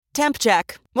Temp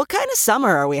check. What kind of summer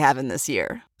are we having this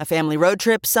year? A family road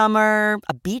trip summer?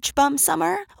 A beach bum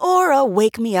summer? Or a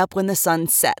wake me up when the sun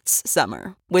sets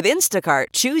summer? With Instacart,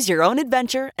 choose your own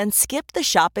adventure and skip the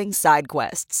shopping side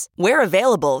quests. Where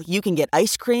available, you can get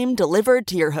ice cream delivered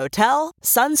to your hotel,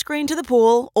 sunscreen to the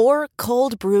pool, or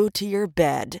cold brew to your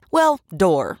bed. Well,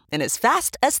 door, in as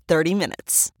fast as 30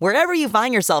 minutes. Wherever you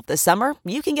find yourself this summer,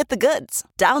 you can get the goods.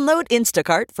 Download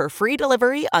Instacart for free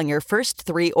delivery on your first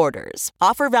 3 orders.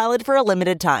 Offer valid for a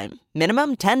limited time.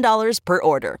 Minimum $10 per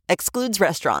order. Excludes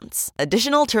restaurants.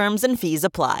 Additional terms and fees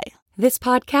apply. This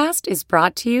podcast is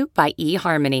brought to you by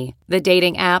eHarmony, the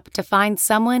dating app to find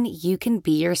someone you can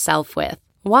be yourself with.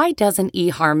 Why doesn't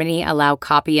eHarmony allow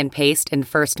copy and paste in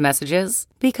first messages?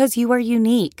 Because you are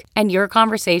unique, and your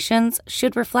conversations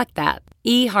should reflect that.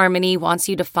 eHarmony wants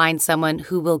you to find someone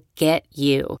who will get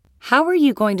you. How are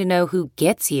you going to know who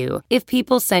gets you if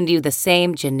people send you the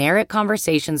same generic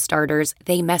conversation starters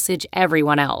they message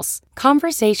everyone else?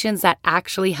 Conversations that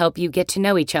actually help you get to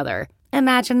know each other.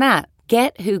 Imagine that.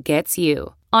 Get who gets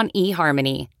you on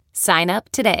eHarmony. Sign up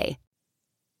today.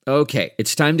 Okay,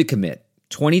 it's time to commit.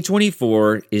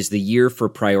 2024 is the year for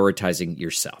prioritizing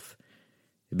yourself.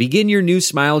 Begin your new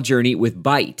smile journey with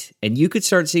Byte, and you could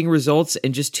start seeing results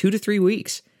in just 2 to 3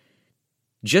 weeks.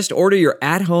 Just order your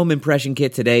at-home impression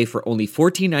kit today for only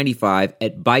 $14.95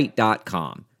 at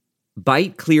Byte.com.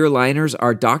 Byte clear liners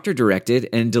are doctor-directed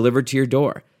and delivered to your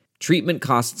door. Treatment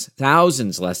costs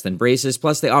thousands less than braces,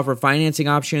 plus they offer financing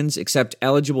options, accept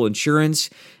eligible insurance,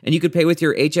 and you could pay with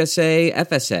your HSA,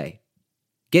 FSA.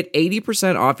 Get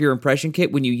 80% off your impression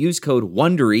kit when you use code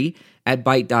WONDERY at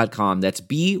Byte.com. That's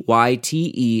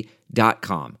BYTE.com.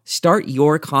 Start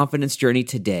your confidence journey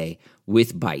today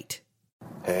with Byte.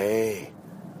 Hey,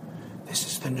 this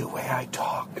is the new way I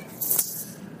talk.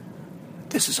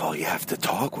 This is all you have to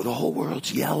talk when the whole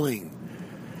world's yelling.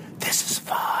 This is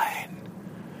fine.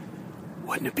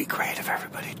 Wouldn't it be great if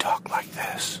everybody talked like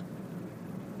this?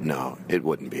 No, it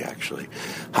wouldn't be, actually.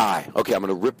 Hi. Okay, I'm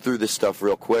going to rip through this stuff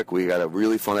real quick. We got a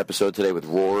really fun episode today with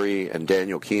Rory and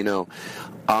Daniel Kino.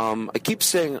 I keep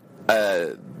saying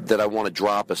that I want to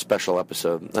drop a special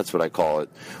episode. That's what I call it,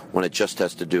 when it just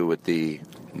has to do with the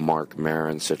Marc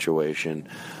Maron situation.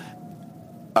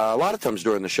 A lot of times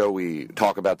during the show, we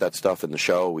talk about that stuff in the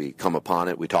show. We come upon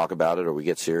it, we talk about it, or we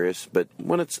get serious. But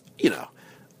when it's, a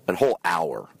whole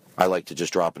hour, I like to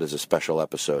just drop it as a special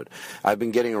episode. I've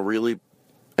been getting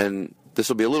and this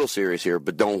will be a little serious here,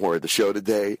 but don't worry. The show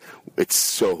today, it's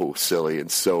so silly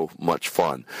and so much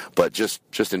fun. But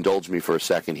just indulge me for a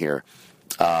second here.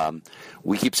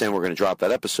 We keep saying we're going to drop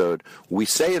that episode. We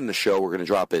say in the show we're going to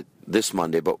drop it this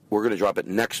Monday, but we're going to drop it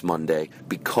next Monday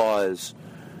because,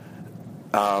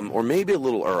 or maybe a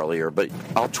little earlier, but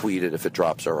I'll tweet it if it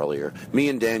drops earlier. Me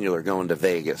and Daniel are going to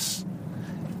Vegas,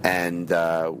 and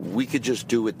we could just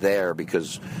do it there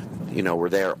because, we're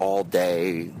there all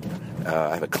day.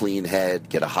 I have a clean head,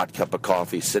 get a hot cup of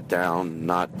coffee, sit down,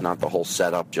 not the whole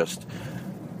setup, just,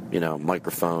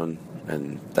 microphone,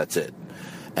 and that's it.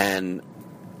 And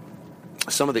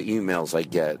some of the emails I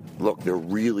get, look, they're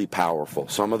really powerful.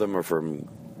 Some of them are from,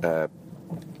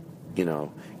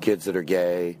 kids that are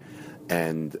gay,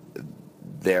 and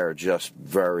they're just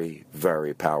very,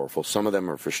 very powerful. Some of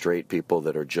them are for straight people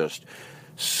that are just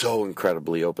so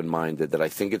incredibly open-minded that I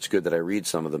think it's good that I read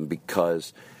some of them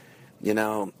because,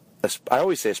 I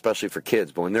always say especially for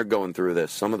kids, but when they're going through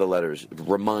this, some of the letters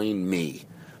remind me.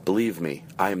 Believe me,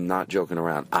 I am not joking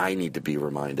around. I need to be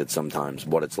reminded sometimes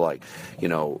what it's like.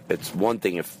 It's one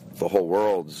thing if the whole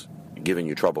world's giving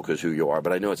you trouble because who you are,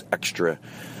 but I know it's extra,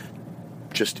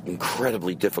 just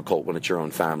incredibly difficult when it's your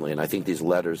own family. And I think these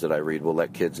letters that I read will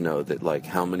let kids know that,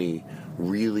 how many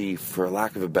really, for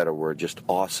lack of a better word, just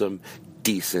awesome,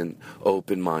 decent,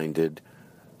 open-minded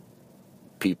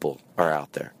people are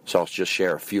out there. So I'll just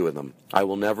share a few of them. I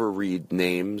will never read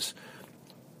names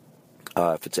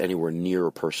if it's anywhere near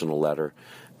a personal letter,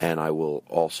 and I will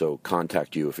also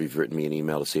contact you if you've written me an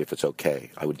email to see if it's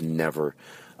okay. I would never,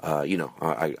 I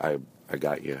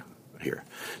got you here.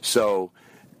 So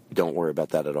don't worry about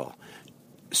that at all.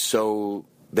 So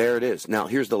there it is. Now,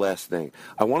 here's the last thing.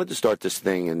 I wanted to start this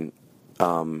thing, and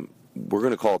we're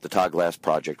going to call it the Todd Glass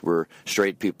Project, where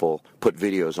straight people put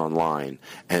videos online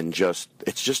and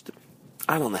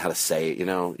I don't know how to say it,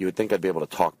 You would think I'd be able to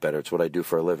talk better. It's what I do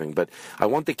for a living. But I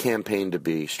want the campaign to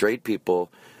be straight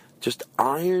people, just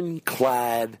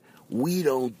ironclad, we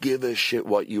don't give a shit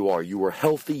what you are. You are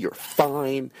healthy, you're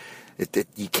fine.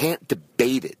 You can't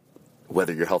debate it,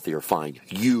 whether you're healthy or fine.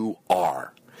 You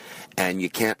are. And you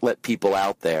can't let people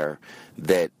out there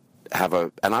that have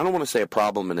and I don't want to say a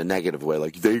problem in a negative way,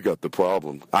 like they got the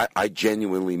problem. I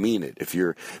genuinely mean it. If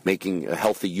you're making a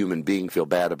healthy human being feel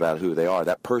bad about who they are,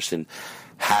 that person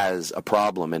has a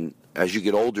problem. And as you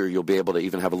get older, you'll be able to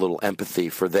even have a little empathy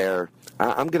for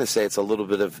I'm going to say it's a little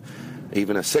bit of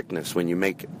even a sickness when you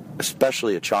make,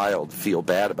 especially a child, feel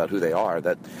bad about who they are,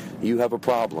 that you have a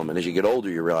problem. And as you get older,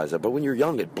 you realize that. But when you're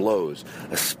young, it blows,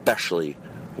 especially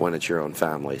when it's your own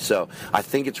family. So I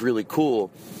think it's really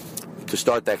cool to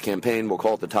start that campaign. We'll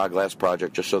call it the Todd Glass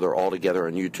Project, just so they're all together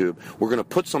on YouTube. We're going to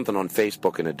put something on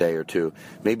Facebook in a day or two.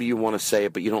 Maybe you want to say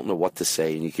it, but you don't know what to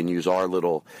say, and you can use our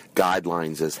little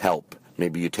guidelines as help.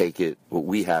 Maybe you take what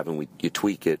we have, and you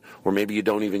tweak it, or maybe you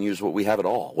don't even use what we have at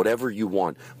all. Whatever you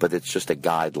want, but it's just a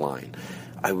guideline.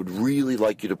 I would really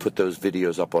like you to put those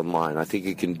videos up online. I think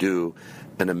it can do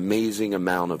an amazing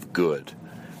amount of good.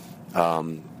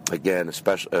 Again,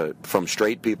 especially from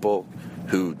straight people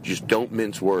who just don't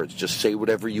mince words. Just say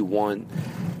whatever you want.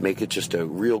 Make it just a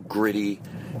real gritty,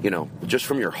 just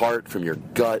from your heart, from your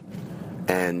gut.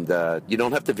 And you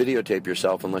don't have to videotape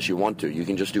yourself unless you want to. You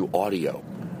can just do audio.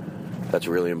 That's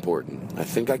really important. I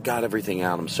think I got everything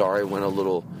out. I'm sorry I went a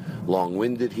little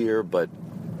long-winded here, but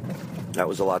that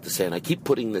was a lot to say. And I keep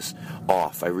putting this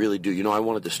off. I really do. I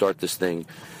wanted to start this thing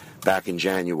back in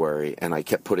January, and I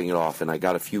kept putting it off, and I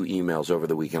got a few emails over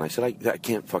the weekend. I said, I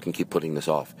can't fucking keep putting this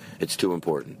off. It's too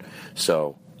important.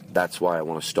 So that's why I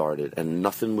want to start it. And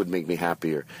nothing would make me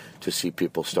happier to see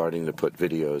people starting to put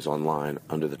videos online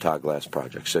under the Todd Glass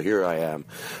Project. So here I am,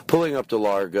 pulling up to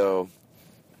Largo,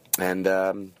 and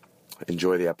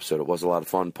enjoy the episode. It was a lot of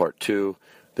fun. Part 2.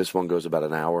 This one goes about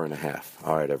an hour and a half.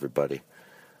 All right, everybody.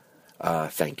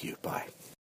 Thank you. Bye.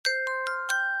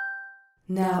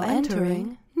 Now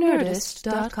entering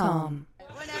Nerdist.com.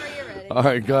 Whenever you're ready. All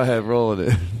right, go ahead, roll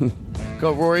it.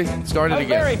 Go, Rory. Start it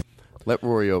again. Let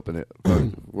Rory open it.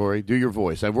 Rory, do your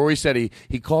voice. And Rory said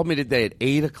he called me today at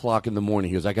 8 o'clock in the morning.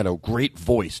 He goes, I got a great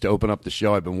voice to open up the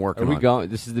show I've been working on. Are we going?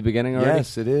 This is the beginning already?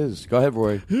 Yes, it is. Go ahead,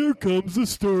 Rory. Here comes the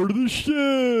start of the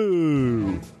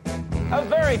show. A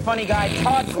very funny guy,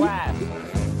 Todd Glass.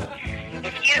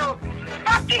 If you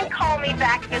fucking call me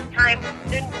back this time,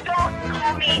 then don't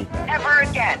call me ever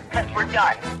again, because we're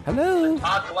done. Hello. The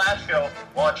Todd Glass Show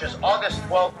launches August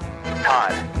 12th.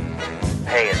 Todd.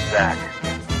 Hey, it's Zach.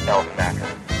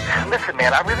 Elfnacker. Listen,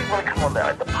 man, I really want to come on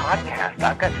the podcast.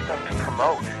 I've got stuff to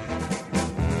promote.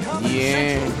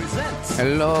 Yeah.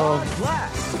 Hello.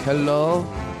 Hello.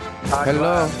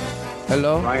 Hello.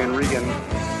 Hello. Brian Regan.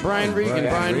 Brian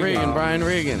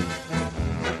Regan.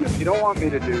 If you don't want me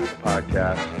to do the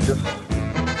podcast, just,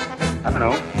 I don't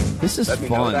know. This is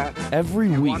fun. Every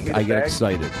week I get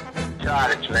excited.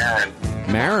 Todd, it's Marin.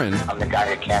 Marin? I'm the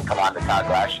guy who can't come on the Todd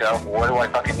Glass Show. What do I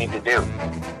fucking need to do?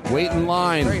 Wait in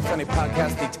line. Very funny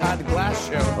podcast, the Todd Glass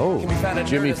Show. Oh, can be found at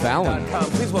Jimmy Fallon.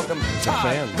 Please welcome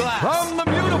Todd Glass. From the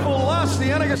beautiful Los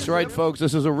Angeles. That's right, folks.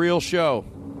 This is a real show.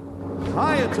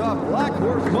 High atop Black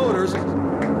Horse Motors.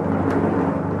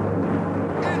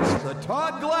 It's the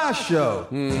Todd Glass Show.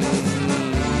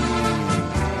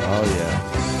 Oh, yeah.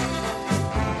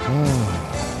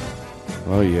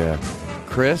 Oh, yeah.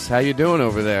 Chris, how you doing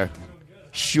over there?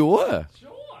 Sure.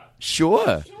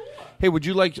 Hey, would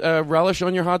you like relish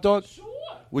on your hot dog? Sure.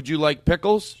 Would you like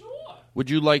pickles? Sure. Would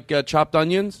you like chopped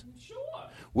onions? Sure.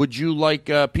 Would you like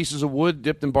pieces of wood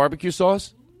dipped in barbecue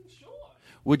sauce? Sure.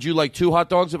 Would you like 2 hot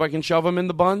dogs if I can shove them in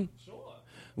the bun?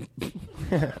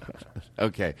 Sure.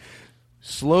 Okay.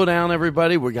 Slow down,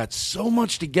 everybody. We got so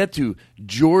much to get to.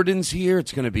 Jordan's here.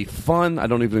 It's going to be fun. I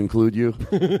don't even include you.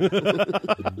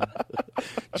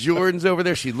 Jordan's over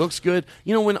there. She looks good.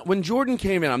 You know, when Jordan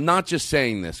came in, I'm not just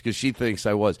saying this because she thinks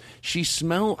I was. She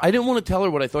smelled. I didn't want to tell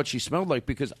her what I thought she smelled like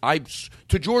because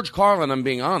to George Carlin, I'm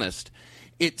being honest,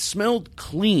 it smelled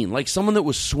clean, like someone that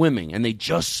was swimming, and they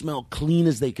just smell clean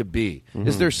as they could be. Mm-hmm.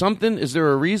 Is there something? Is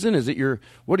there a reason? Is it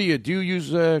what do you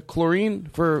use chlorine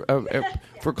for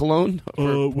cologne?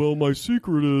 Well, my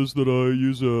secret is that I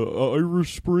use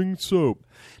Irish Spring soap.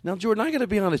 Now, Jordan, I got to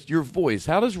be honest. Your voice.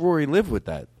 How does Rory live with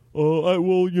that?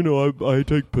 I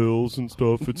take pills and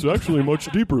stuff. It's actually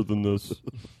much deeper than this.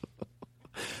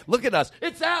 Look at us.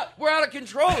 It's out. We're out of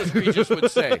control, as Regis would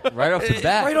say. Right off the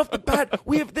bat. Right off the bat.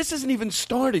 This isn't even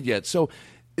started yet. So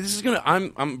this is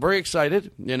I'm very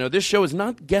excited. You know, this show is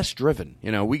not guest driven.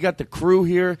 You know, we got the crew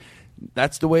here.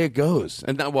 That's the way it goes.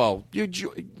 And at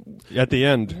the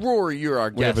end, Rory, you're our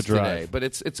guest today, but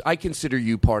it's I consider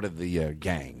you part of the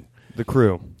gang. The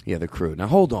crew. Yeah, the crew. Now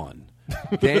hold on.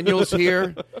 Daniel's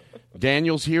here.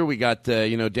 We got,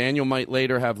 Daniel might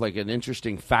later have like an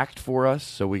interesting fact for us,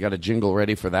 so we got a jingle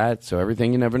ready for that. So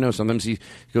everything you never know. Sometimes he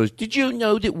goes, did you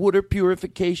know that water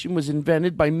purification was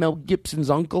invented by Mel Gibson's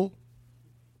uncle?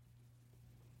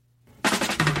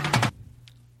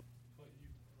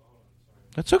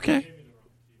 That's okay.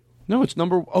 No, it's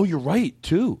number... Oh, you're right,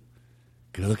 too.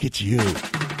 Look at you.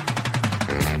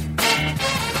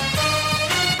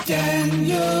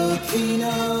 Daniel Kino,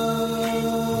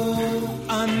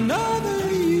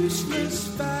 another useless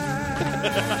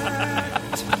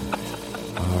fact.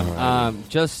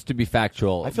 Just to be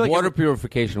factual, I feel like water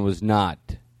purification was not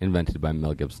invented by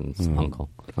Mel Gibson's uncle.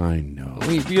 I know.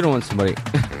 You don't want somebody...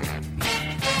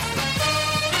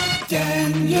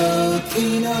 Daniel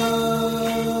Kino,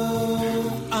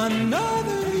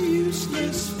 another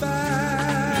useless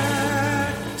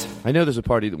fact. I know there's a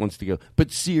party that wants to go,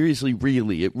 but seriously,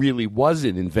 really, it really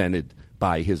wasn't invented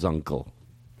by his uncle.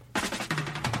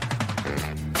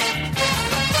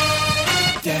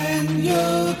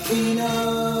 Daniel Kino,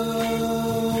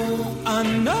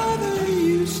 another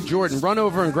useless... Jordan, run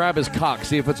over and grab his cock,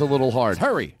 see if it's a little hard.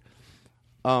 Hurry!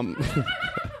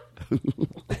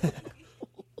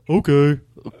 Okay.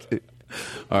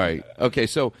 All right. Okay,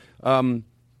 so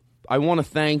I want to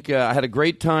thank... I had a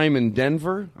great time in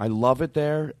Denver. I love it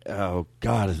there. Oh,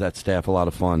 God, is that staff a lot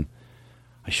of fun.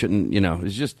 I shouldn't,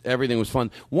 it's just everything was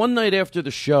fun. One night after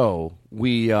the show,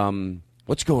 we...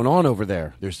 what's going on over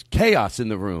there? There's chaos in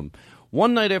the room.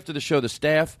 One night after the show, the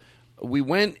staff, we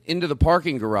went into the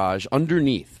parking garage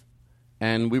underneath,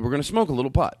 and we were going to smoke a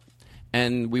little pot.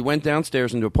 And we went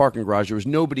downstairs into a parking garage. There was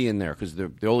nobody in there because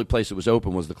the only place that was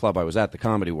open was the club I was at, the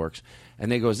Comedy Works. And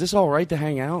they go, is this all right to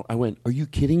hang out? I went, are you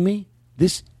kidding me?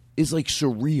 This is like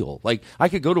surreal. Like, I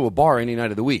could go to a bar any night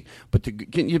of the week. But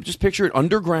can you just picture it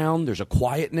underground? There's a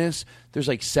quietness. There's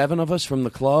like 7 of us from the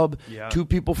club, 2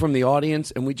 people from the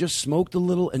audience. And we just smoked a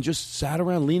little and just sat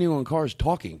around leaning on cars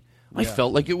talking. I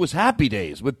felt like it was Happy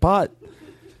Days with pot.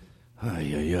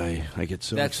 I get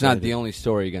so That's excited. not the only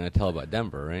story you're going to tell about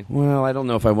Denver, right? Well, I don't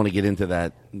know if I want to get into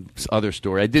that other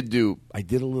story. I did a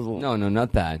little... No,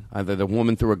 not that. The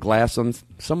woman threw a glass on...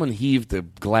 Someone heaved a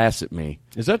glass at me.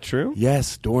 Is that true?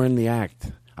 Yes, during the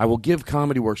act. I will give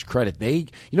Comedy Works credit.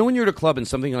 When you're at a club and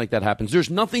something like that happens,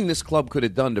 there's nothing this club could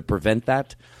have done to prevent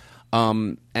that.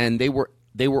 And they were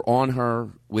on her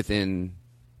within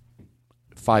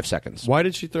 5 seconds. Why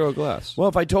did she throw a glass? Well,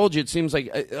 if I told you, it seems like,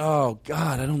 oh,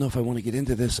 God, I don't know if I want to get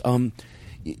into this.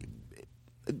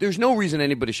 There's no reason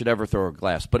anybody should ever throw a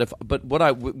glass. But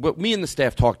what me and the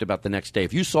staff talked about the next day,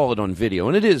 if you saw it on video,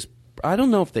 and it is, I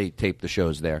don't know if they taped the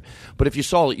shows there, but if you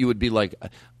saw it, you would be like,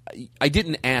 I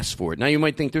didn't ask for it. Now, you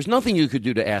might think there's nothing you could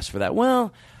do to ask for that.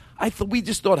 Well, we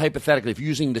just thought hypothetically, if you're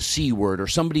using the C word or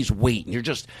somebody's weight and you're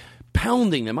just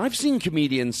pounding them. I've seen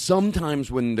comedians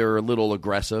sometimes when they're a little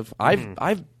aggressive. But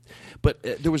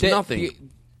there was nothing.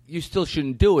 You still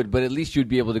shouldn't do it, but at least you'd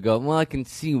be able to go, well, I can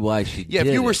see why she did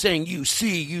if you were it. saying, you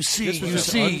see,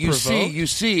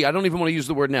 I don't even want to use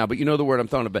the word now, but you know the word I'm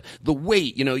talking about. The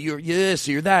weight, you're this,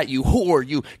 you're that, you whore,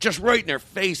 you just right in their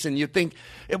face, and you think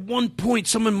at one point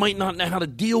someone might not know how to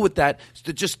deal with that.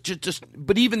 So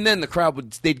but even then the crowd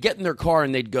they'd get in their car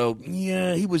and they'd go,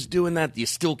 yeah, he was doing that. You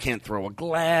still can't throw a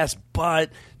glass, but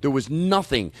there was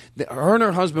nothing. Her and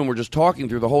her husband were just talking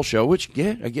through the whole show, which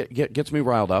gets me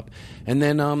riled up. And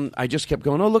then I just kept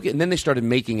going, oh, look. And then they started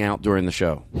making out during the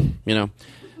show,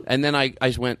 And then I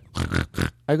went,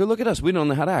 I go, look at us. We don't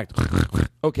know how to act.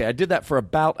 Okay, I did that for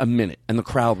about a minute, and the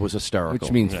crowd was hysterical.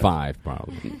 Which means 5,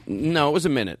 probably. No, it was a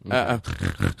minute. Well,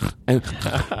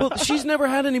 she's never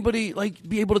had anybody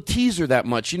be able to tease her that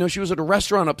much. She was at a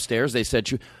restaurant upstairs. They said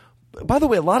by the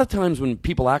way, a lot of times when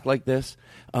people act like this,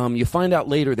 you find out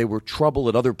later they were trouble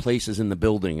at other places in the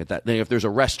building. If there's a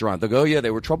restaurant, they'll go, yeah,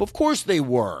 they were trouble. Of course they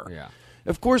were. Yeah.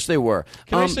 Of course they were.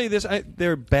 Can I say this?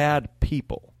 They're bad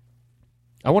people.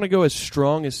 I want to go as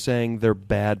strong as saying they're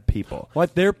bad people.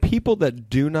 They're people that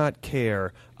do not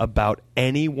care about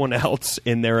anyone else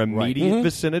in their immediate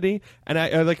vicinity. And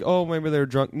I like, oh, maybe they're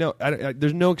drunk. No,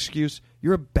 there's no excuse.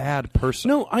 You're a bad person.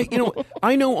 No,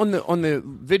 I know on the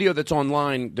video that's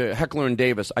online, the Heckler and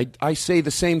Davis, I say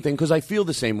the same thing because I feel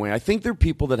the same way. I think they're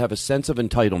people that have a sense of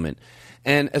entitlement.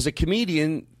 And as a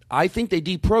comedian, I think they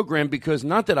deprogrammed because,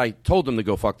 not that I told them to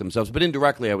go fuck themselves, but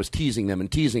indirectly I was teasing them.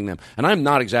 And I'm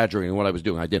not exaggerating what I was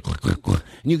doing. I did.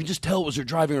 And you can just tell it was her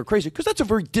driving her crazy because that's a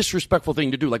very disrespectful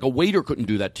thing to do. Like a waiter couldn't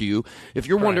do that to you. If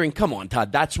you're wondering, come on,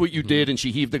 Todd, that's what you did, and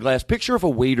she heaved the glass. Picture if a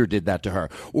waiter did that to her,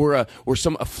 or a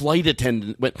flight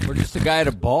attendant or just a guy at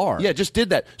a bar. Yeah, just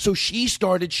did that. So she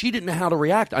didn't know how to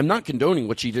react. I'm not condoning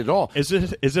what she did at all. Is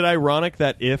it ironic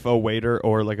that if a waiter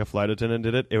or like a flight attendant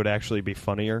did it, it would actually be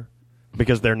funnier?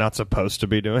 Because they're not supposed to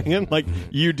be doing it. Like,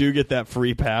 you do get that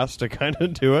free pass to kind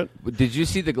of do it. Did you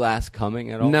see the glass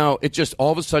coming at all? No, it just,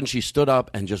 all of a sudden she stood up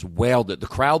and just wailed it. The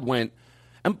crowd went,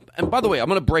 And by the way, I'm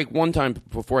going to break one time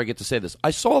before I get to say this.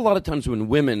 I saw a lot of times when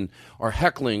women are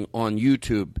heckling on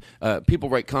YouTube, people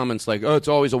write comments like, oh, it's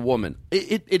always a woman.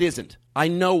 It isn't. I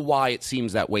know why it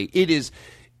seems that way. It is.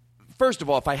 First of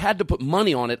all, if I had to put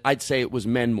money on it, I'd say it was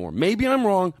men more. Maybe I'm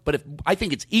wrong, but I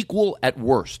think it's equal at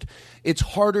worst. It's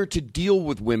harder to deal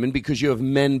with women because you have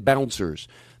men bouncers.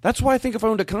 That's why I think if I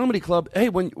owned a comedy club, hey,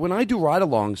 when I do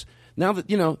ride-alongs, now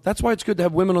that, that's why it's good to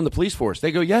have women on the police force.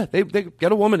 They go, yeah, they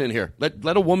get a woman in here.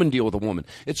 Let a woman deal with a woman.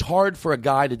 It's hard for a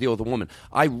guy to deal with a woman.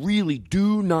 I really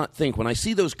do not think, when I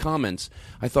see those comments,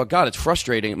 I thought, God, it's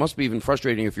frustrating. It must be even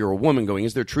frustrating if you're a woman going,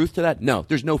 is there truth to that? No,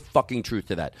 there's no fucking truth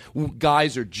to that.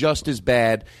 Guys are just as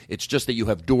bad. It's just that you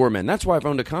have doormen. That's why I've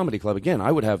owned a comedy club. Again,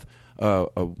 I would have a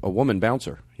woman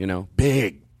bouncer,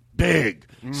 big,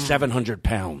 700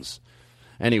 pounds.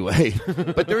 Anyway,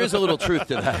 but there is a little truth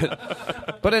to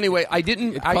that. But anyway, I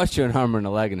didn't. It cost you an arm and a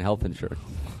leg in health insurance.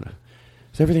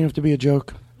 Does everything have to be a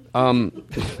joke?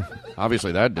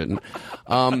 Obviously, that didn't.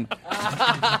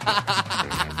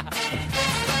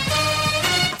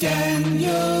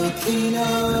 Daniel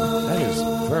Kino. That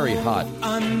is very hot.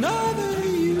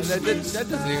 That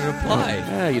doesn't even apply.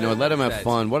 Yeah, let him have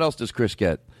fun. What else does Chris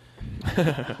get?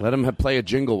 Let him play a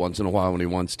jingle once in a while when he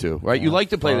wants to, right? You like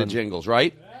to play the jingles,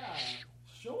 right?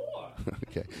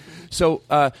 Okay. So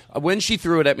when she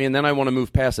threw it at me, and then I want to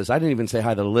move past this, I didn't even say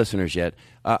hi to the listeners yet.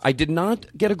 I did not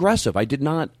get aggressive. I did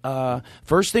not.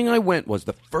 First thing I went was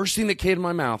the first thing that came to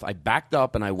my mouth. I backed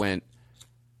up and I went,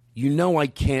 I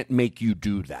can't make you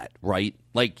do that, right?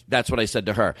 Like, that's what I said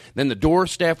to her. Then the door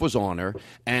staff was on her,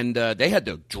 and they had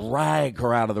to drag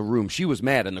her out of the room. She was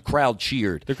mad, and the crowd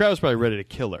cheered. The crowd was probably ready to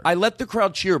kill her. I let the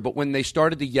crowd cheer, but when they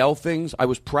started to yell things, I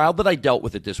was proud that I dealt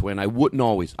with it this way, and I wouldn't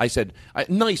always. I said,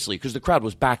 nicely, because the crowd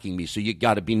was backing me, so you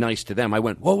got to be nice to them. I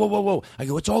went, whoa, whoa, whoa, whoa. I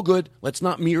go, it's all good. Let's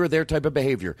not mirror their type of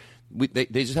behavior. They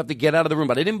just have to get out of the room.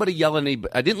 But I didn't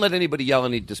let anybody yell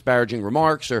any disparaging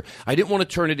remarks, or I didn't want to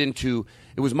turn it into.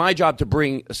 It was my job to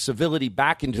bring civility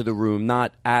back into the room,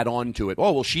 not add on to it.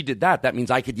 Oh, well, she did that. That means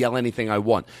I could yell anything I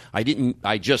want. I didn't.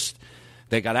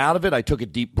 They got out of it. I took a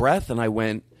deep breath and I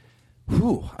went,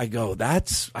 whew. I go,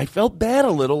 I felt bad a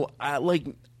little.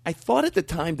 I thought at the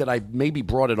time that I maybe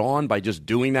brought it on by just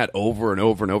doing that over and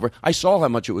over and over. I saw how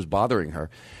much it was bothering her.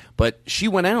 But she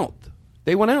went out.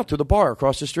 They went out to the bar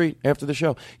across the street after the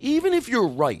show. Even if you're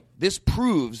right, this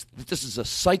proves that this is a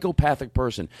psychopathic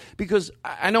person. Because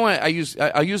I know I use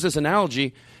this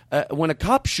analogy. When a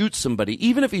cop shoots somebody,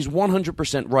 even if he's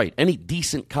 100% right, any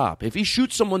decent cop, if he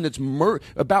shoots someone that's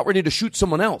about ready to shoot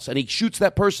someone else, and he shoots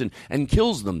that person and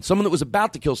kills them, someone that was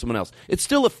about to kill someone else, it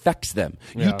still affects them.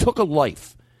 Yeah. You took a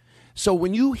life. So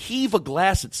when you heave a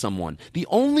glass at someone, the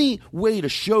only way to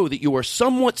show that you are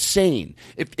somewhat sane,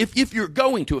 if you're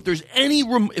going to, if there's any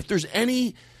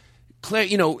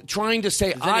trying to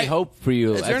say, is there any hope for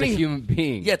you as a human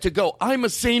being? Yeah, to go, I'm a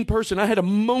sane person. I had a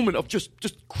moment of just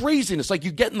craziness. Like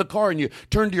you get in the car and you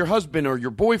turn to your husband or your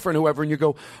boyfriend, whoever, and you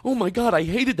go, oh my God, I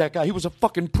hated that guy. He was a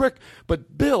fucking prick.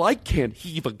 But Bill, I can't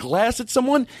heave a glass at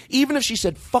someone. Even if she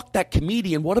said, fuck that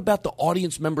comedian, what about the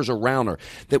audience members around her?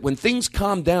 That when things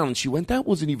calmed down and she went, that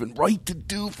wasn't even right to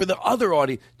do for the other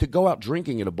audience, to go out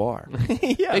drinking at a bar.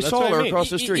 Yeah, they saw her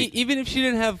across the street. Even if she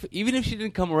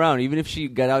didn't come around, even if she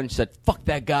got out and said, fuck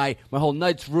that guy, my whole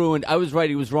night's ruined, I was right,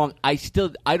 he was wrong, I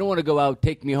don't want to go out,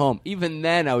 take me home. Even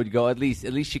then I would go, at least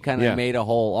she kind of made a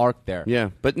whole arc there. Yeah,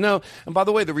 but no, and by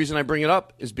the way, the reason I bring it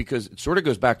up is because it sort of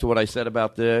goes back to what I said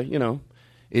about it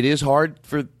is hard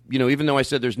for, even though I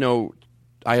said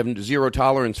I have zero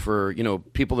tolerance for,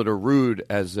 people that are rude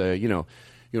as,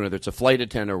 whether it's a flight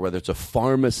attendant or whether it's a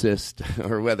pharmacist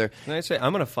or whether... Can I say,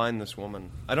 I'm going to find this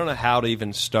woman. I don't know how to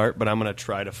even start, but I'm going to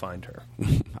try to find her.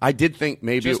 I did think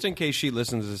maybe... Just in case she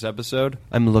listens to this episode,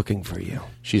 I'm looking for you.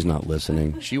 She's not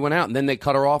listening. She went out, and then they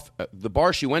cut her off. The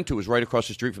bar she went to was right across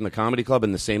the street from the comedy club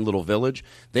in the same little village.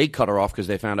 They cut her off because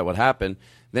they found out what happened.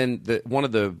 Then one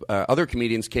of the other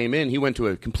comedians came in. He went to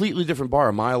a completely different bar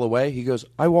a mile away. He goes,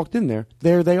 I walked in there.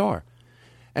 There they are.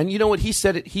 And you know what? He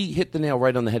said it. He hit the nail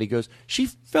right on the head. He goes, she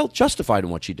felt justified in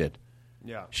what she did.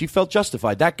 Yeah. She felt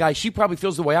justified. That guy, she probably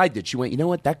feels the way I did. She went, you know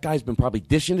what? That guy's been probably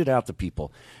dishing it out to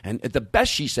people. And the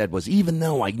best she said was, even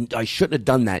though I shouldn't have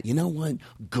done that, you know what?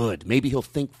 Good. Maybe he'll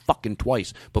think fucking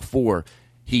twice before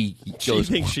he goes. She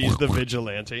thinks she's the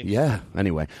vigilante. Yeah.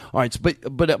 Anyway. All right.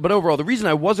 But overall, the reason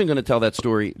I wasn't going to tell that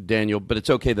story, Daniel, but it's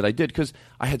okay that I did, because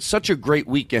I had such a great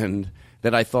weekend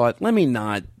that I thought, let me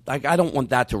not. I don't want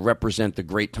that to represent the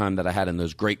great time that I had in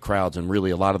those great crowds and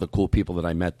really a lot of the cool people that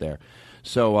I met there.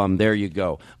 So there you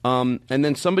go. And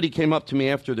then somebody came up to me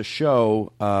after the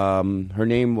show. Her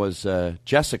name was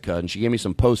Jessica, and she gave me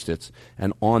some Post-its,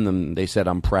 and on them they said,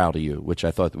 "I'm proud of you," which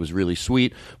I thought was really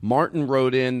sweet. Martin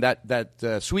wrote in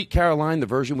that Sweet Caroline, the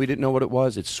version we didn't know what it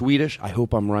was. It's Swedish. I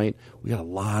hope I'm right. We got a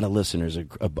lot of listeners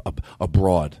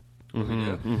abroad.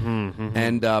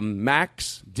 And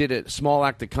Max did a small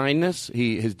act of kindness.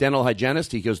 His dental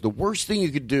hygienist, he goes, the worst thing you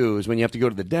could do is when you have to go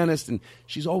to the dentist, and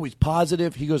she's always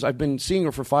positive. He goes, I've been seeing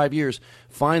her for 5 years.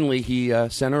 Finally, he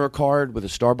sent her a card with a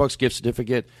Starbucks gift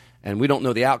certificate, and we don't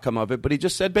know the outcome of it, but he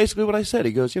just said basically what I said.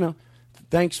 He goes,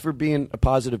 thanks for being a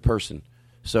positive person.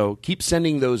 So keep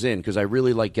sending those in, because I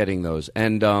really like getting those.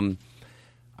 And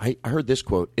I heard this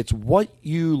quote, it's what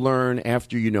you learn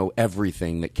after you know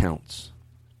everything that counts.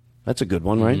 That's a good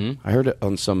one, right? Mm-hmm. I heard it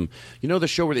on some, the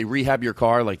show where they rehab your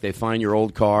car, like they find your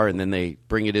old car and then they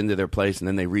bring it into their place and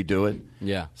then they redo it.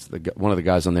 Yeah. So one of the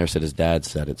guys on there said his dad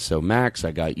said it. So, Max,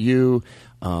 I got you.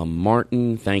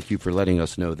 Martin, thank you for letting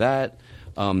us know that.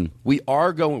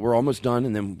 We're almost done.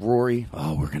 And then Rory,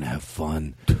 we're going to have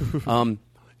fun.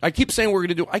 I keep saying we're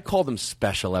going to I call them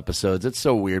special episodes. It's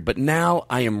so weird. But now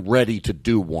I am ready to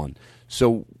do one.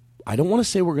 So I don't want to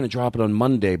say we're going to drop it on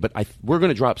Monday, but we're going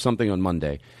to drop something on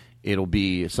Monday. It'll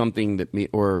be something that me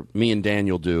and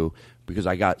Daniel do, because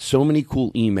I got so many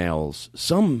cool emails.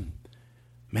 Some,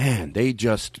 man, they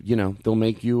just, they'll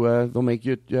make you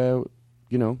cry.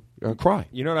 You know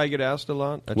what I get asked a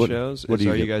lot at shows?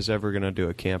 Are you guys ever going to do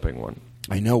a camping one?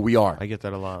 I know we are. I get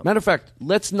that a lot. Matter of fact,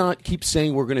 let's not keep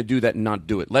saying we're going to do that and not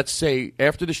do it. Let's say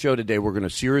after the show today, we're going to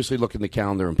seriously look in the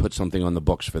calendar and put something on the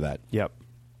books for that. Yep.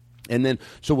 And then,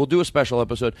 so we'll do a special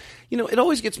episode. It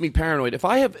always gets me paranoid.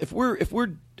 If we're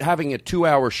having a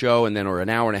 2-hour show or an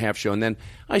hour and a half show, and then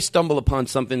I stumble upon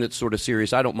something that's sort of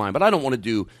serious, I don't mind. But I don't want to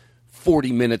do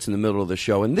 40 minutes in the middle of the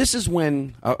show. And this is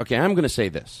when, I'm going to say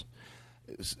this.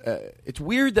 It's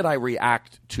weird that I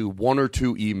react to 1 or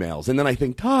 2 emails, and then I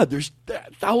think, Todd, there's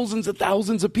thousands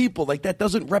of people. Like, that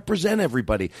doesn't represent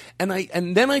everybody. And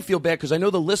then I feel bad, because I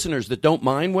know the listeners that don't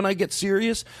mind when I get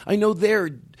serious. I know they're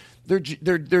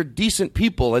decent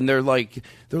people, and they're like,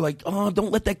 oh,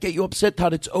 don't let that get you upset,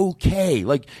 Todd. It's okay.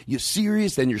 Like, you're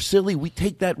serious and you're silly. We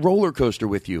take that roller coaster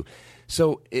with you.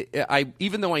 So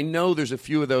even though I know there's a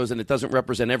few of those and it doesn't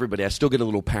represent everybody, I still get a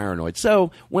little paranoid.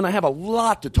 So when I have a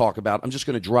lot to talk about, I'm just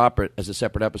going to drop it as a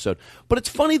separate episode. But it's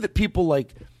funny that people I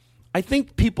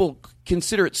think people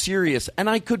consider it serious, and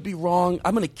I could be wrong.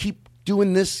 I'm going to keep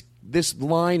doing this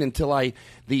line until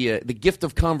the gift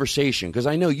of conversation, because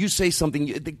I know you say something,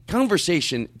 the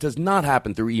conversation does not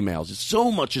happen through emails.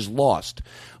 So much is lost.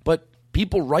 But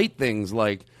people write things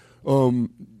like,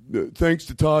 thanks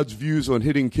to Todd's views on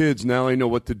hitting kids, now I know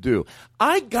what to do.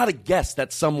 I got to guess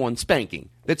that's someone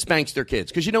that spanks their kids.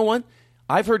 Because you know what?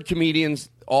 I've heard comedians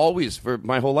always, for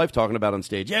my whole life, talking about on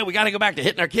stage, we got to go back to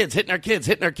hitting our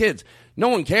kids. No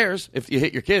one cares if you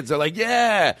hit your kids. They're like,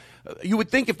 yeah. You would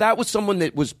think if that was someone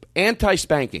that was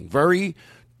anti-spanking, very,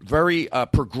 very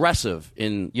progressive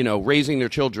in, raising their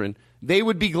children, they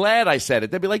would be glad I said it.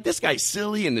 They'd be like, this guy's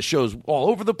silly and the show's all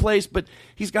over the place, but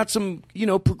he's got some,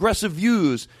 progressive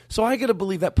views. So I got to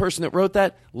believe that person that wrote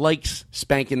that likes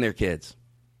spanking their kids.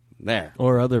 There.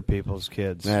 Or other people's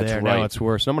kids. That's right. Now it's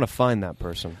worse. I'm going to find that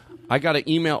person. I got an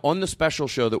email on the special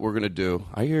show that we're going to do.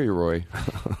 I hear you, Roy.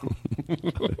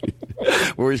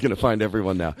 Rory's going to find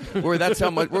everyone now. Rory, that's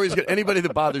how much. Anybody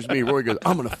that bothers me, Rory goes,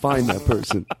 I'm going to find that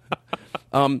person.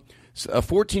 A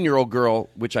 14-year-old girl,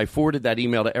 which I forwarded that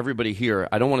email to everybody here.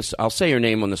 I don't want to. I'll say her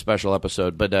name on the special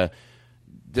episode, but I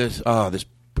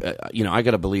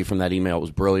got to believe from that email it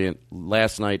was brilliant.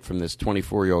 Last night, from this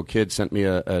 24-year-old kid sent me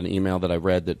an email that I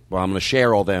read that. Well, I'm going to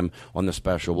share all them on the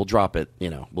special. We'll drop it.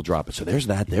 We'll drop it. So there's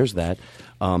that.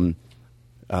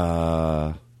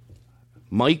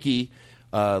 Mikey.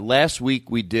 Last week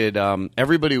we did.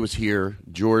 Everybody was here.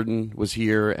 Jordan was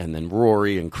here, and then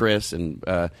Rory and Chris and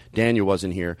Daniel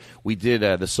wasn't here. We did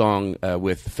the song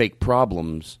with Fake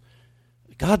Problems.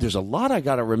 God, there's a lot I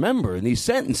got to remember in these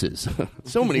sentences.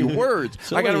 So many words.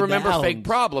 I got to remember Fake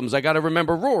Problems. I got to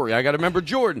remember Rory. I got to remember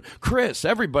Jordan, Chris,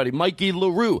 everybody, Mikey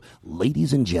LaRue.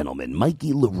 Ladies and gentlemen,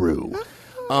 Mikey LaRue.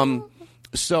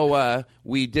 So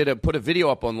we put a video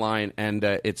up online, and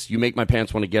it's You Make My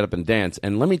Pants Want to Get Up and Dance.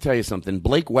 And let me tell you something.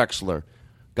 Blake Wexler,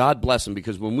 God bless him,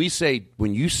 because when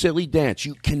you silly dance,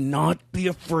 you cannot be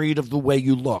afraid of the way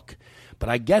you look. But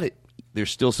I get it. There's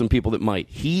still some people that might.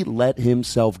 He let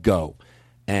himself go.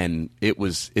 And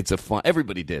it's a fun,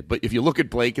 everybody did. But if you look at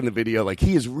Blake in the video,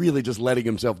 he is really just letting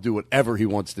himself do whatever he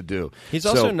wants to do. He's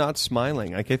also not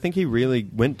smiling. I think he really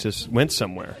went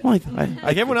somewhere. Well,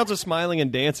 everyone else is smiling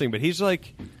and dancing, but he's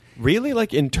Really,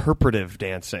 like interpretive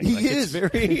dancing. He Like, is.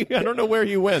 It's very. I don't know where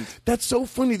he went. That's so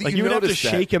funny that Like you would have to noticed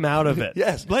that. shake him out of it.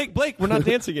 Yes. Blake, we're not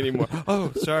dancing anymore.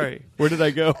 Oh, sorry. Where did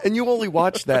I go? And you only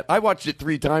watched that. I watched it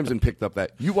 3 times and picked up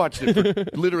that. You watched it for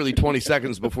literally 20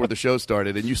 seconds before the show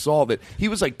started, and you saw that he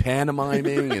was like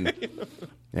pantomiming. And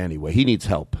anyway, he needs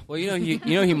help. Well, he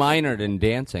minored in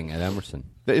dancing at Emerson.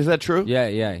 Is that true?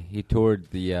 Yeah. He toured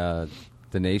the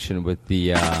nation with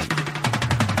the.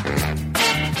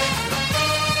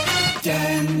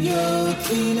 Daniel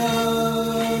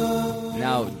Kino.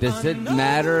 Now, does it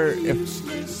matter if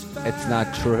it's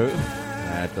not true?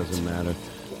 That doesn't matter.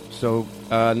 So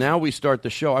now we start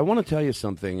the show. I want to tell you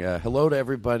something. Hello to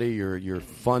everybody. You're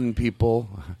fun people.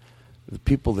 The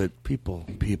people.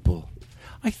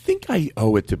 I think I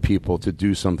owe it to people to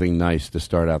do something nice to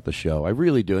start out the show. I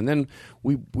really do. And then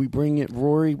we bring it,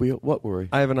 Rory. What, Rory?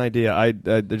 I have an idea. I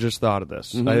just thought of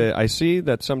this. Mm-hmm. I see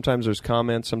that sometimes there's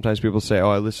comments. Sometimes people say,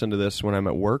 "Oh, I listen to this when I'm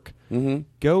at work."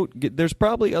 Mm-hmm. There's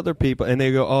probably other people, and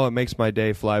they go, "Oh, it makes my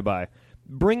day fly by."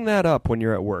 Bring that up when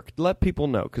you're at work. Let people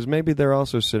know, because maybe they're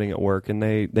also sitting at work and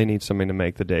they need something to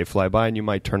make the day fly by, and you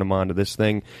might turn them on to this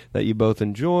thing that you both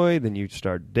enjoy. Then you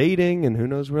start dating, and who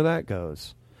knows where that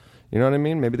goes. You know what I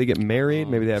mean? Maybe they get married.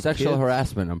 Maybe they have sexual kids.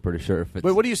 harassment. I'm pretty sure. If it's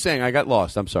Wait, what are you saying? I got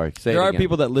lost. I'm sorry. Say there it are again.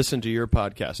 people that listen to your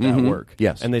podcast Mhm. at work.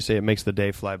 Yes. And they say it makes the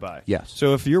day fly by. Yes.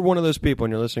 So if you're one of those people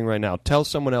and you're listening right now, tell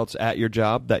someone else at your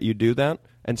job that you do that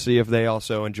and see if they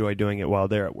also enjoy doing it while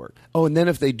they're at work. Oh, and then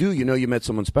if they do, you met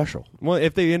someone special. Well,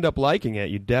 if they end up liking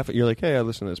it, you're like, hey, I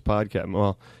listen to this podcast.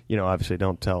 Well, obviously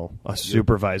don't tell a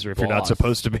supervisor if you're not boss.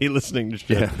 supposed to be listening to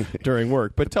shit during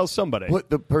work, but tell somebody.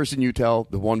 What the person you tell,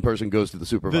 the one person goes to the The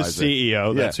supervisor.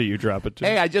 CEO, that's who you drop it to.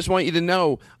 Hey, I just want you to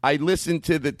know I listen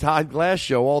to the Todd Glass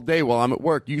show all day while I'm at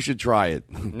work. You should try it.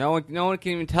 no one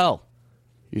can even tell.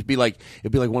 It'd be like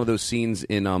one of those scenes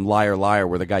in Liar Liar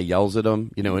where the guy yells at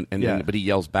him, but he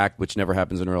yells back, which never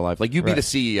happens in real life. Like you be the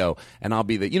CEO, and I'll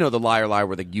be the the Liar Liar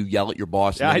where you yell at your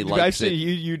boss. And Yeah, he likes I see it.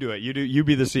 you do it. You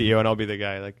be the CEO, and I'll be the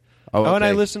guy. Like, Oh, and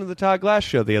I okay. listened to the Todd Glass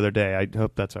show the other day. I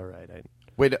hope that's all right.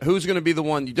 Wait, who's going to be the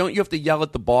one? Don't you have to yell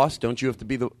at the boss? Don't you have to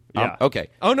be the? Yeah. Okay.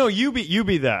 Oh no, you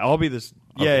be that. I'll be this.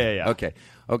 Yeah.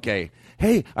 Okay.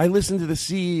 Hey, I listened to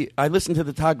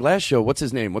the Todd Glass show. What's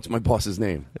his name? What's my boss's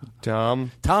name?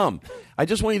 Tom. I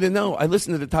just want you to know I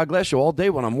listen to the Todd Glass show all day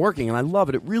when I'm working, and I love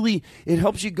it. It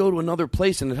helps you go to another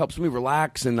place, and it helps me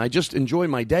relax, and I just enjoy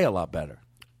my day a lot better.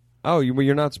 Oh,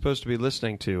 you're not supposed to be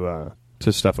listening to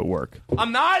stuff at work.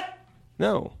 I'm not?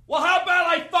 No. Well, how about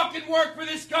I fucking work for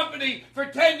this company for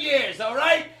 10 years, all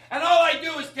right? And all I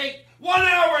do is take 1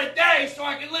 hour a day so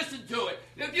I can listen to it.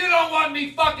 If you don't want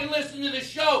me fucking listening to the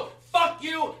show, fuck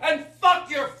you and fuck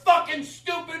your fucking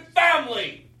stupid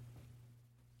family.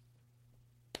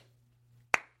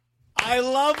 I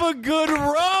love a good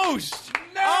roast.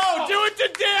 No! Oh, do it to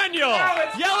Daniel. No,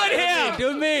 it's Yell not. at him.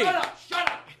 Do me. Shut up.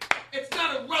 It's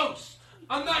not a roast.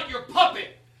 I'm not your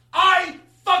puppet. I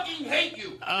fucking hate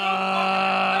you.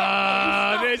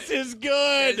 This is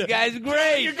good. This guy's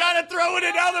great. You gotta throw it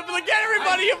in other. Get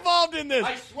everybody involved in this.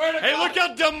 I swear to Hey, God. look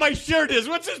how dumb my shirt is.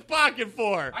 What's his pocket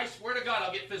for? I swear to God,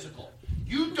 I'll get physical.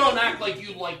 You don't act like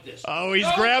you like this. Oh, he's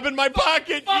No, grabbing my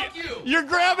pocket. Fuck you. You're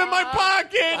grabbing my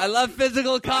pocket. I love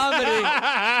physical comedy. Fuck,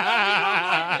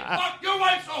 your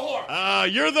wife's a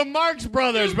whore. You're the Marx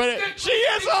Brothers, but she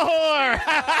is a whore.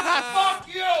 Fuck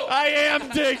you. I am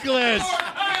dickless.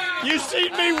 You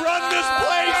seen me run this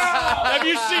place? Have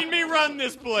you seen me run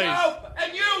this place? Nope.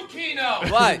 And you, Kino.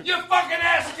 What? You fucking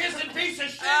ass-kissing piece of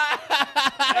shit.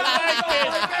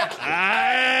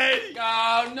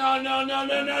 No.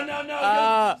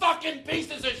 You fucking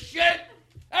pieces of shit.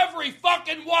 Every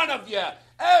fucking one of you.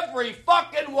 Every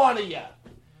fucking one of you.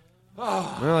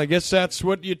 Well, I guess that's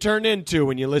what you turn into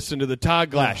when you listen to the Todd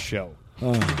Glass show.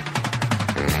 We're the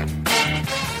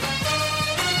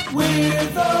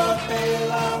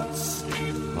bailouts.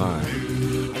 All right.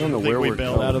 I don't know I think where we we're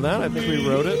bailed going. out of that. I think we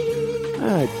wrote it.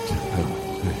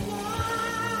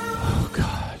 Oh,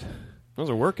 God. That was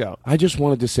a workout. I just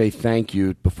wanted to say thank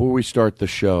you before we start the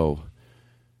show.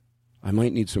 I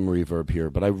might need some reverb here,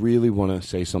 but I really want to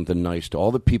say something nice to all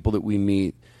the people that we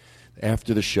meet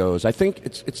after the shows. I think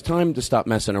it's time to stop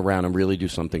messing around and really do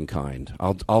something kind.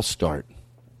 I'll start.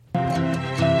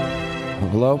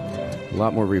 Hello? A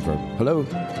lot more reverb. Hello?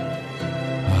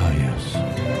 Ah, yes.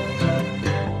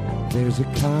 There's a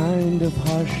kind of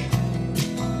hush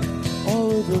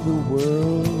all over the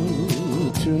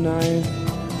world tonight.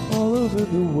 All over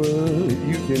the world,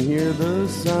 you can hear the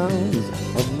sounds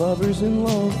of lovers in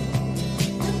love.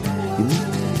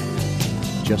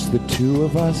 Just the two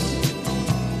of us,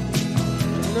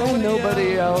 and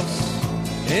nobody else.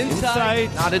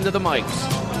 Inside. Not into the mics.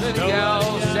 Nothing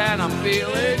else, and I'm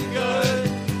feeling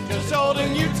good. Just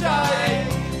holding you tight.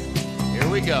 Here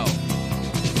we go.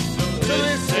 So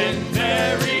listen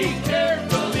very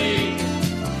carefully.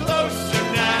 Closer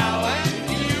now, and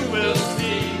you will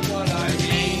see what I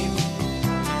mean.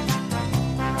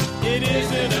 It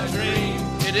isn't a dream.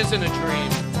 It isn't a dream.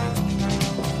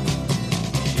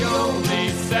 The only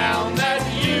sound that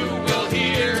you will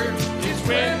hear is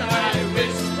when I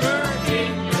whisper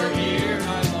in your ear,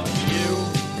 I love you.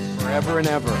 Forever and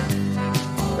ever.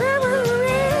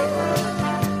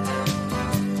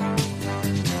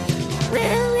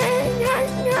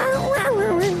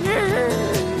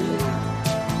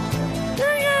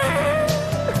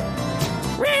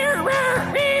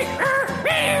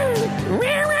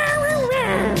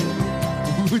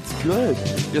 It's good.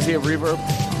 You see a reverb?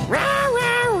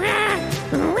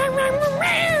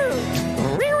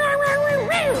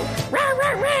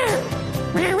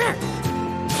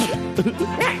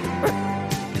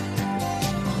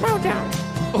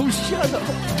 Oh, shut up.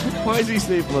 Why does he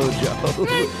say blowjob?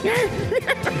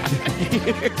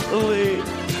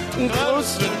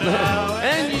 Closer now,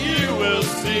 and you will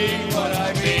see what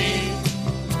I mean.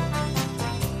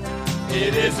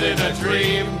 It isn't a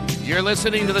dream. You're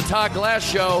listening to the Todd Glass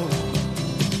Show.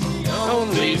 The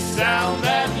only sound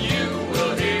that you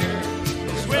will hear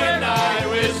is when I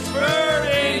whisper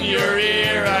in your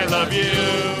ear, I love you.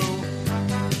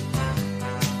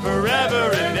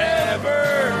 Forever and ever.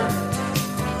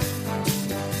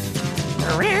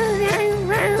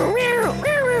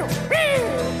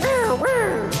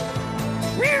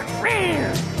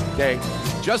 Okay,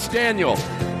 just Daniel.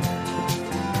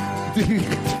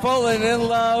 Falling in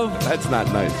love. That's not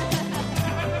nice.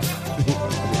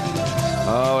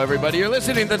 Oh, everybody, you're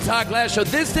listening to the Todd Glass Show.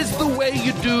 This is the way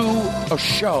you do a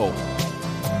show.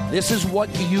 This is what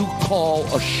you call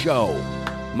a show.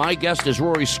 My guest is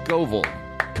Rory Scovel,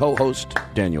 co-host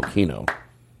Daniel Kino.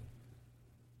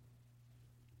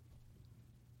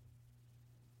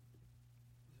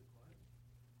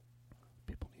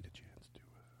 People need a chance to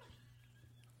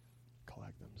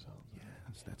collect themselves.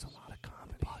 Yes, that's a lot of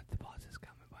comedy. The boss is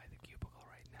coming by the cubicle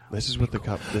right now. This is what the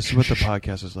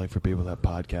podcast is like for people that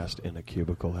podcast in a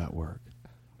cubicle at work.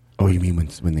 Oh, you mean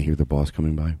when they hear the boss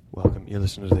coming by? Welcome. You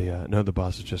listen to the the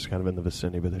boss is just kind of in the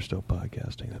vicinity, but they're still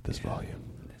podcasting at this volume.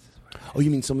 Oh,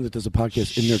 you mean someone that does a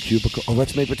podcast in their cubicle? Oh,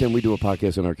 let's make pretend we do a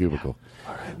podcast in our cubicle.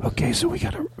 All right. Okay, so we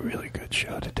got a really good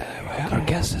show today. Our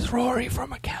guest is Rory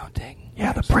from accounting.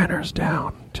 Yeah, the printer's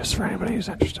down. Just for anybody who's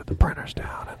interested, the printer's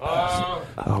down. And,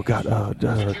 oh God! You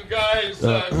guys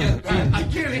get that? I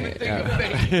can't even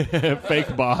think of fake.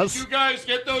 Fake boss. Did you guys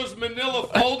get those manila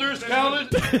folders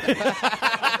counted?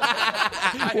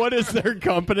 What is their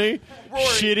company? Rory.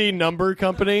 Shitty number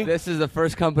company. This is the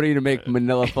first company to make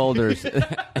manila folders.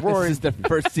 Rory is the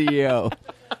first CEO.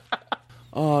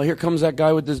 Oh, here comes that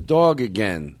guy with this dog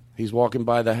again. He's walking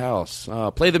by the house.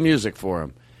 Play the music for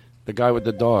him. The guy with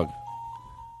the dog.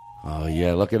 Oh,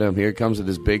 yeah, look at him. Here he comes with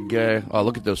this big guy. Oh,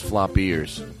 look at those flop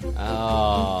ears.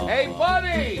 Oh. Hey,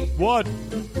 buddy! What?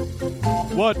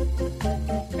 What?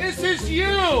 This is you!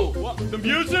 What? The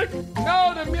music?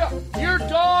 No, your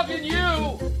dog and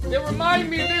you, they remind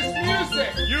me of this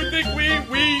music. You think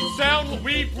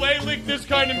we play like this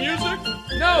kind of music?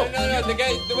 No.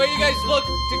 The way you guys look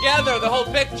together, the whole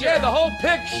picture. Yeah, the whole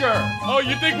picture. Oh,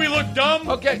 you think we look dumb?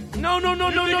 Okay. No. You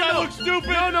think I look stupid?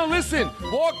 No, listen.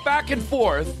 Walk back and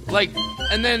forth,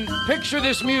 and then picture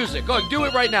this music. Go, do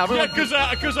it right now. Yeah, because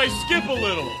I skip a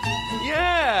little.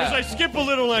 Yeah. Because I skip a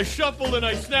little and I shuffle and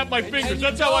I snap my fingers.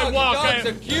 That's how I walk. Dogs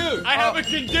are cute. I have a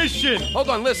condition. Hold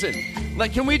on, listen.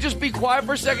 Can we just be quiet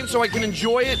for a second so I can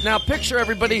enjoy it? Now picture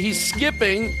everybody, he's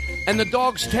skipping and the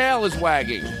dog's tail is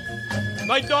wagging.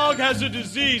 My dog has a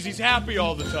disease. He's happy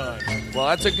all the time. Well,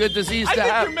 that's a good disease I to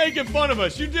think have. you're making fun of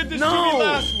us. You did this to me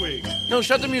last week. No,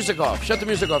 shut the music off. Shut the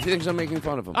music off. He thinks I'm making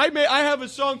fun of him. I have a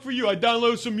song for you. I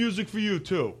downloaded some music for you,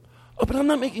 too. Oh, but I'm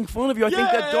not making fun of you. I think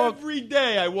that dog... every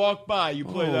day I walk by, you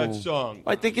play that song.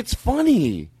 I think it's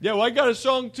funny. Yeah, well, I got a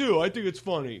song, too. I think it's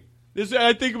funny.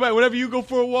 I think about whenever you go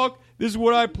for a walk, this is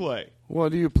what I play.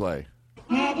 What do you play?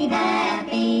 Happy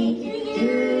birthday to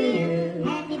you.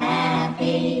 Happy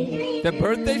birthday. The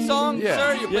birthday song, Yeah.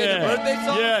 sir? You play the birthday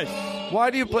song? Yes. Why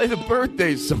do you play the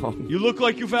birthday song? You look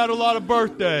like you've had a lot of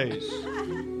birthdays.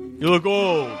 You look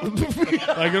old.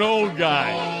 Like an old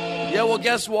guy. Yeah, well,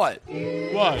 guess what?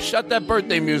 What? Shut that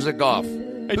birthday music off.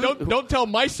 Hey, don't tell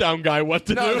my sound guy what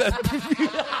to do.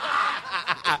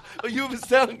 Oh, you have a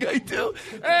sound guy, too?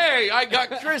 Hey, I got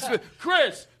Chris.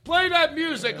 Chris, Play that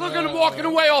music. Look at him walking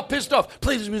away all pissed off.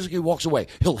 Play this music. He walks away.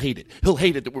 He'll hate it. He'll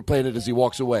hate it that we're playing it as he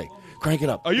walks away. Crank it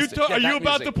up. Are you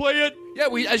about to play it? Yeah,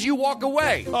 as you walk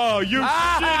away. Oh, you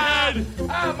shithead!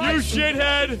 You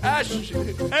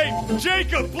shithead! Hey,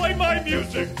 Jacob, play my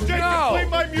music. Jacob, play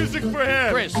my music for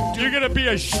him. Chris, you're gonna be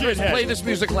a shithead. Play this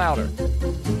music louder. Look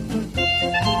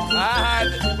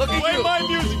at play you. my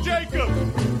music, Jacob.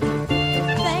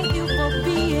 Thank you for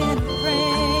being a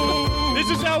friend. This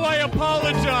is how I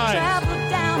apologize.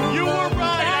 You were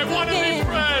right. I want to be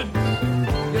friends.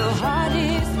 Your heart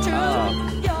is true.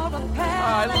 You're a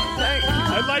pal.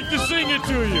 I'd like to sing it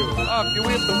to you. You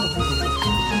with them.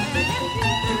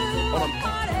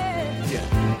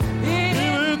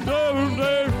 Even though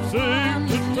they seem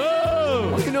to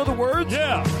know. Oh, you know the words?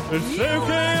 Yeah. And so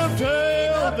can't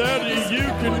tell that you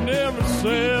can never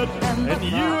said. And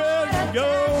you have to go.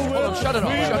 Hold on, shut it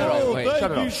off. Shut it off. Wait,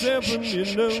 shut it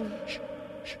off.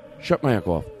 Shut my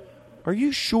echo off. Are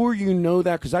you sure you know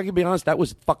that? Because I can be honest, that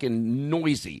was fucking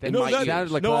noisy. I know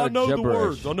the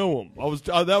words. I know them.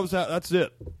 That's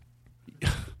it.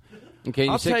 Okay,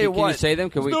 I'll tell you can what. you say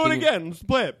them? Let's do it again. Let's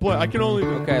play it. I can only.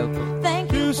 Okay.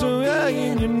 Thank you so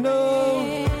young, you know.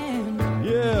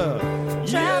 Yeah.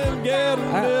 Yeah,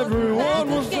 everyone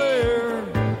was there.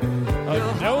 I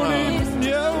don't even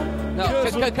know. No, cut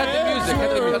the music. Cut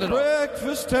the music.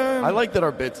 Breakfast time. I like that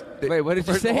our bits. Wait, what did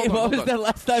you say? What was that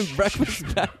last time? Breakfast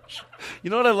time. You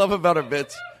know what I love about our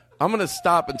bits? I'm going to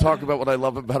stop and talk about what I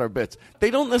love about our bits. They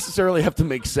don't necessarily have to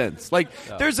make sense. Like,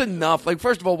 there's enough. Like,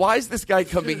 first of all, why is this guy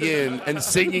coming in and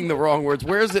singing the wrong words?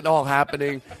 Where is it all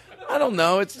happening? I don't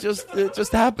know. It's just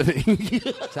happening.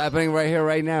 It's happening right here,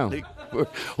 right now.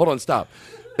 Hold on, stop.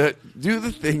 Do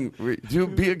the thing.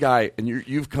 Be a guy, and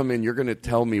you've come in. You're going to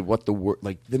tell me what the word,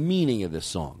 like the meaning of this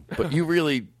song, but you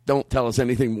really don't tell us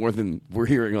anything more than we're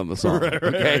hearing on the song.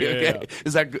 Okay. Yeah.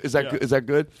 Is that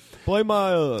good? Play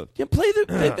my. Play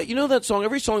the. You know that song.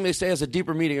 Every song they say has a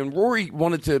deeper meaning, and Rory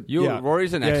wanted to.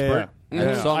 Rory's an expert.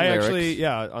 Yeah. Song I lyrics. actually,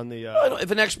 on the.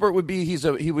 If an expert would be,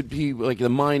 he would be like the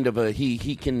mind of a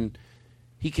he can.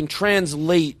 He can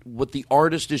translate what the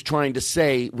artist is trying to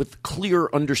say with clearer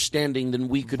understanding than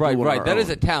we could do on Right. our That own.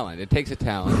 is a talent. It takes a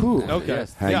talent. Okay.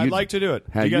 Yes. I'd like to do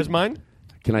it. Do you guys mind?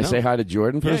 Can I say hi to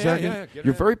Jordan for a second? Yeah.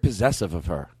 You're very possessive of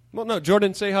her. Well, no,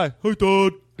 Jordan, say hi. Hi,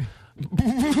 Todd.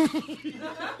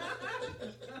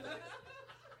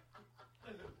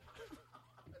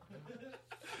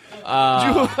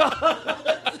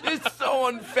 It's so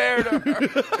unfair to her.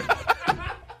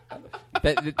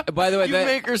 By the way, you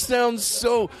make her sound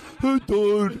so. Hey,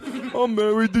 Todd, I'm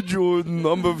married to Jordan.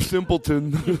 I'm a simpleton.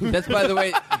 That's, by the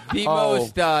way,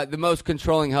 the most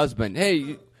controlling husband.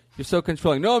 Hey, you're so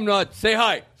controlling. No, I'm not. Say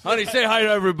hi, honey. Say hi to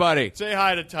everybody. Say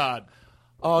hi to Todd.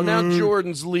 Oh, now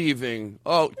Jordan's leaving.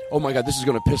 Oh my God, this is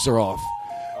going to piss her off.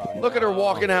 Look at her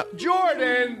walking out.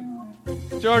 Jordan,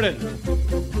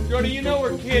 you know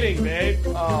we're kidding, babe.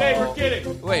 Babe, we're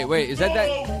kidding. Wait, is that? I'm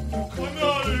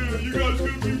out of here. You guys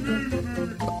gonna be mean to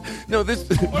me. No, this.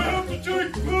 I have to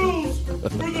take pills for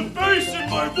the bass in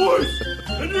my voice,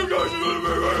 and you guys are gonna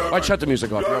be. Why'd shut the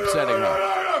music off? You're upsetting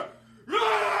her.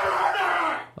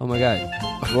 Oh my God,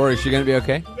 Rory, is she gonna be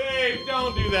okay? Babe,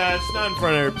 don't do that. It's not in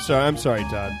front of her. Sorry, I'm sorry,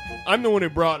 Todd. I'm the one who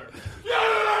brought her.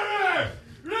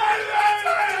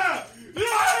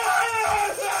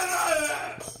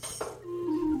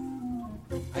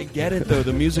 I get it, though.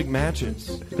 The music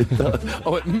matches.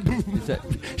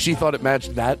 She thought it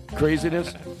matched that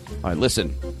craziness? All right,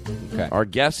 listen. Okay. Our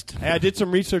guest. Hey, I did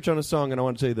some research on a song, and I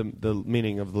want to tell you the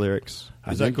meaning of the lyrics.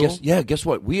 Is that cool? Guess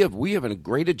what? We have a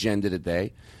great agenda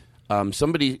today.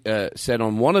 Somebody said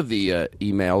on one of the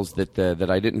emails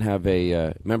that I didn't have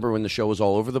a... remember when the show was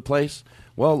all over the place?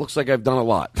 Well, it looks like I've done a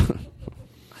lot.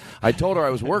 I told her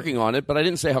I was working on it, but I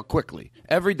didn't say how quickly.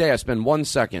 Every day I spend 1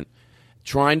 second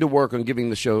trying to work on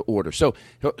giving the show order. So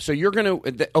you're going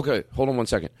to... Okay, hold on 1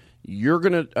 second. You're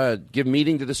going to give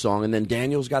meaning to the song, and then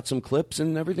Daniel's got some clips,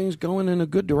 and everything's going in a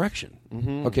good direction.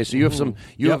 Mm-hmm. Okay, so you have some...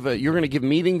 You're going to give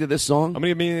meaning to this song? I'm going to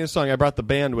give meaning to this song. I brought the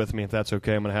band with me, if that's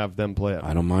okay. I'm going to have them play it.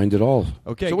 I don't mind at all.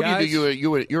 Okay, so what guys, do you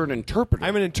do? You're an interpreter.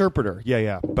 I'm an interpreter.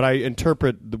 Yeah. But I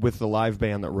interpret with the live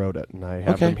band that wrote it, and I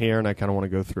have them here, and I kind of want to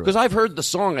go through it. Because I've heard the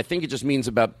song. I think it just means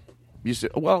about...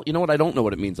 well, you know what? I don't know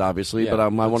what it means, obviously, but I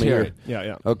want to hear it.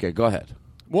 Yeah. Okay, go ahead.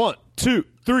 1, 2,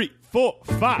 3, 4,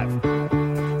 5.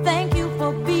 Thank you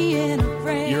for being a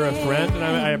friend. You're a friend, and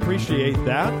I appreciate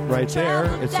that right there.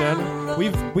 It's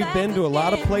we've been to a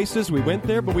lot of places. We went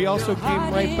there, but we also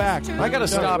came right back. I got to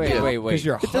stop you. Wait.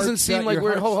 It doesn't seem like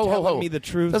we're telling me the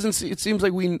truth. It seems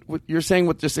like you're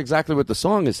saying just exactly what the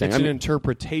song is saying. It's an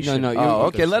interpretation. No.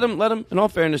 Okay, let him. In all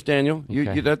fairness, Daniel,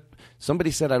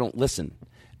 somebody said I don't listen.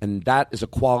 And that is a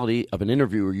quality of an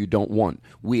interviewer you don't want.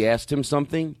 We asked him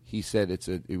something. He said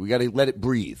we got to let it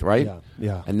breathe, right?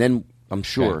 Yeah. And then I'm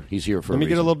sure he's here for Let a me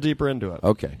get a reason. little deeper into it.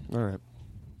 Okay. All right.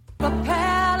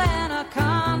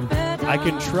 I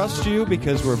can trust you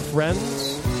because we're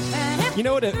friends. You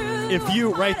know what? If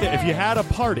you had a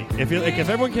party, if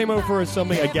everyone came over for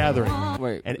something, a gathering,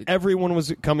 and everyone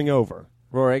was coming over,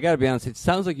 Rory, I got to be honest. It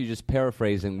sounds like you're just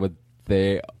paraphrasing what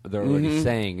they're already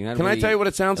saying. You're not Can I really tell you what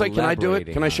it sounds like? Can I do it?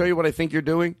 Can I show you what I think you're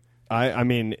doing? I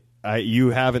mean,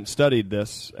 you haven't studied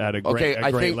this at a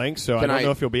great length, so I don't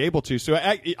know if you'll be able to. So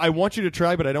I want you to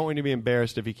try, but I don't want you to be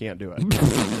embarrassed if you can't do it.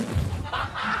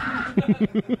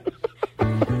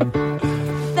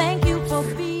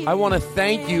 I want to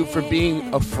thank you for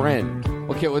being a friend.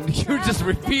 Okay, well, you're just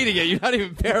repeating it. You're not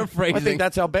even paraphrasing. I think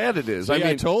that's how bad it is. See,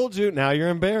 I told you. Now you're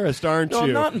embarrassed, aren't No, you?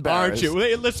 I'm not embarrassed. Aren't you?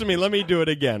 Wait, listen to me. Let me do it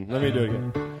again.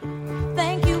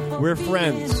 We're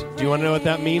friends. Do you want to know what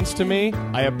that means to me?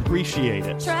 I appreciate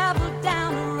it. Do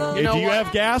you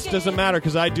have gas? Doesn't matter,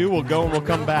 because I do. We'll go and we'll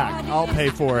come back. I'll pay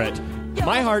for it.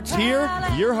 My heart's here.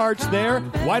 Your heart's there.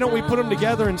 Why don't we put them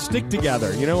together and stick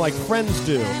together? You know, like friends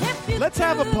do. Let's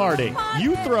have a party.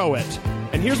 You throw it.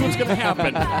 And here's what's going to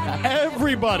happen.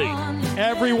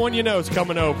 Everyone you know is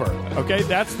coming over. Okay?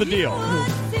 That's the deal.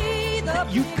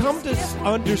 You come to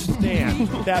understand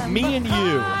that me and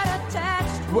you...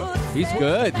 He's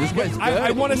good. This guy's good.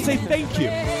 I want to say thank you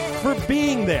for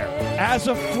being there, as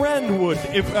a friend would.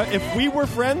 If we were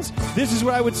friends, this is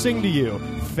what I would sing to you.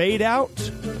 Fade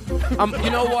out. You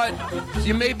know what?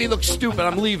 You made me look stupid.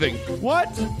 I'm leaving.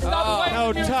 What? Stop playing.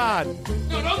 Oh, Todd.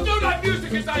 No, don't do that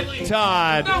music as I leave.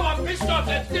 Todd. No, I'm pissed off.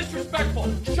 That's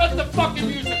disrespectful. Shut the fucking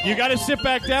music off. You got to sit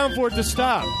back down for it to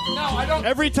stop. No, I don't.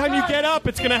 Every time you get up,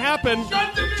 it's going to happen.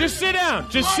 Shut the music. Just sit down.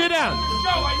 Just sit down. Show,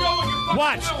 I know what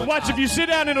you're fucking doing. Watch. If you sit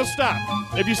down, it'll stop.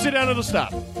 If you sit down, it'll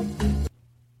stop.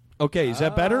 Okay, is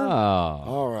that better?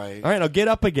 All right. All right, I'll get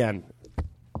up again.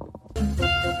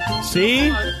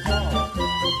 See?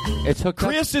 It's hooked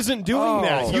Chris isn't doing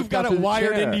that. You've got it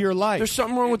wired into your life. There's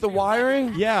something wrong with the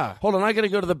wiring? Yeah. Hold on, I got to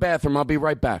go to the bathroom. I'll be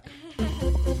right back.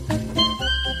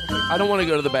 I don't want to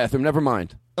go to the bathroom. Never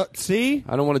mind. See?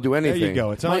 I don't want to do anything. There you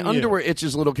go. It's on My you. underwear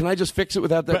itches a little. Can I just fix it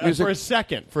without that music? For a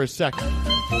second.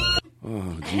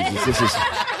 Oh, Jesus.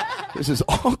 This is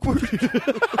awkward.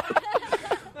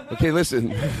 Okay, listen.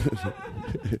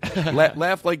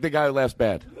 Laugh like the guy who laughs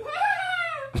bad.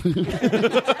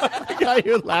 The guy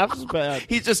who laughs bad.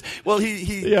 He's just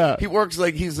he works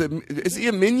like is he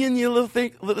a minion? You little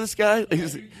think this guy?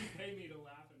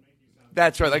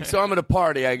 That's right. Like, so I'm at a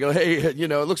party. I go, hey, it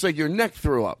looks like your neck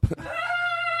threw up.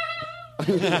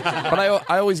 But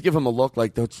I always give him a look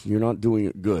like you're not doing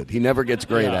it good. He never gets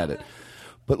great at it.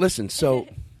 But listen, so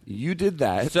you did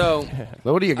that. So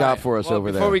what do you got for us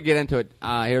over there? Before we get into it,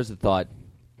 here's the thought.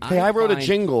 Hey, I wrote a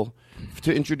jingle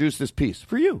to introduce this piece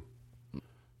for you.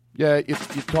 Yeah, you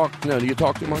talk. No, do you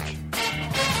talk too much?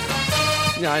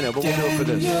 Yeah, I know, but we'll do it for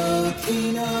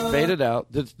this. Fade it out.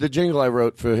 The jingle I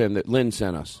wrote for him that Lynn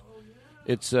sent us.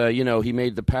 It's he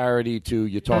made the parody to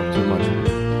 "You Talk Too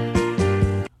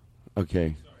Much."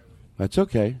 Okay, that's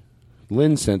okay.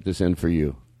 Lynn sent this in for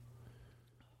you.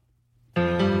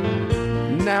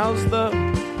 Now's the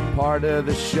part of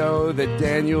the show that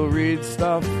Daniel reads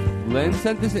stuff. Lynn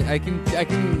sent this in. I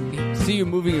can see you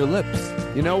moving your lips.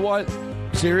 You know what?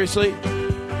 Seriously?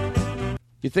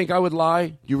 You think I would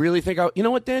lie? You really think You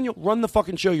know what, Daniel? Run the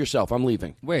fucking show yourself. I'm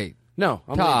leaving. Wait. No,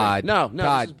 I'm Todd. leaving. No,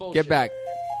 Todd, this is bullshit. get back.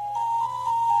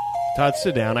 Todd,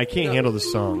 sit down. I can't handle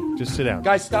this song. Just sit down.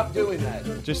 Guys, stop doing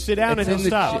that. Just sit down and It's he'll in the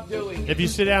stop. If you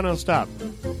sit down, he'll stop.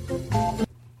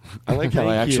 I like how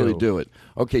I Thank actually you. do it.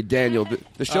 Okay, Daniel,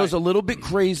 the show's a little bit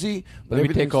crazy. But Let me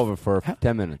take everything's- over for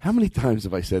 10 minutes. How many times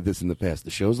have I said this in the past?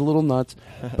 The show's a little nuts,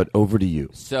 but over to you.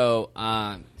 So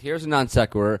here's a non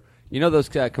sequitur. You know those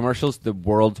commercials, the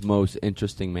world's most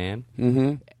interesting man?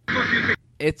 Mm-hmm.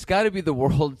 It's got to be the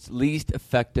world's least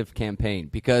effective campaign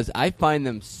because I find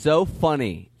them so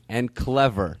funny and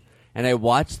clever. And I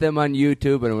watch them on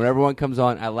YouTube, and when everyone comes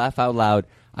on, I laugh out loud.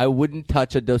 I wouldn't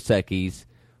touch a Dos Equis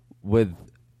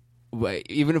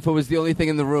even if it was the only thing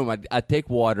in the room. I'd take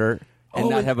water and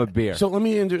not have a beer. So let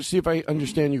me see if I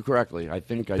understand you correctly. I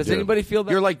think I do. Does anybody feel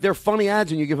that? You're like, they're funny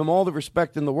ads, and you give them all the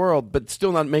respect in the world, but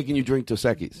still not making you drink Dos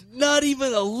Equis. Not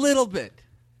even a little bit.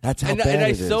 That's how and bad I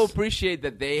it is. so appreciate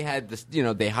that they had this.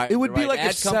 They hired. It would the be right like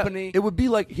ad company. It would be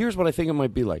like, here's what I think it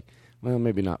might be like. Well,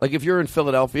 maybe not. Like if you're in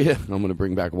Philadelphia, I'm going to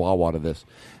bring back Wawa to this,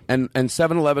 and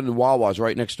 7-Eleven and Wawa's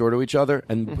right next door to each other,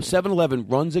 and 7-Eleven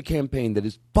runs a campaign that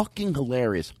is fucking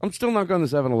hilarious. I'm still not going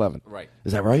to 7-Eleven. Right.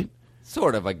 Is that right?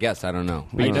 Sort of, I guess. I don't know.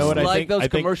 But you know what I like think? those I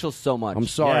think- commercials so much. I'm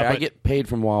sorry, Yeah, I but- get paid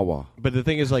from Wawa. But the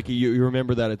thing is, like, you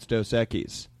remember that it's Dos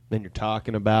Equis. Then you're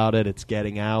talking about it. It's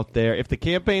getting out there. If the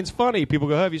campaign's funny, people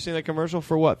go, have you seen that commercial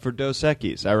for what? For Dos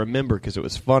Equis. I remember because it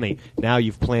was funny. Now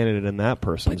you've planted it in that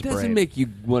person's It doesn't brain. make you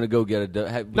want to go get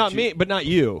a... Not me, but not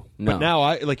you. No. But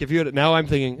now now I'm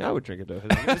thinking, I would drink a Dos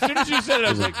Equis. As soon as you said it, I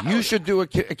was like, You should do a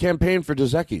campaign for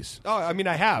Dos Equis. oh, I mean,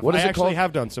 I have. What is I it actually called?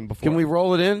 have done some before. Can we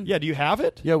roll it in? Yeah, do you have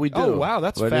it? Yeah, we do. Oh, wow,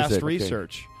 that's What is fast it? Okay.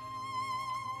 research.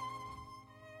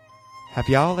 Have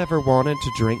y'all ever wanted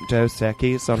to drink Dos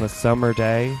Equis on a summer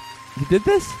day? You did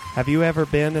this? Have you ever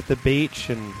been at the beach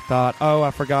and thought, oh,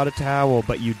 I forgot a towel,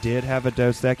 but you did have a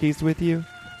Dos Equis with you?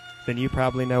 Then you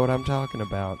probably know what I'm talking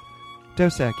about.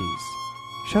 Dos Equis.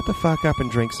 Shut the fuck up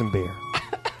and drink some beer.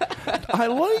 I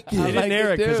like it. I didn't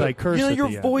air it because I cursed You know, at your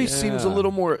the end. voice seems a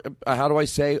little more, how do I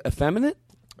say, effeminate?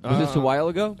 Was this a while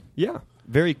ago? Yeah.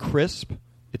 Very crisp.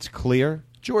 It's clear.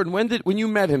 Jordan, when you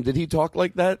met him, did he talk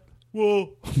like that? Well,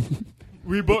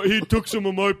 he took some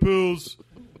of my pills,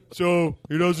 so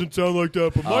he doesn't sound like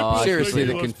that. But my pills Seriously,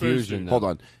 make me less thirsty. Hold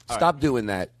on. Stop doing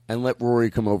that and let Rory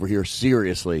come over here.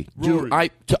 Seriously. Rory.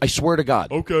 I swear to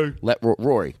God. Okay. Let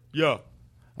Rory. Yeah.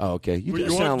 Oh, okay. You Wait, do you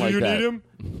sound want- do like you that. need him?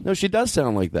 No, she does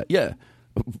sound like that. Yeah.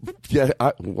 Yeah.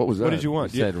 What was that? What did you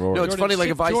want? You said Rory. No, it's Jordan, funny. Like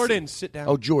sit- if I Jordan, sit down.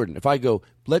 Oh, Jordan. If I go,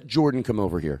 let Jordan come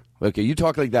over here. Okay, you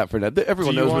talk like that for now. Everyone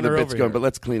So you knows where want the her bit's over going, here? but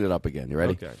let's clean it up again. You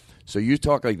ready? Okay. So you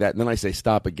talk like that, and then I say,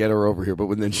 stop it, get her over here.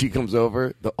 But then she comes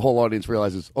over, the whole audience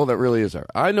realizes, oh, that really is her.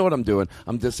 I know what I'm doing.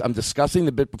 I'm discussing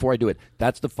the bit before I do it.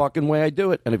 That's the fucking way I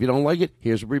do it. And if you don't like it,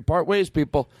 here's where we part ways,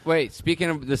 people. Wait, speaking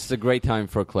of... This is a great time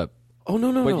for a clip. Oh,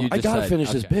 no. What you I just got to said.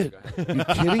 finish this Okay. bit. You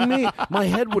kidding me? My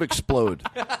head would explode.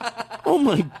 Oh,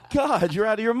 my God. You're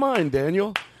out of your mind,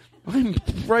 Daniel. I'm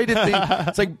right at the...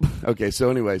 It's like... Okay, so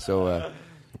anyway,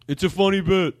 It's a funny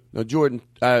bit. No, Jordan,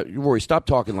 Rory, stop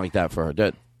talking like that for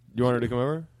her. You want her to come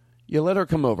over? Yeah, let her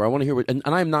come over. I want to hear what... And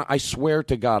I'm not... I swear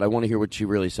to God, I want to hear what she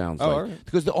really sounds like. all right.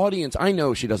 Because the audience... I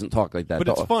know she doesn't talk like that. But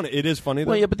it's funny. It is funny,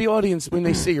 though. Well, yeah, but the audience, when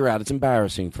they see her out, it's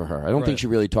embarrassing for her. I don't think Right. she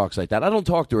really talks like that. I don't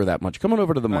talk to her that much. Come on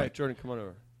over to the All mic. right, Jordan, come on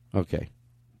over. Okay.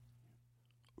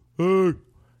 Hey.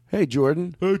 Hey,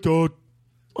 Jordan. Hey, Todd.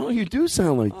 Oh, you do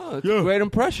sound like... Oh, it's a great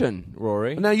impression,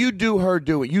 Rory. Now, you do her,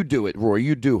 do it. You do it, Rory.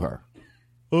 You do her.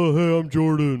 Oh, hey, I'm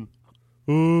Jordan.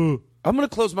 I'm going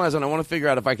to close my eyes and I want to figure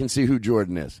out if I can see who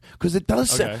Jordan is. Because it does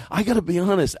sound... Okay. I got to be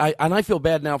honest. I feel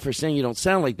bad now for saying you don't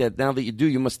sound like that. Now that you do,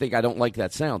 you must think I don't like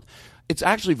that sound. It's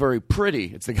actually very pretty.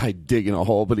 It's the guy digging a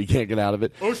hole, but he can't get out of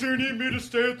it. Oh, so you need me to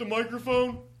stay at the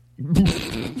microphone?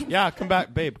 Yeah, come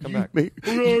back, babe. Come back.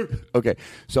 Okay. Okay,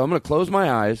 so I'm going to close my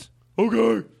eyes.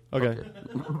 Okay. Okay.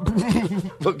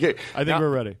 Okay. I think we're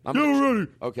ready. Yeah, we're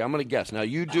ready. Okay, I'm going to guess. Now,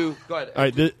 you do... Go ahead. All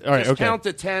right, all right, Just okay. count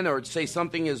to 10 or say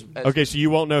something as Okay, so you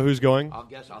won't know who's going? I'll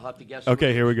guess. I'll have to guess.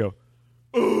 Okay, here we go.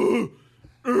 I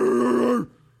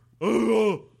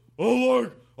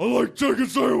like chicken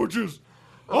sandwiches.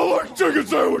 I like chicken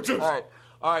sandwiches. All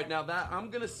right. Now that I'm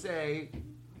gonna say,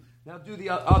 now do the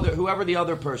other. Whoever the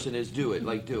other person is, do it.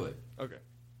 Like do it. Okay.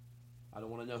 I don't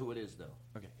want to know who it is though.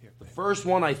 Okay, here. The first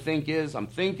one I think is I'm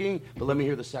thinking, but let me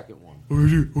hear the second one.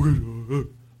 Okay.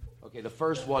 Okay, the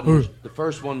first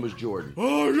one was Jordan. I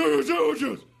like chicken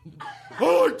sandwiches.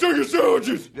 I like chicken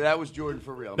sandwiches. That was Jordan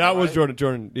for real. That am I was right? Jordan.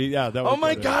 Jordan. Yeah, that was Oh my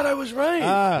Jordan. God, I was right.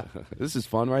 Ah. This is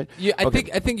fun, right? Yeah, I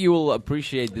think you will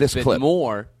appreciate this bit clip.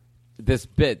 more. This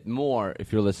bit more,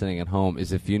 if you're listening at home,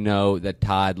 is if you know that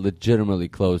Todd legitimately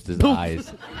closed his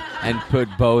eyes and put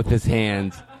both his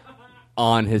hands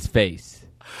on his face.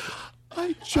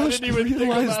 I just didn't even think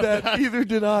realized about that. Either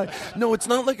did I. No, it's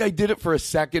not like I did it for a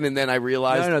second and then I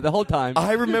realized. No, the whole time.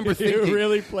 I remember thinking. You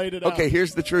really played it out. Okay,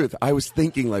 here's the truth. I was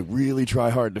thinking, like, really try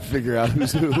hard to figure out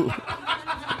who's who.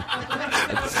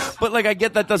 But, like, I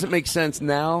get that doesn't make sense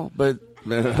now, but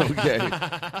okay.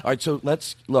 All right, so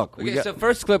let's look. Okay, so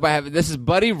first clip I have, this is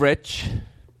Buddy Rich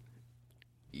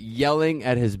yelling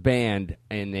at his band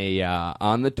in a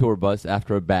on the tour bus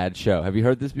after a bad show. Have you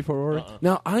heard this before, Rory?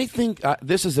 Now, I think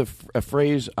this is a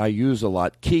phrase I use a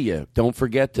lot. Kia. Don't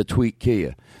forget to tweet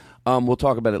Kia. We'll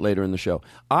talk about it later in the show.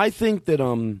 I think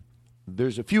that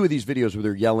there's a few of these videos where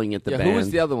they're yelling at the band. Who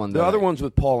was the other one, The though? other one's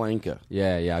with Paul Anka.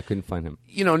 Yeah, I couldn't find him.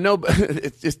 You know, no,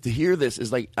 it's just to hear this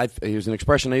is like, here's an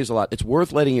expression I use a lot. It's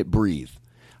worth letting it breathe.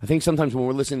 I think sometimes when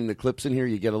we're listening to clips in here,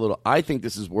 you get a little, I think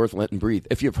this is worth letting breathe.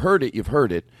 If you've heard it, you've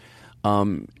heard it.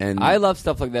 And I love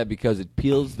stuff like that because it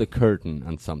peels the curtain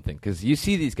on something. Because you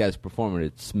see these guys perform and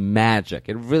it's magic.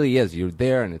 It really is. You're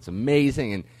there and it's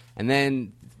amazing. And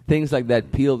then things like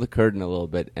that peel the curtain a little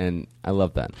bit, and I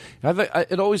love that.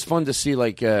 It's always fun to see,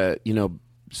 like,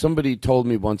 somebody told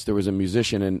me once there was a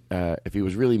musician, and if he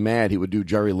was really mad, he would do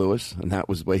Jerry Lewis, and that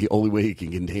was the only way he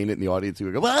can contain it in the audience. He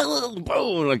would go,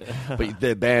 boom, like, but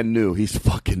the band knew he's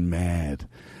fucking mad.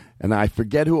 And I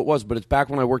forget who it was, but it's back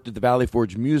when I worked at the Valley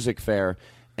Forge Music Fair.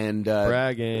 And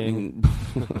bragging.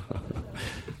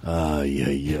 Yeah.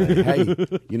 Hey,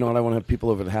 you know what? I want to have people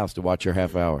over the house to watch your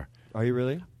half hour. Are you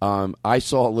really? I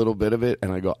saw a little bit of it,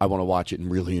 and I go, I want to watch it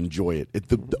and really enjoy it.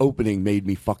 The opening made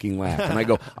me fucking laugh, and I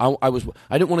go, I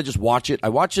didn't want to just watch it. I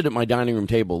watched it at my dining room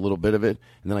table, a little bit of it,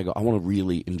 and then I go, I want to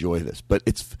really enjoy this. But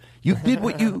you did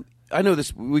what you. I know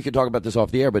this. We could talk about this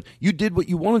off the air, but you did what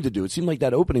you wanted to do. It seemed like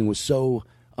that opening was so.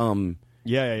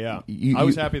 Yeah. I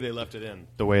was happy they left it in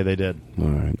the way they did. All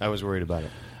right. I was worried about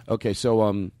it. Okay,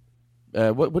 so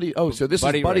what do you? Oh, so this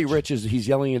is Buddy Rich. He's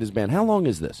yelling at his band. How long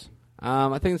is this?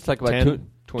 I think it's like about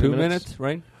 20 minutes,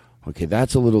 right? Okay,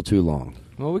 that's a little too long.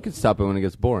 Well, we can stop it when it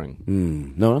gets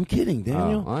boring. No, I'm kidding,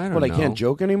 Daniel. I don't know. I can't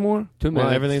joke anymore? 2 minutes.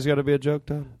 Well, everything's got to be a joke,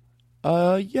 Tom?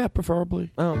 Yeah,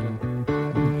 preferably. Oh,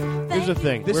 okay. Here's the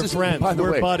thing. We're friends.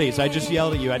 We're buddies. I just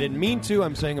yelled at you. I didn't mean to.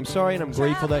 I'm saying I'm sorry, and I'm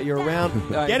grateful that you're around.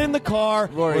 Get in the car.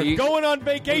 Rory, we're going on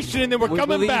vacation, and then we're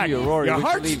coming back. You, Rory, your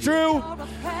heart's true.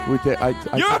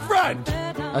 You're a friend.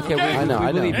 Okay, I know.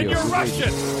 And you're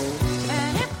Russian.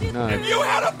 No. If you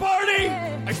had a party,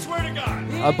 I swear to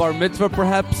God. A bar mitzvah,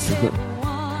 perhaps?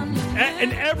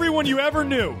 And everyone you ever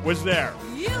knew was there.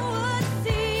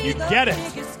 You get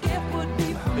it.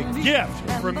 The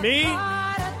gift from me.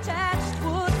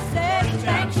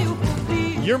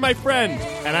 You're my friend,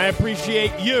 and I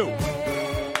appreciate you.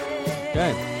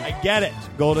 Okay. I get it.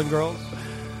 Golden Girls.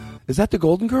 Is that the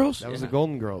Golden Girls? That was the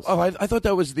Golden Girls. Oh, I thought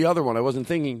that was the other one. I wasn't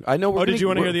thinking. I know. Did you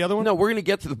want to hear the other one? No, we're going to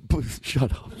get to the.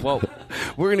 Shut up. Whoa.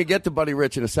 We're going to get to Buddy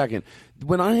Rich in a second.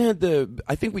 When I had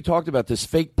I think we talked about this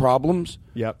fake problems.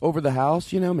 Yep. Over the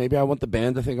house. Maybe I want the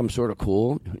band to think I'm sort of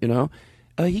cool.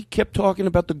 He kept talking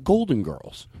about the Golden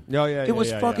Girls. Oh, yeah. It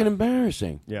was fucking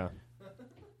embarrassing. Yeah.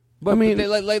 But I mean,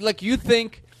 like you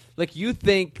think these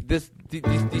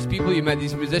people you met,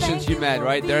 these musicians you met,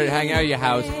 right? They're hanging out at your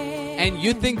house, and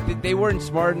you think that they weren't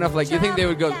smart enough. Like you think they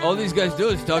would go, all these guys do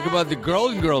is talk about the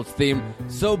Golden Girls theme.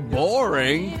 So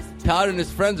boring. Todd and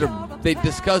his friends they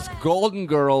discuss Golden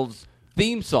Girls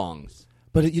theme songs.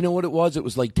 But you know what it was? It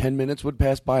was like 10 minutes would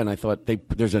pass by, and I thought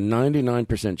there's a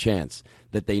 99% chance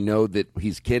that they know that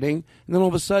he's kidding. And then all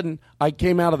of a sudden, I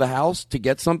came out of the house to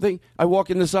get something. I walk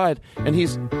in the side, and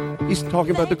he's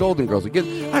talking about the Golden Girls.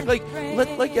 Act like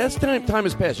as time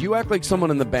has passed, you act like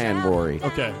someone in the band, Rory.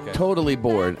 Okay. Totally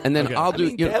bored. And then I'll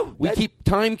do.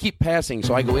 Time keep passing.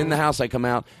 So I go in the house, I come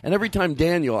out, and every time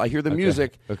Daniel, I hear the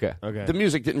music. Okay. The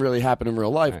music didn't really happen in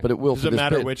real life, but it will. Does it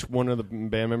matter which one of the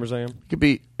band members I am?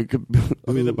 It could.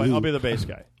 I'll be the bass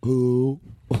guy. Ooh.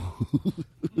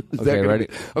 Okay, ready?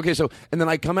 Okay, so, and then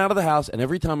I come out of the house, and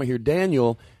every time I hear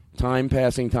Daniel, time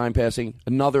passing,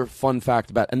 another fun fact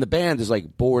about, and the band is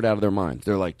like bored out of their minds.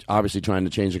 They're like obviously trying to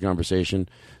change the conversation,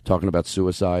 talking about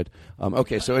suicide.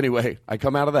 Okay, so anyway, I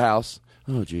come out of the house.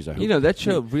 Oh, geez, I hope. That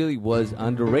show really was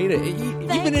underrated.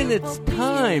 Even in its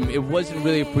time, it wasn't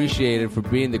really appreciated for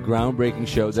being the groundbreaking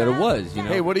show that it was.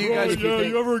 Hey, what do you guys think?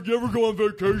 You ever go on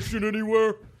vacation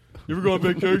anywhere? You ever go on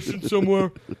vacation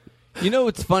somewhere?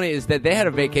 What's funny is that they had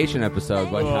a vacation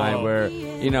episode one time where,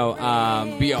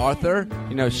 B. Arthur,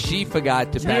 she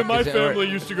forgot to pack. Me and my family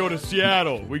used to go to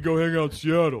Seattle. We'd go hang out in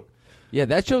Seattle. Yeah,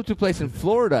 that show took place in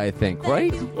Florida, I think,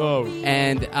 right? Oh.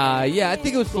 And, I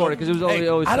think it was Florida because it was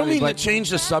always I don't funny, mean to change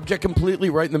the subject completely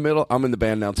right in the middle. I'm in the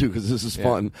band now, too, because this is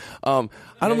fun. I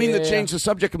don't mean to change the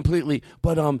subject completely,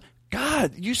 but,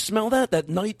 God, you smell that? That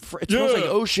night? It smells like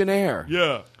ocean air.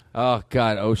 Yeah. Oh,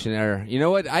 God, ocean air. You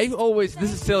know what? This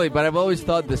is silly, but I've always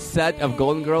thought the set of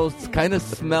Golden Girls kind of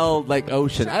smelled like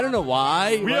ocean. I don't know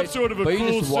why. We have sort of a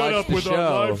cool setup with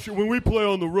our live show. When we play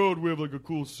on the road, we have like a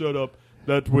cool setup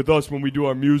that with us when we do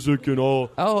our music and all.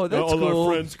 Oh, that's all cool.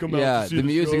 Our friends come out to see the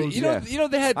music. shows. You know,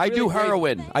 they had. I do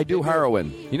heroin.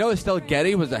 You know, Estelle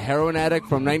Getty was a heroin addict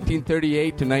from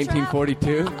 1938 to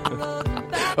 1942.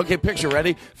 Okay, picture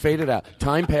ready? Fade it out.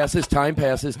 Time passes.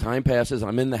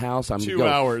 I'm in the house. I'm 2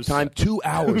 hours. 2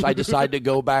 hours. I decide to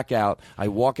go back out. I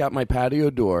walk out my patio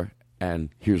door, and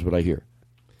here's what I hear.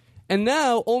 And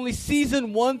now only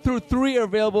season 1 through 3 are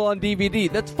available on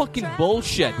DVD. That's fucking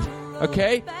bullshit.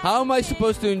 Okay? How am I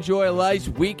supposed to enjoy a nice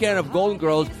weekend of Golden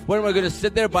Girls? When am I going to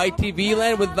sit there by TV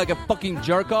Land with like a fucking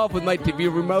jerk off with my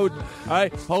TV remote? All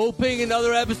right? Hoping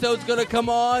another episode's going to come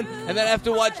on, and then I have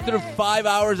to watch through 5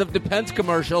 hours of Depends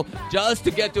commercial just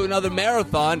to get to another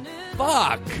marathon.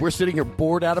 Fuck. We're sitting here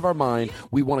bored out of our mind.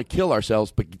 We want to kill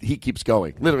ourselves, but he keeps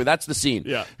going. Literally, that's the scene.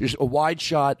 Yeah. There's a wide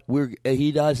shot.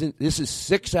 He doesn't. This is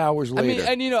 6 hours later. I mean,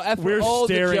 and you know, after We're all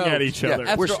staring the jokes, at each other.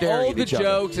 After We're staring all at the each other.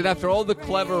 jokes and after all the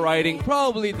clever writing,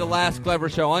 probably the last clever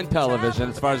show on television,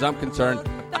 as far as I'm concerned.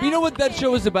 But you know what that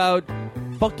show was about?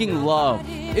 Fucking love.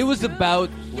 It was about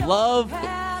love,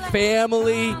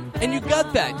 family, and you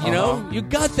got that. You know, you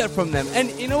got that from them.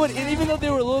 And you know what? And even though they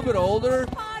were a little bit older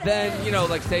than, you know,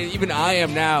 like say even I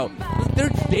am now, their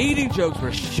dating jokes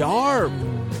were sharp.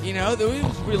 You know, it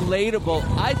was relatable.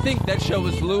 I think that show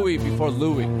was Louis before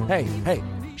Louis. Hey,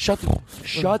 shut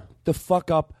the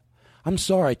fuck up. I'm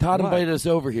sorry. Todd invited us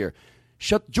over here.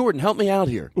 Jordan, help me out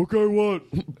here. Okay, what?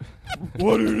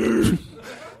 What do you need?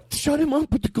 Shut him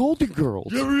up with the Golden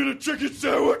Girls. You ever eat a chicken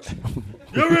sandwich?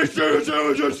 You ever eat chicken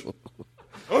sandwiches?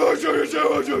 I like chicken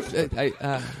sandwiches.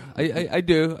 I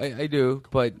do.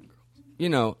 But, you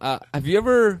know, have you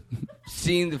ever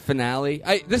seen the finale?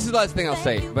 This is the last thing I'll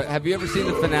say, but have you ever seen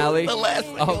the finale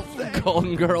of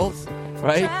Golden Girls?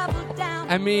 Right?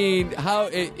 I mean, how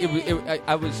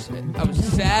I was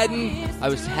saddened, I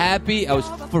was happy, I was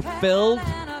fulfilled.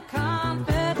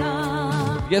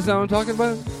 You guys know what I'm talking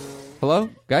about? Hello?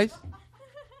 Guys?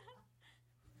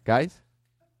 Guys?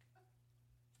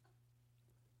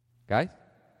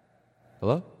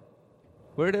 Hello?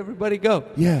 Where'd everybody go?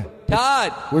 Yeah.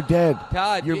 Todd! We're dead.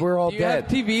 Todd, we're all do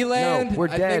dead. You have TV Land? No, we're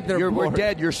dead. We're bored.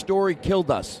 dead. Your story killed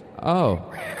us. Oh.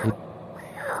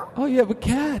 Oh, you have a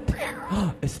cat.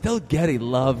 Estelle Getty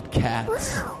loved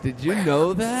cats. Did you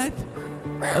know that?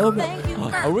 Oh,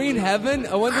 are we in heaven?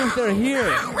 I wonder if they're here.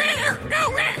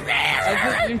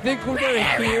 You think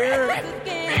they're here?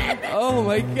 Oh,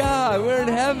 my God. We're in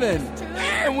heaven.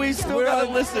 And we still got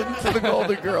to listen to the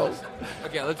Golden Girls.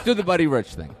 Okay, let's do the Buddy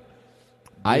Rich thing.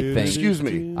 I think. Excuse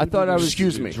me. I thought I was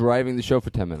driving the show for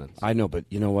 10 minutes. I know, but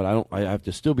you know what? I have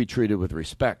to still be treated with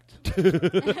respect.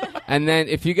 And then,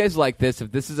 if you guys like this,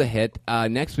 if this is a hit,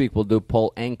 next week we'll do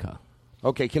Paul Anka.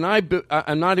 Okay, can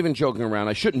I'm not even joking around.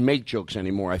 I shouldn't make jokes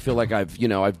anymore. I feel like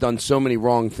I've done so many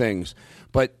wrong things.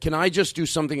 But can I just do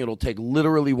something that'll take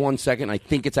literally 1 second? I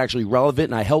think it's actually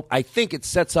relevant, and I think it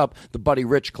sets up the Buddy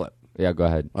Rich clip. Yeah, go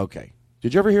ahead. Okay.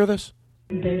 Did you ever hear this?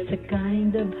 There's a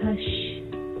kind of hush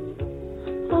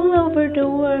all over the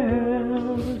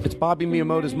world. It's Bobby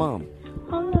Miyamoto's mom.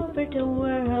 All over the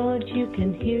world, you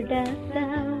can hear that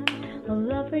sound of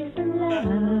lovers in love.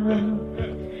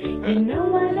 You know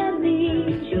what I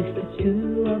mean? Just the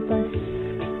two of us.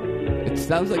 It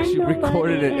sounds like she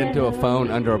recorded it into a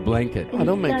phone under a blanket. Oh,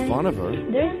 don't make fun of her.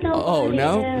 There's nobody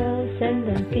else, and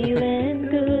I'm feeling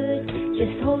good,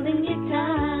 just holding you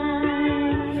tight.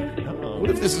 What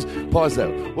if this is pause that?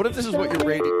 What if this is what you're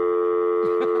rating?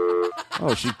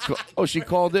 She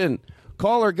called in.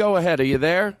 Caller, go ahead. Are you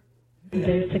there?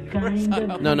 There's a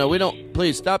kind of No, we don't.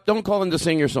 Please stop. Don't call in to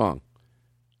sing your song.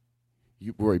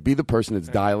 Roy, be the person that's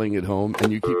dialing at home,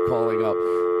 and you keep calling up.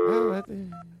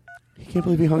 I can't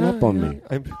believe he hung up on me.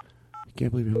 I can't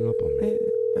believe he hung up on me.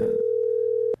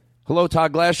 Hello,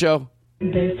 Todd Glass Show.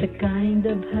 There's a kind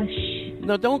of hush.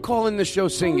 No, don't call in the show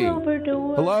singing. All over the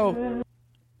world. Hello?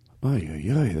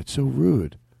 Ay, that's so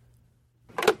rude.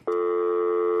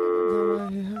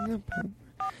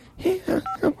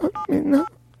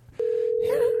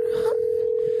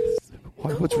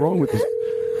 What's wrong with this?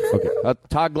 Okay,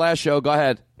 Todd Glass Show, go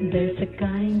ahead. There's a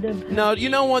kind of... No, you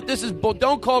know what? This is...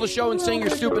 Don't call the show and sing your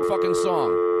stupid fucking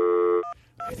song.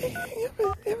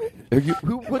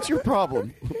 What's your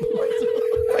problem?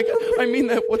 I mean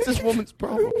that. What's this woman's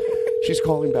problem? She's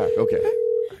calling back. Okay.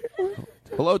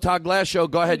 Hello, Todd Glass Show.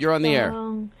 Go ahead. You're on the air.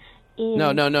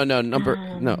 No.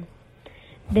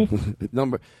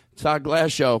 Number. Todd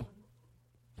Glass Show.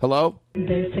 Hello?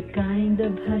 There's a kind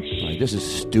of hush. Oh, this is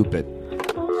stupid. She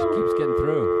keeps getting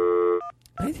through.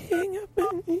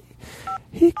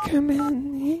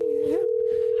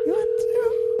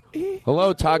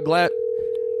 Hello, Todd Glass.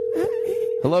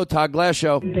 Hello, Todd Glass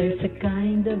Show. There's a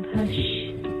kind of hush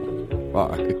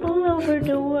all over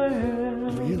the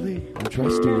world. Really? I'm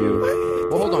trusting you.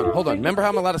 Well, hold on. Remember how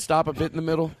I'm allowed to stop a bit in the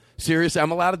middle? Seriously,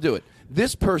 I'm allowed to do it.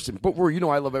 This person, but Rory,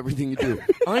 I love everything you do.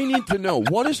 I need to know,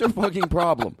 what is her fucking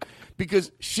problem?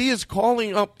 Because she is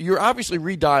calling up. You're obviously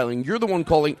redialing. You're the one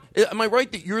calling. Am I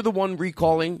right that you're the one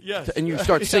recalling? Yes. And you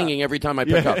start singing every time I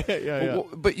pick up. Yeah.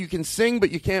 But you can sing, but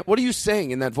you can't. What are you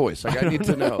saying in that voice? Like, I need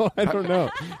to know. I don't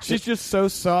know. She's just so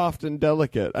soft and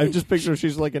delicate. I just picture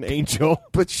she's like an angel.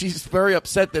 But she's very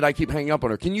upset that I keep hanging up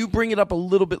on her. Can you bring it up a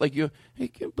little bit? Like, I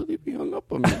can't believe you hung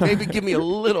up on me. Maybe give me a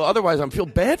little. Otherwise, I feel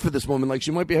bad for this woman. Like,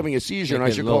 she might be having a seizure, and I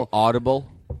should call. Audible.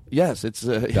 Yes, it's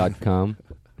 .com.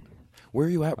 Where are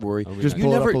you at, Rory? Just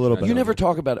pull it up a little bit. You never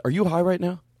talk about it. Are you high right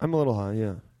now? I'm a little high,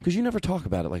 yeah. Because you never talk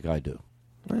about it like I do.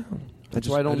 Well, That's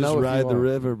why I don't know if ride you the are.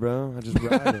 river, bro. I just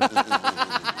ride it.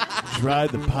 Just ride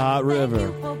the Pot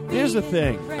River. Here's the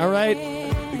thing, all right?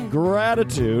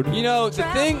 Gratitude. The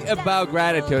thing about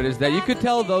gratitude is that you could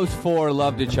tell those four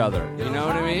loved each other. You know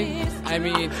what I mean? I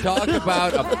mean, talk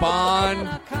about a bond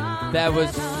that was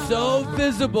so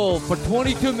visible for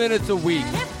 22 minutes a week.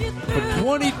 For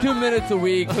 22 minutes a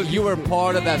week, you were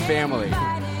part of that family.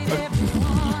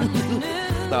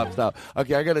 Stop.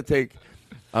 Okay, I got to take...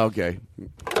 Okay.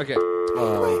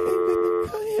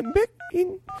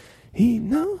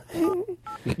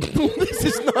 This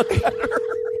is not better.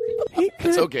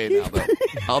 It's okay now, though.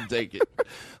 I'll take it.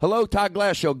 Hello, Todd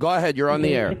Glass Show. Go ahead. You're on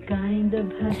the air. There's a kind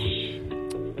of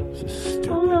hush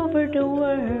all over the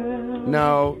world.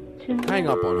 No. Hang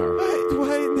up on her.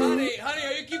 Honey, are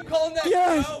you keep calling that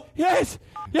show? Yes.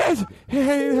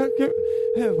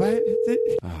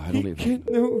 I don't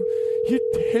even...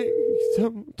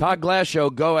 Todd Glass Show,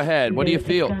 go ahead. What do you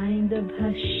feel? All Kind of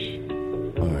hush.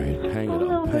 right, hang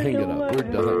it up. We're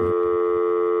done.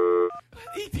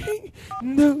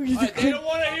 No, They don't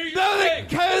want to hear you sing.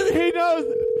 because he knows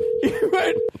you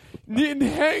went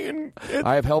hanging.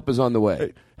 I have help is on the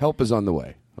way.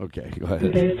 Okay, go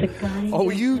ahead. Oh,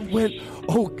 you went...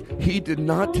 Oh, he did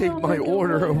not take my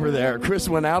order over there. Chris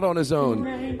went out on his own.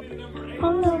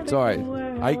 It's all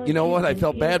right. You know what? I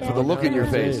felt bad for the look in your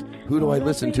face. Who do I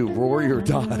listen to, Rory or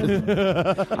Todd?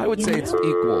 I would say it's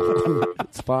equal.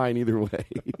 It's fine either way.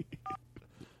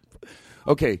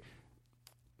 Okay.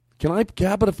 Can I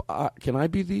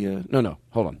be the... No,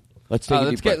 hold on. Let's take a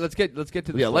deep breath. Let's get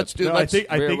to the Yeah, let's do... No, let's,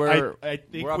 I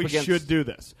think up we against- should do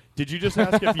this. Did you just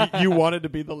ask if you wanted to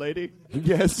be the lady?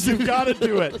 Yes. You've got to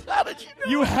do it. How did you know?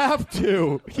 You have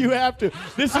to.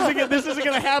 This isn't going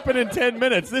to happen in 10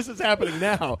 minutes. This is happening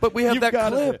now. But we have You've that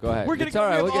gotta clip. do it. Go ahead. We're going It's to all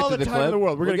right. go We'll get all to the the time in clip. the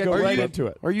world. We're going to go right into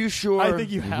it. Are you sure? I think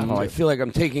you have to. I feel like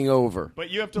I'm taking over. But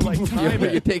you have to time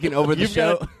it. You're taking over the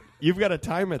show. You've got to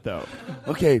time it, though.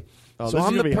 Okay. Oh, so this is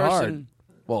I'm the gonna be person... hard.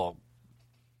 Well,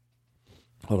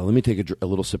 hold on. Let me take a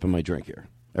little sip of my drink here.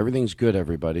 Everything's good,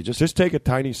 everybody. Just take a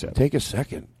tiny sip. Take a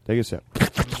second. Take a sip.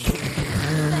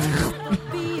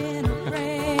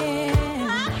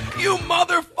 You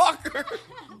motherfucker!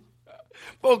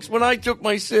 Folks, when I took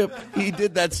my sip, he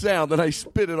did that sound, and I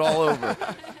spit it all over.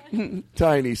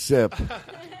 Tiny sip.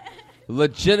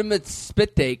 Legitimate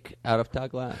spit take out of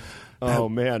Todd Glass. Oh,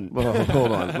 man. Well,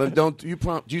 hold on. Don't you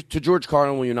to George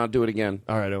Carlin, will you not do it again?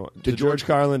 All right, I won't. To To George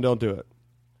Carlin, don't do it.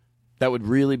 That would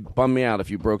really bum me out if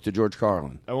you broke to George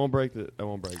Carlin. I won't break it. Come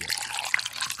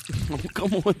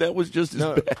on, that was just as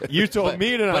bad. You told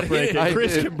me to not break it.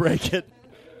 Chris did. can break it.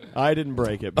 I didn't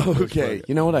break it. but Chris broke Okay. it.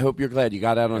 You know what? I hope you're glad you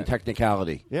got out on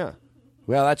technicality. Yeah.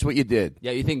 Well, that's what you did.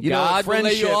 Yeah, you think You know, God will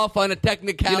lay you friendship- off on a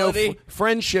technicality?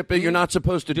 Friendship, you're not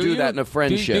supposed to do that in a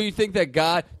friendship. Do you think that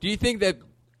God... Do you think that...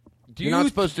 You're not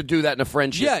supposed to do that in a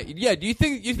friendship. Yeah. Do you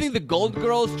think the Golden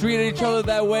Girls treated each other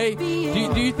that way? Do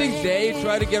you think they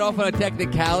tried to get off on a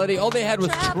technicality? All they had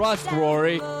was trust,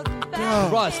 Rory.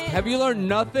 Trust. Have you learned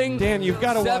nothing? Dan, you've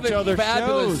got to watch 7 other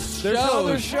fabulous shows. There's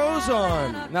other shows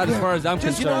on. Not as far as I'm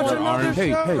concerned. There aren't.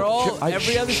 They're all-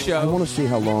 every other I show. want to see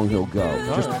how long he'll go.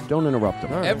 Just don't interrupt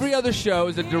him. Every other show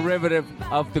is a derivative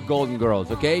of the Golden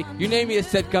Girls, okay? You name me a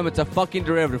sitcom, it's a fucking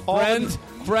derivative.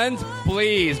 Friends,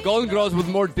 please. Golden Girls with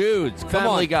more dudes. Come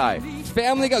Family on. Guy.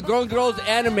 Family Guy. Golden Girls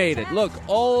animated. Look,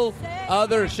 all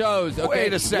other shows, okay?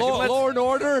 Wait a second, Law and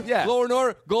Order. Yeah. Law and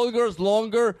Order. Golden Girls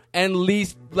longer and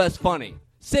less funny.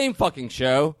 Same fucking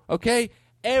show, okay?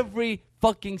 Every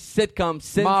fucking sitcom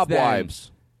since Mob then.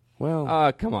 Wives.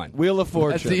 Well, come on. Wheel of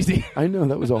Fortune. That's easy. I know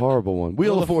that was a horrible one.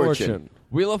 Wheel of Fortune.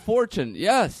 Wheel of Fortune.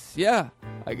 Yes. Yeah.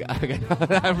 I got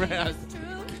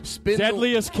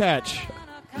Deadliest Catch.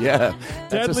 Yeah.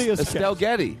 Deadliest Estelle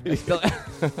Getty.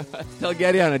 Estelle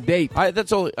Getty on a date.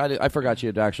 That's all. I forgot she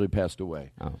had actually passed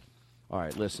away. Oh. All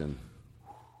right, listen.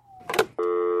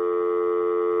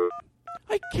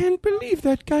 I can't believe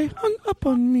that guy hung up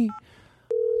on me.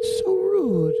 So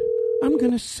rude. I'm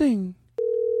going to sing.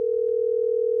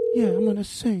 Yeah, I'm going to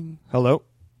sing. Hello?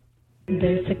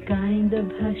 There's a kind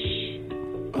of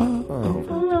hush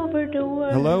all over the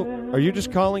world. Hello? Are you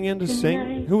just calling in to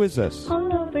sing? Who is this?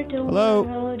 All over the Hello?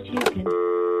 world you can.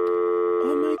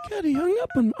 Oh my God, he hung up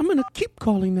on. I'm gonna keep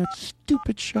calling that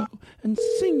stupid show and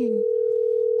singing.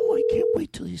 Oh, I can't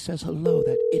wait till he says hello,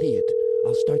 that idiot.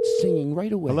 I'll start singing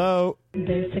right away. Hello?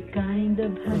 There's a kind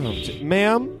of hush.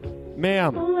 Ma'am?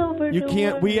 Ma'am, All over you the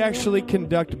can't. We world. actually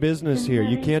conduct business here.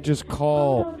 You can't just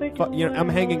call. I'm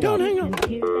hanging up. Don't hang up.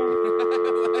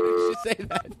 Why did she say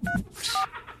that?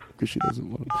 Because she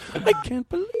doesn't want it. I can't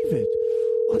believe it.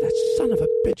 Oh, that son of a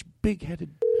bitch, big-headed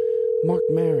Mark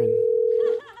Maron.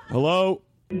 Hello?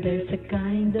 There's a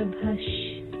kind of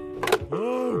hush.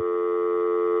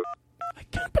 I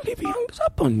can't believe he hung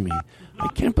up on me. I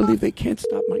can't believe they can't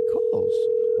stop my calls.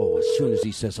 Oh, as soon as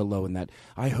he says hello and that,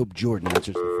 I hope Jordan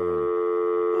answers the phone.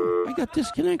 Oh, I got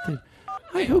disconnected.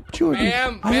 I hope Jordan.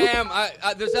 Ma'am,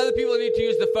 there's other people who need to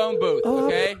use the phone booth,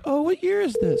 okay? Oh, what year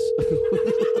is this?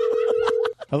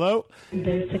 Hello?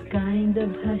 There's a kind of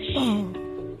hush. I'm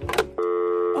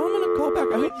gonna call back.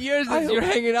 What year is this? You're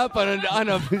hanging up on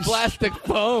a plastic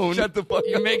phone. Shut the fuck.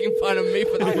 You're making fun of me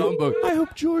for the phone booth. I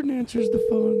hope Jordan answers the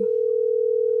phone.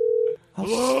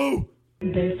 Hello?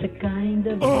 There's a kind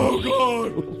of Oh, hush.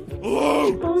 God!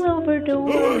 Hello? All over the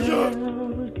Who is world.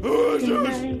 it? Who is this?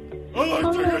 Tonight. I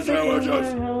like chicken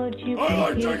sandwiches! I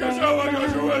like chicken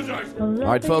sandwiches! Who is this? All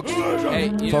right, folks.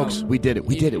 Hey, you Folks, know, we did it.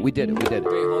 We did it. We did it. We did it.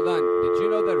 Wait, hold on. Did you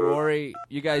know that Rory,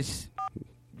 you guys,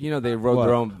 they wrote What?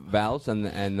 their own vows, and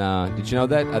did you know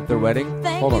that at their wedding?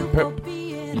 Hold on, Pip.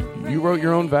 You wrote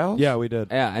your own vows? Yeah, we did.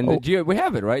 Yeah, and we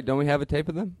have it, right? Don't we have a tape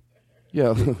of them?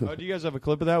 Yeah. Oh, do you guys have a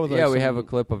clip of that? With Yeah, like we some- have a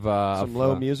clip of some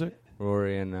low music.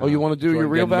 Rory and. Oh, you want to do your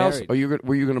Jordan real getting vows? married.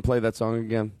 Were you going to play that song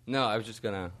again? No, I was just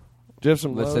gonna. Do you have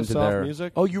some Listen low, to soft their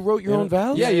music? Oh, you wrote your own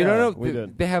vows? Yeah, you don't know. we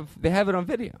did. They have it on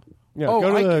video. Yeah,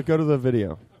 Oh, go to the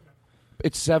video.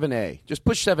 It's 7A. Just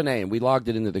push 7A, and we logged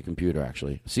it into the computer,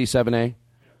 actually. See 7A?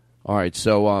 All right,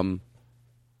 so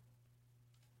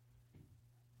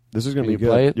This is going Can to be you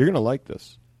good. play it? You're going to like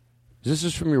this. this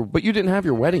is from your... But you didn't have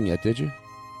your wedding yet, did you?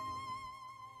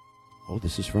 Oh,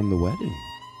 this is from the wedding.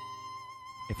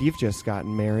 If you've just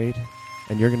gotten married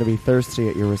and you're going to be thirsty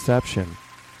at your reception,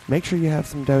 make sure you have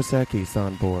some Dos Equis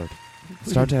on board.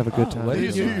 Start to have a good time. What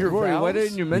did you, Rory, why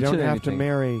didn't you You mention don't have anything? to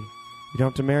marry. You don't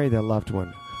have to marry that loved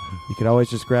one. You could always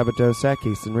just grab a Dos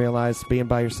Equis and realize being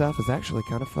by yourself is actually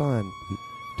kind of fun.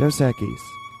 Dos Equis.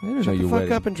 I didn't know Shut you the fuck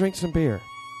wedding. up and drink some beer.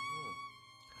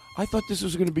 I thought this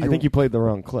was going to be I think you played the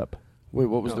wrong clip. Wait,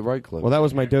 what was the right clip? Well, that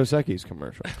was my Dos Equis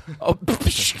commercial. Oh,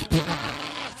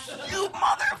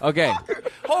 Okay.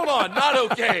 hold on, not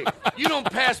okay. You don't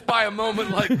pass by a moment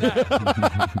like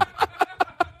that.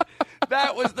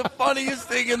 That was the funniest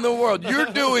thing in the world. You're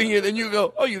doing it, and you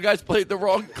go, oh, you guys played the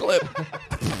wrong clip.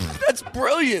 That's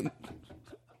brilliant.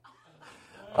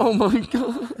 Oh, my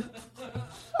God.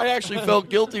 I actually felt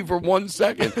guilty for 1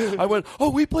 second. I went, oh,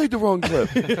 we played the wrong clip.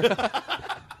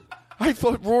 I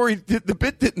thought Rory did, the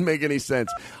bit didn't make any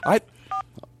sense. All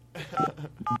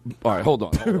right, hold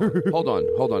on,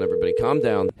 everybody. Calm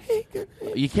down.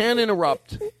 You can't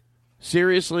interrupt.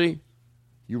 Seriously,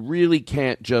 you really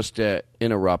can't just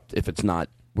interrupt if it's not.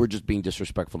 We're just being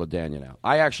disrespectful to Daniel now.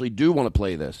 I actually do want to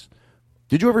play this.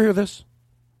 Did you ever hear this?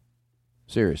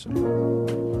 Seriously.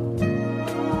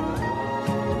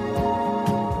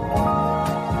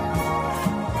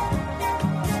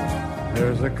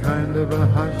 There's a kind of a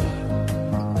hush.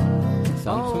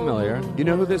 Sounds familiar. You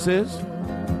know who this is?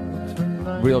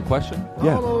 Real question?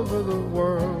 Yeah. All over the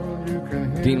world you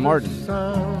can hear Dean Martin. the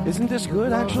sound Isn't this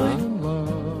good, actually?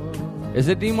 Is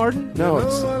it Dean Martin? No, You know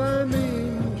it's... what I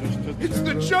mean? It's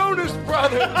the Jonas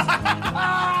Brothers!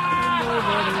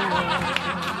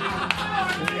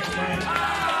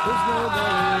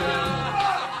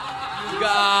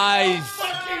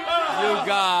 You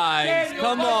guys,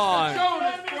 come on.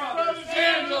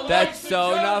 That's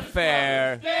so not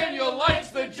fair. Daniel likes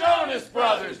the Jonas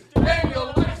Brothers.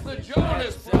 Daniel likes the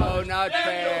Jonas Brothers. So not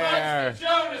Daniel fair. likes the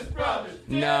Jonas Brothers.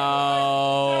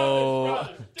 No.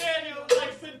 Daniel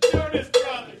likes the Jonas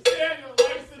Brothers. Daniel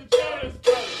likes the Jonas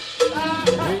Brothers.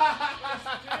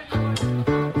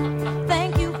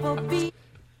 Thank you for being.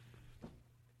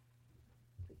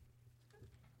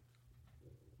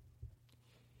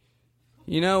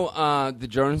 You know, the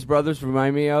Jonas Brothers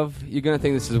remind me of, you're going to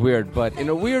think this is weird, but in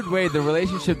a weird way, the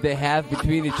relationship they have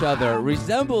between each other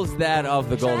resembles that of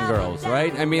the Golden Girls,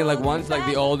 right? I mean, like, one's like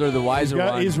the older, the wiser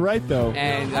one. He's right, though.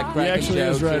 And like He cracking actually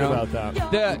jokes, is right you know?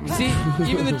 about that. See,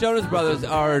 even the Jonas Brothers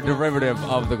are a derivative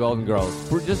of the Golden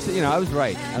Girls. We're just, I was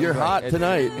right. You're hot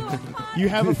tonight. You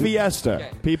have a fiesta.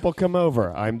 People come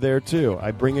over. I'm there too.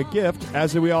 I bring a gift,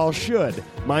 as we all should.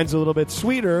 Mine's a little bit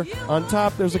sweeter. On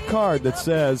top, there's a card that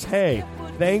says, "Hey,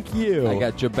 thank you. I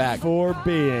got your back for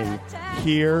being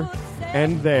here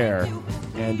and there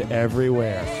and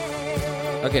everywhere."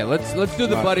 Okay, let's do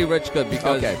the Buddy Rich clip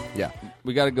because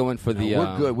we got to go in for the.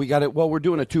 We're good. We got it. Well, we're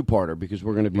doing a two-parter because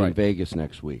we're going to be in Vegas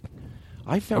next week.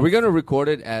 Are we going to record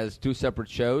it as two separate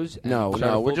shows? No,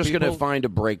 we're just going to find a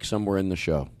break somewhere in the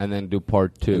show. And then do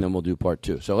part 2. And then we'll do part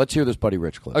 2. So let's hear this Buddy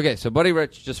Rich clip. Okay, so Buddy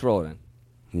Rich, just roll it in.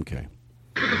 Okay.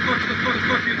 What the fuck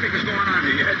do you think is going on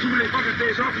here? You had too many fucking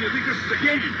days off and you think this is a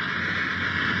game?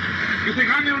 You think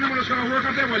I'm the only one that's going to work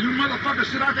out there while you motherfuckers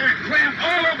sit out there and clam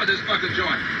all over this fucking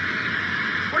joint?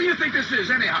 What do you think this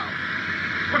is, anyhow?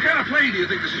 What kind of plane do you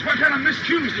think this is? What kind of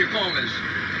miscues do you call this?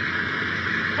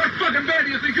 What fucking band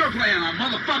do you think you're playing on,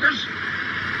 motherfuckers?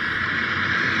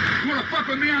 You want to fuck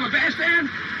with me on the bandstand?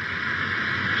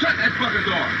 Shut that fucking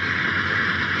door.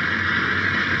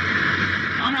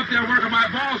 I'm up there working my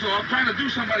balls off, trying to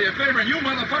do somebody a favor, and you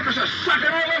motherfuckers are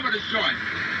sucking all over this joint.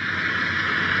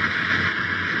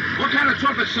 What kind of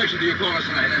trumpet section do you call us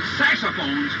tonight? And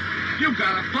saxophones? You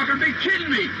gotta fucking be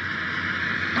kidding me.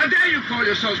 How dare you call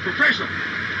yourselves professional?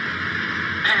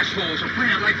 Assholes are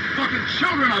playing like fucking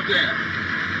children up there.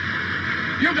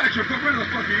 You got your fucking... Where the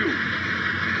fuck are you?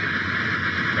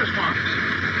 Where's Marcus?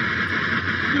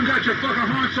 You got your fucking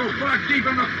horn so far deep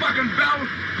in the fucking bell,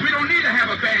 we don't need to have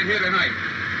a band here tonight.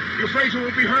 You afraid you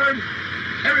won't be heard?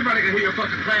 Everybody can hear your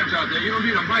fucking clams out there. You don't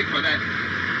need a mic for that.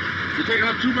 You taking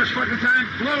up too much fucking time?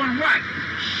 Blowing what?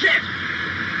 Shit!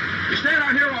 You stand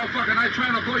out here all fucking night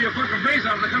trying to blow your fucking bass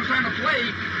out and it comes time to play.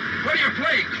 What do you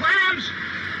play? Clams?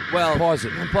 Well, pause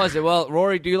it. Well,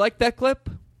 Rory, do you like that clip?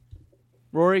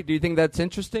 Rory, do you think that's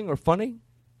interesting or funny?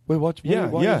 Wait, what? Yeah.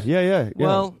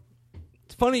 Well,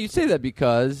 it's funny you say that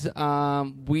because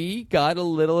we got a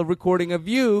little recording of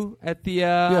you at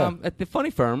the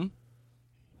Funny Firm.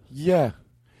 Yeah.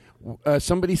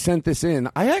 Somebody sent this in.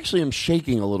 I actually am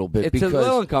shaking a little bit. It's a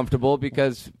little uncomfortable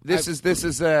because this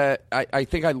is. I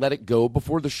think I let it go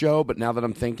before the show, but now that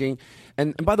I'm thinking,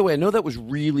 and by the way, I know that was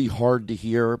really hard to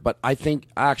hear, but I think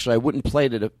actually I wouldn't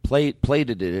played it.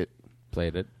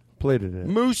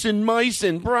 Moose and Mice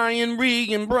and Brian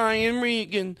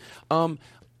Regan.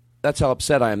 That's how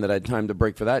upset I am that I had time to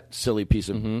break for that silly piece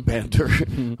of banter.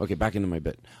 Okay, back into my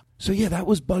bit. So yeah, that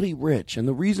was Buddy Rich, and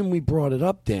the reason we brought it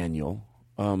up, Daniel,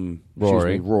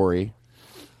 Rory.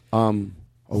 I'm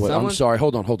sorry.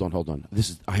 Hold on.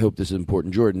 I hope this is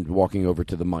important. Jordan walking over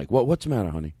to the mic. What's the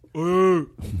matter, honey? Do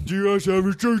you guys have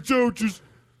any chicken sandwiches?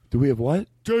 Do we have what?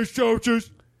 Chicken sandwiches.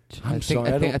 I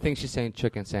think she's saying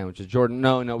chicken sandwiches. Jordan,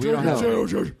 no, we don't have.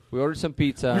 Sandwiches. We ordered some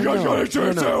pizza. You guys got any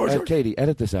chicken sandwiches? Katie,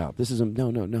 edit this out. This isn't. No.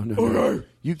 Okay.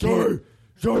 You can't.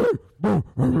 Sorry.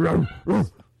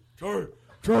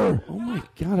 Oh my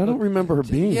God! I don't remember her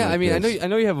being. Yeah, like I mean, this. I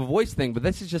know you have a voice thing, but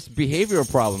this is just behavioral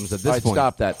problems at this All right, point.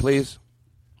 stop that, please.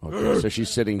 Okay, so she's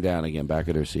sitting down again, back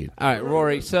at her seat. All right,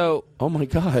 Rory. So, oh my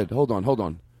God! Hold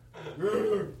on.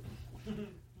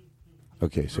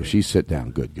 Okay, so she's sit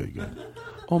down. Good.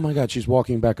 Oh my God, she's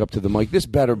walking back up to the mic. This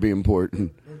better be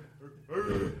important.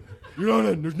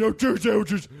 There's no chicken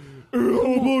sandwiches.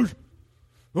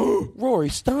 Rory,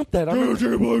 stop that.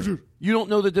 You don't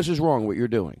know that this is wrong, what you're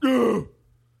doing. Yeah.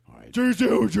 Chicken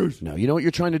sandwiches. No, you know what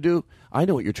you're trying to do? I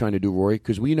know what you're trying to do, Rory,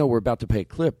 because we know we're about to play a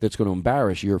clip that's going to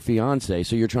embarrass your fiancé,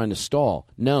 so you're trying to stall.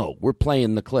 No, we're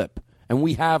playing the clip, and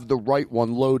we have the right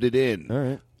one loaded in. All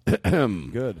right.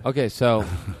 Good. Okay, so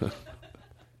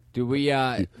do we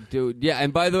and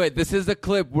by the way, this is a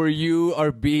clip where you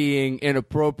are being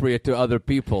inappropriate to other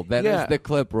people. That is the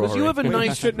clip, Rory. You have a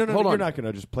nice No, hold on. you're not going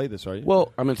to just play this, are you?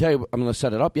 Well, I'm going to tell you, I'm going to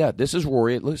set it up. Yeah, this is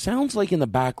Rory. It sounds like in the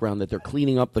background that they're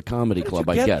cleaning up the comedy club,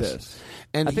 I guess. This?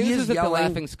 And I think he this is at the yelling,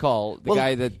 Laughing Skull, the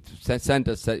guy that sent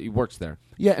us, he works there.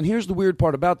 Yeah, and here's the weird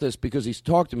part about this, because he's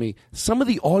talked to me. Some of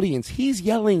the audience, he's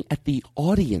yelling at the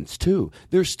audience, too.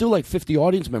 There's still like 50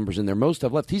 audience members in there. Most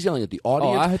have left. He's yelling at the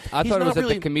audience. I thought it was at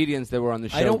the comedians that were on the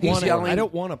show. I don't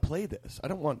want to play this. I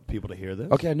don't want people to hear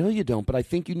this. Okay, I know you don't, but I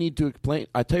think you need to explain.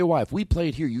 I tell you why. If we play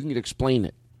it here, you can explain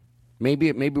it.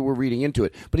 Maybe we're reading into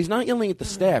it. But he's not yelling at the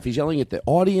staff. He's yelling at the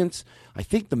audience. I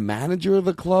think the manager of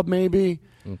the club, maybe.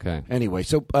 Okay. Anyway,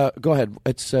 so go ahead.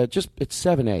 It's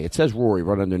 7A. It says Rory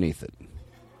right underneath it.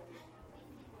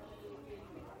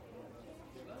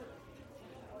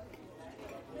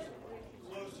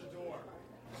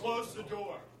 Close the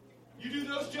door. You do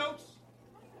those jokes?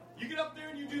 You get up there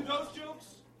and you do those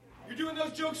jokes? You're doing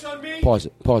those jokes on me?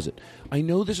 Pause it. I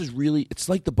know this is really, it's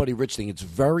like the Buddy Rich thing. It's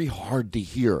very hard to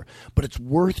hear, but it's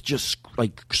worth just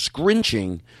like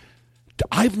scrunching.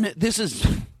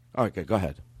 All right, okay, go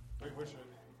ahead. Wait, which one?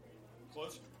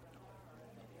 Close.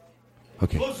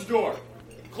 Okay. Close the door.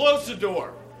 Close the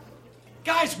door.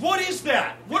 Guys, what is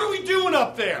that? What are we doing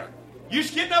up there? You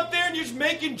just getting up there and you're just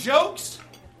making jokes?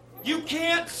 You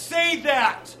can't say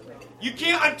that. You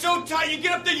can't. I'm so tired. You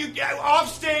get up there, you get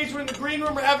off stage. We're in the green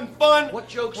room. We're having fun. What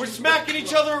jokes? We're smacking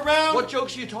each other around. What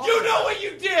jokes are you talking You about? know what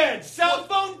you did? Cell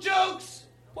phone jokes?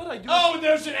 What I do? Oh,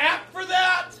 there's an app for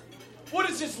that? What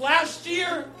is this, last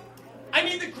year? I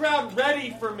need the crowd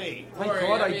ready for me. I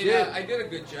thought I did. I did a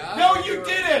good job. No, you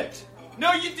didn't.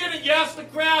 No, you didn't. You asked the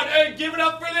crowd, hey, give it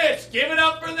up for this, give it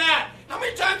up for that. How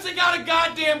many times they got a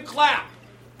goddamn clap?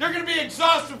 They're going to be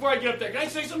exhausted before I get up there. Can I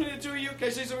say something to the two of you? Can I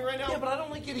say something right now? Yeah, but I don't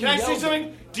like getting Can I say yelled at.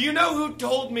 something? Do you know who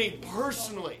told me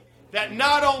personally that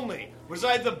not only was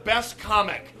I the best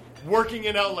comic working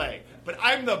in LA, but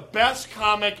I'm the best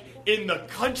comic in the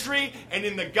country and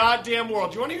in the goddamn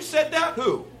world? Do you want to know who said that?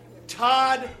 Who?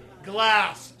 Todd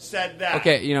Glass said that.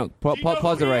 Okay,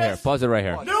 pause it right here. Pause it right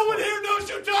here. No one here knows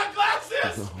who Todd Glass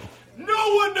is.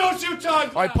 No one knows who Todd Glass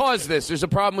is. All right, pause this. There's a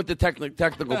problem with the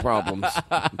technical problems.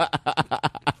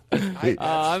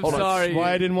 I'm sorry. That's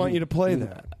why I didn't want you to play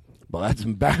that. Well, that's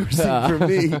embarrassing for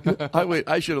me.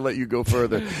 I should have let you go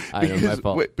further. I know, my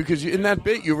fault. Because in that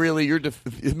bit,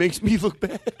 it makes me look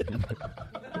bad.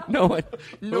 No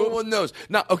one knows.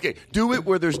 Now, okay, do it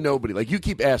where there's nobody. Like, you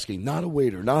keep asking, not a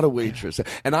waiter, not a waitress.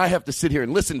 And I have to sit here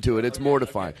and listen to it. It's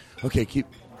mortifying. Okay, keep.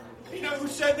 You know who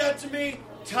said that to me?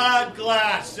 Todd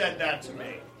Glass said that to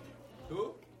me.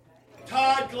 Who?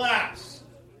 Todd Glass.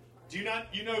 You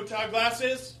know who Todd Glass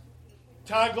is?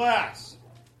 Todd Glass.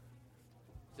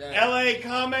 LA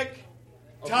comic.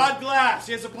 Okay. Todd Glass.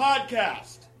 He has a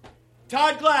podcast.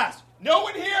 Todd Glass. No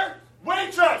one here?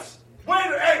 Waitress.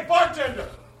 Waiter. Hey, bartender.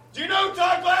 Do you know who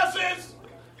Todd Glass is?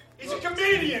 He's a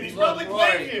comedian. He's public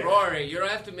figure. Rory, you don't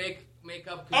have to make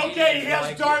up comedians. Okay, he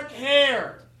has dark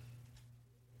hair.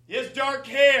 He has dark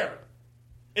hair.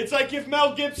 It's like if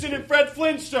Mel Gibson and Fred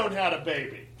Flintstone had a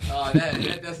baby. Oh,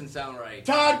 that doesn't sound right.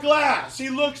 Todd Glass. He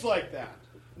looks like that.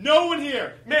 No one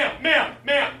here. Ma'am.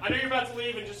 I know you're about to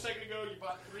leave, and just a second ago you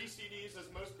bought 3 CDs, as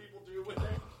most people do when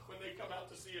they come out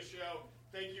to see a show.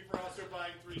 Thank you for also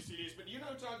buying 3 CDs. But do you know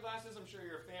who Todd Glass is? I'm sure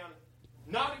you're a fan.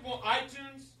 Not even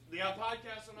iTunes, the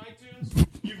podcast on iTunes.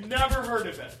 You've never heard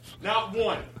of it. Not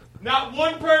one. Not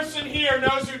one person here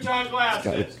knows who Todd Glass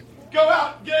is. Go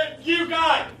out, get you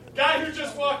guy who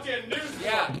just walked in,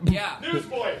 newsboy. Yeah.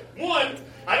 Newsboy. One,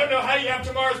 I don't know how you have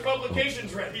tomorrow's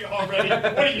publications ready already.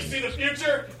 What, do you see the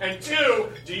future? And 2,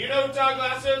 do you know who Todd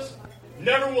Glass is?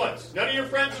 Never once. None of your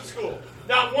friends at school.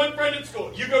 Not one friend at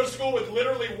school. You go to school with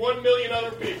literally 1 million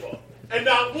other people. And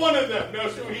not one of them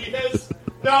knows who he is.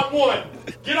 Not one.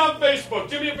 Get on Facebook.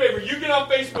 Do me a favor. You get on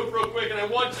Facebook real quick, and I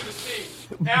want you to see.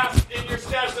 Ask in your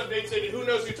status update, say, who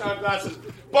knows who Todd Glass is?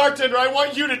 Bartender, I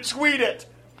want you to tweet it.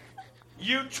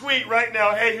 You tweet right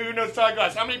now, hey, who knows Todd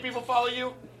Glass? How many people follow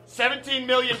you? 17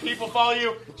 million people follow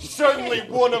you. Certainly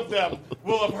one of them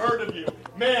will have heard of you.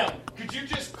 Ma'am, could you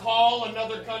just call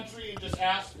another country and just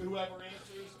ask whoever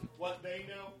answers what they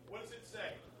know? What does it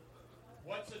say?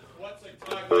 What's a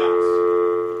Todd Glass?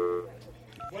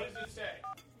 What does it say?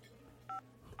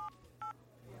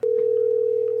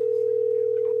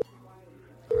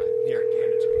 All right, here,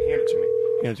 hand it to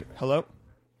me. Hello?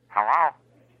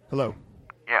 Hello?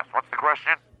 Yes, what's the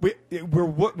question?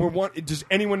 Does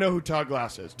anyone know who Todd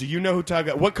Glass is? Do you know who Todd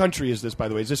Glass is? What country is this, by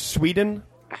the way? Is this Sweden?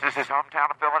 This is his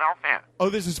hometown of Philadelphia. Oh,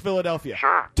 this is Philadelphia.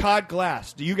 Sure. Todd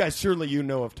Glass. Do you guys, surely you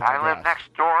know of Todd Glass? I live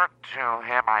next door to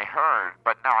him, I heard,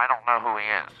 but no, I don't know who he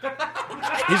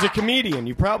is. He's a comedian.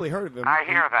 You probably heard of him. I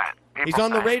hear that. He's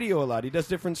on the radio a lot. He does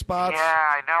different spots. Yeah,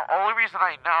 I know. Only reason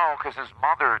I know, because his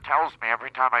mother tells me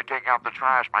every time I take out the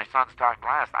trash, my son's Todd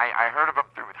Glass. I heard of him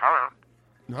through her.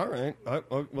 All right.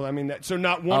 Well, I mean, so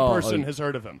not one person has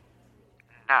heard of him?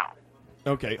 No.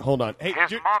 Okay, hold on. Hey,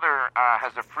 his mother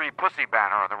has a free pussy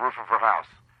banner on the roof of her house.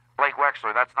 Blake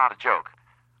Wexler, that's not a joke.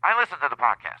 I listen to the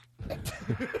podcast.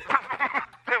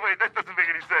 Wait, that doesn't make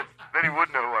any sense. Then he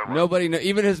would know who I was. Nobody knows.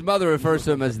 Even his mother refers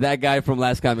to him as that guy from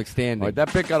Last Comic Standing. All right,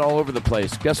 that bit got all over the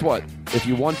place. Guess what? If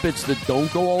you want bits that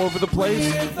don't go all over the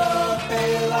place,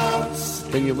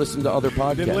 then you listen to other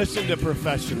podcasts. Then listen to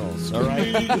professionals, all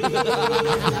right?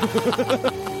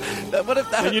 What if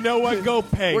that? And you know what? Go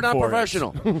pay. We're not for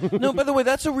professional. It. No, by the way,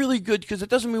 that's a really good, because it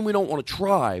doesn't mean we don't want to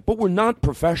try, but we're not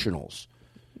professionals.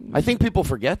 I think people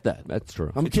forget that. That's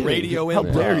true. I'm kidding. Radio How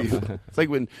improv. dare you? It's like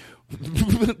when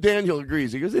Daniel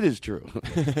agrees. He goes, "It is true.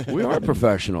 We are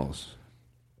professionals."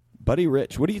 Buddy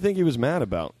Rich, what do you think he was mad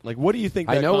about? Like, what do you think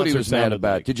that I know what he concert was mad sounded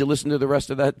about. like? Did you listen to the rest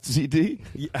of that CD?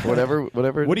 Whatever.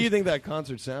 What do you think that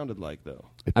concert sounded like, though?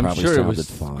 I'm sure it was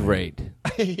fine. great.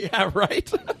 Yeah,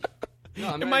 right?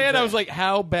 No, In my head, I was like,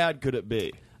 how bad could it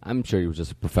be? I'm sure he was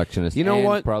just a perfectionist. You know and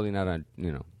what? Probably not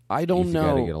I don't easy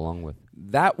know. guy to get along with.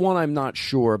 That one I'm not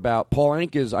sure about. Paul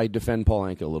Anka's, I defend Paul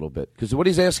Anka a little bit because what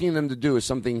he's asking them to do is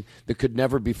something that could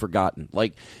never be forgotten.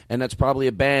 And that's probably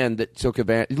a band that took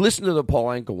advantage. Listen to the Paul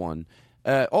Anka one.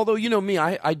 Although you know me,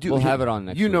 I do. We'll have it on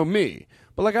next You week. know me,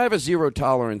 but I have a zero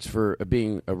tolerance for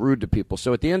being rude to people.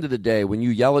 So at the end of the day, when you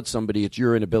yell at somebody, it's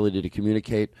your inability to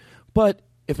communicate. But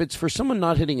if it's for someone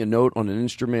not hitting a note on an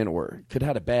instrument or could have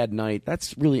had a bad night,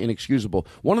 that's really inexcusable.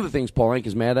 One of the things Paul Anka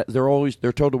is mad at,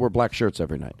 they're told to wear black shirts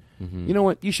every night. Mm-hmm. You know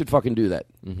what? You should fucking do that.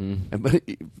 Mm-hmm. But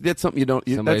that's something you don't.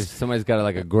 Somebody's got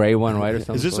a gray one, right, or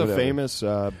something. Is this a Whatever. famous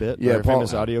bit? Yeah, or a Paul-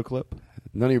 famous audio clip?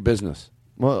 None of your business.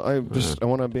 Well, I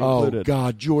want to be included. Oh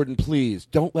God, Jordan, please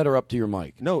don't let her up to your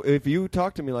mic. No, if you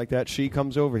talk to me like that, she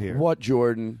comes over here. What,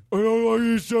 Jordan? I don't like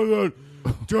you said that.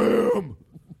 Damn.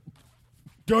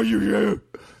 Don't you hear?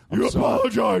 You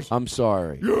apologize. I'm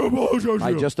sorry. You apologize.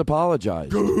 I just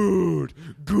apologized. Good.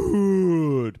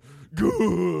 Good.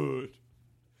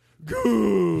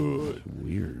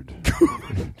 Weird.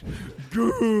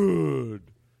 Good.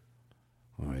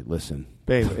 All right, listen.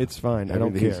 Babe, it's fine. I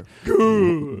don't care.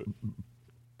 Good.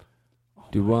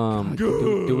 Do we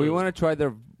want to try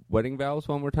their wedding vows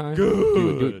one more time?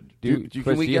 Good. Chris,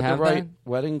 Can we do you get the have right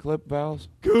wedding clip, vows?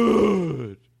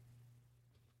 Good.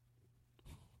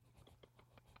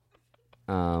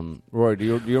 Roy, do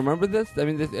you remember this? I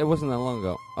mean, it wasn't that long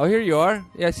ago. Oh, here you are.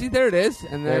 Yeah, see, there it is.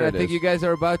 And then There I it think is. you guys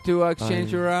are about to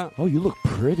exchange your. Oh, you look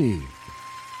pretty.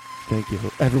 Thank you.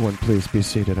 Everyone, please be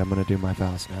seated. I'm going to do my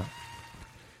vows now.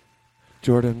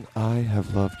 Jordan, I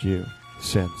have loved you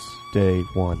since day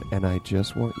one, and I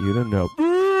just want you to know.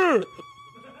 I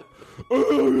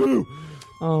love you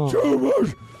Oh. so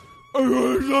much. I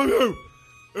really love you.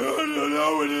 And I don't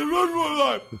know when the rest of my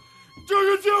life.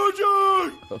 Jesus!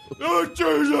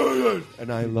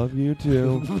 And I love you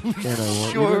too. And I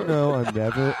want you to know I'm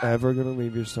never, ever going to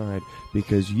leave your side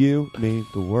because you mean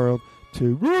the world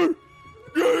to me.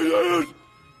 Jesus!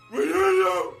 We need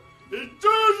you! It's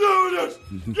Jesus!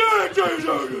 Yeah,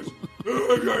 Jesus!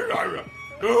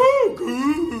 Oh,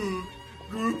 good.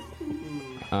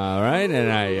 All right,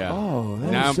 and I that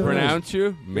now was so pronounce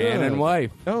you man Good. and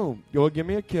wife. Oh, well, give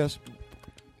me a kiss.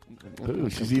 Ooh,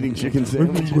 she's eating chicken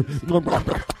sandwiches.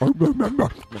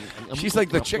 She's like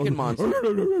the chicken monster.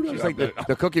 She's like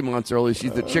the Cookie Monster, only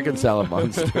she's the chicken salad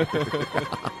monster. Can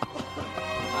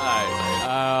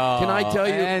I tell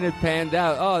you? And it panned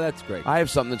out. Oh, that's great. I have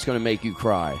something that's going to make you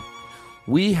cry.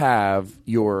 We have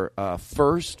your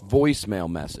first voicemail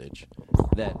message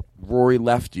that Rory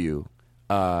left you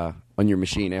on your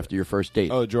machine after your first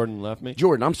date. Oh, Jordan left me?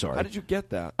 Jordan, I'm sorry. How did you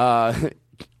get that?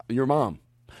 Your mom.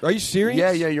 Are you serious?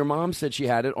 Yeah, your mom said she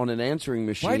had it on an answering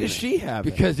machine. Why does she have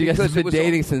it? Because you guys have it been was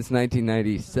dating since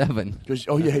 1997.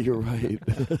 Oh, yeah, you're right.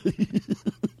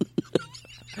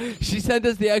 She sent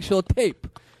us the actual tape.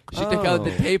 She took out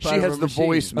the tape She out of has her the machine.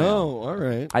 voicemail. Oh, all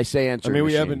right. I say I answering mean,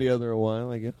 we machine. have been together a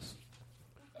while, I guess.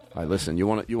 All right, listen, you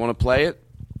want to play it?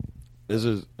 This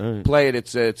is all right. Play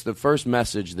it. It's the first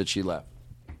message that she left.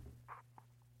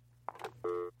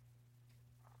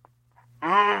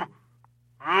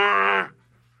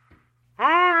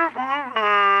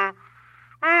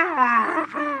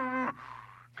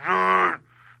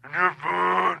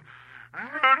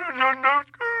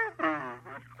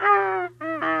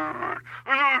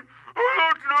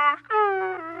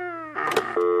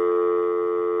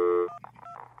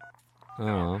 Oh.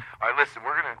 All right, listen,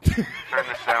 we're going to turn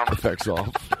the sound Effects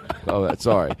off. Oh, that's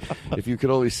sorry. If you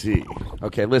could only see.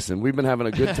 Okay, listen, we've been having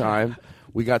a good time.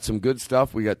 We got some good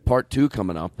stuff. We got part 2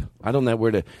 coming up. I don't know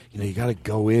where to. You got to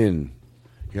go in.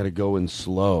 You got to go in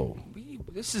slow.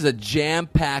 This is a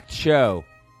jam-packed show.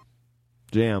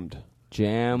 Jammed.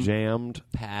 Jammed.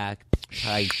 Packed.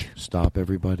 Tight. Stop,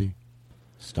 everybody.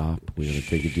 Stop. We're going to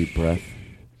take a deep breath.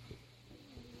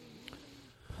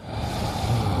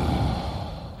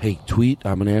 Hey, tweet.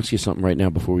 I'm going to ask you something right now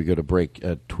before we go to break.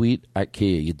 Tweet at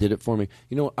Kia. You did it for me.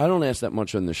 You know, I don't ask that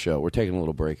much on the show. We're taking a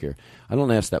little break here. I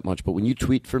don't ask that much, but when you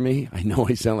tweet for me, I know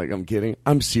I sound like I'm kidding.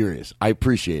 I'm serious. I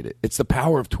appreciate it. It's the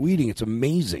power of tweeting. It's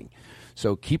amazing.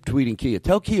 So keep tweeting Kia.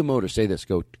 Tell Kia Motors, say this.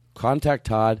 Go contact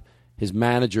Todd, his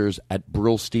managers at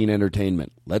Brillstein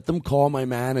Entertainment. Let them call my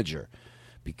manager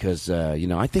because,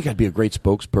 I think I'd be a great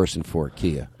spokesperson for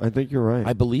Kia. I think you're right.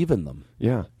 I believe in them.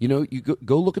 Yeah. You know, you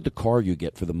go look at the car you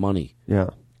get for the money.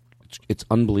 Yeah. It's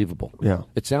unbelievable. Yeah.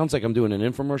 It sounds like I'm doing an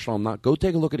infomercial. I'm not. Go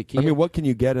take a look at a Kia. I mean, what can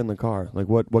you get in the car? Like,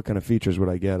 what kind of features would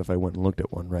I get if I went and looked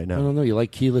at one right now? I don't know. You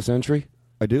like keyless entry?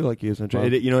 I do like keyless entry.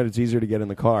 Well- You know what? It's easier to get in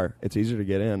the car. It's easier to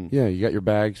get in. Yeah, you got your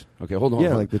bags. Okay, hold on. Yeah,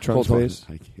 hold like the on. trunk Hold on.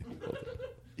 space.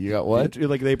 You got what?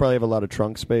 Like they probably have a lot of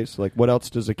trunk space. Like, what else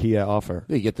does a Kia offer?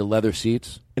 You get the leather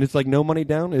seats. And it's like no money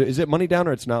down? Is it money down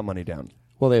or it's not money down?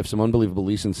 Well, they have some unbelievable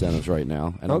lease incentives right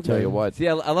now, and I'll tell you what. See,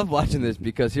 I love watching this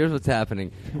because here's what's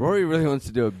happening. Rory really wants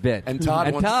to do a bit. And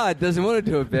Todd doesn't want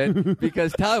to do a bit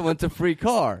because Todd wants a free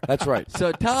car. That's right.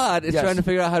 So Todd is Yes. trying to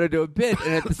figure out how to do a bit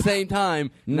and at the same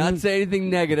time not say anything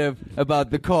negative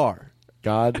about the car.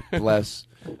 God bless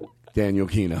Daniel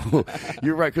Kino.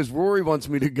 You're right, because Rory wants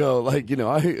me to go. Like, you know,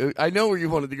 I know where you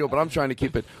wanted to go, but I'm trying to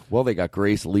keep it. Well, they got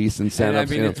Grace lease And, incentives.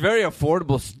 I mean, it's very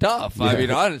affordable stuff. I Yeah.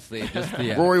 mean, honestly. Just,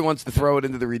 yeah. Rory wants to throw it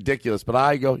into the ridiculous, but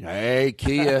I go, hey,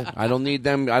 Kia, I don't need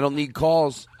them. I don't need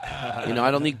calls. You know,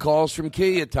 I don't need calls from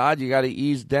Kia, Todd. You got to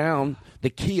ease down. The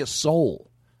Kia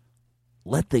Soul.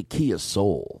 Let the Kia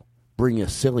Soul bring a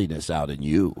silliness out in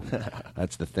you.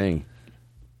 That's the thing.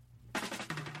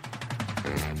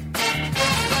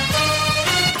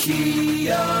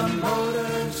 Kia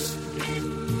Motors,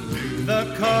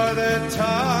 the car that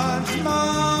Todd's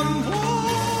mom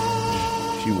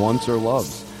wants. She wants or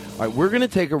loves. All right, we're going to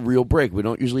take a real break. We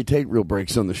don't usually take real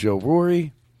breaks on the show.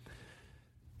 Rory,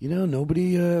 you know,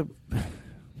 nobody,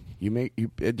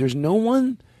 there's no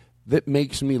one that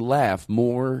makes me laugh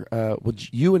more. Well,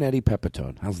 you and Eddie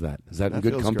Pepitone. How's that? Is that in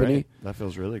good feels company? Great. That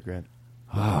feels really great.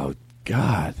 Oh,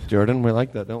 God. Jordan, we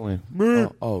like that, don't we?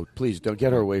 Oh, please, don't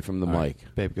get her away from the All mic.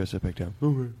 right. Babe, go sit back down.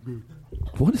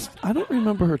 What is? I don't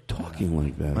remember her talking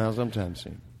like that. Well, sometimes.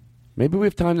 Maybe we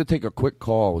have time to take a quick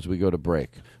call as we go to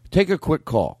break. Take a quick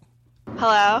call.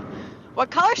 Hello. What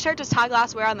color shirt does Todd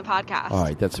Glass wear on the podcast? All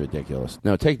right, that's ridiculous.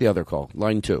 No, take the other call.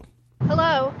 Line 2.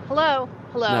 Hello. Hello.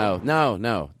 Hello.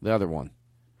 No. The other one.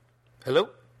 Hello?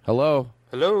 Hello?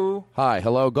 Hello? Hi,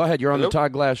 hello. Go ahead. You're on Hello? the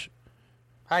Todd Glass.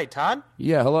 Hi, Todd?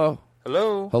 Yeah, hello.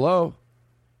 Hello? Hello?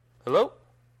 Hello? Oh,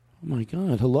 my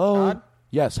God. Hello? Todd?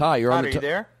 Yes, hi. You're on Todd, the are you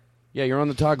there? Yeah, you're on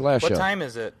the Todd Glass What show. time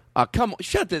is it? Come on.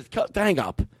 Shut this. Hang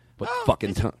up. What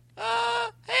fucking time?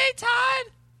 Hey, Todd.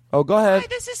 Oh, go ahead. Hi,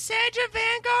 this is Sandra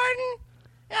Van Garden.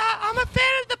 I'm a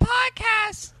fan of the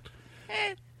podcast.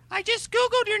 And I just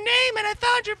Googled your name and I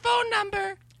found your phone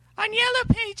number on Yellow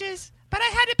Pages, but I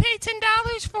had to pay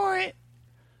 $10 for it.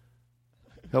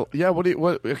 Oh, yeah, what?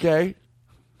 Okay.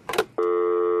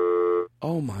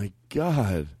 Oh, my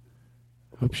God.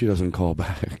 Hope she doesn't call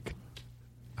back.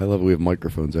 I love it. We have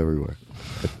microphones everywhere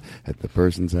at the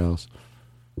person's house.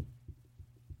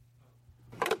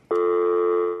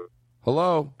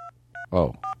 Hello?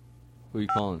 Oh. Who are you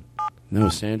calling? No,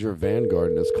 Sandra Van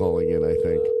Garden is calling in, I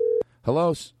think.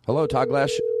 Hello? Hello, Todd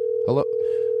Glass. Hello?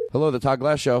 Hello, the Todd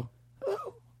Glass Show. Hello?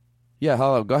 Yeah,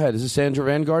 hello. Go ahead. Is this Sandra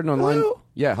Van Garden online? Hello?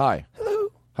 Yeah, hi.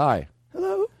 Hello? Hi.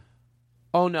 Hello?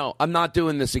 Oh, no, I'm not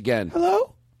doing this again.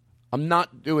 Hello? I'm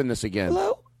not doing this again.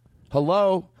 Hello?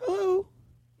 Hello? Hello?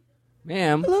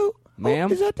 Ma'am? Hello? Ma'am?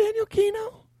 Oh, is that Daniel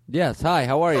Kino? Yes, hi,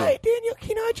 how are you? Hi, Daniel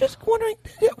Kino. I'm just wondering,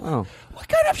 Oh. what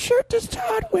kind of shirt does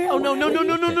Todd wear? Oh,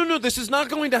 no. This is not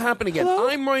going to happen again. Hello?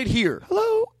 I'm right here.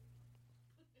 Hello?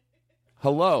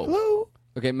 Hello? Hello?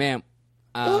 Okay, ma'am.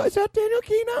 Hello? Is that Daniel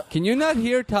Kino? Can you not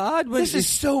hear Todd? This is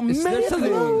so is there many.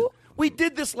 something- We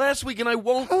did this last week, and I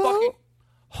won't fucking...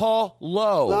 Hello?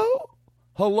 Hello?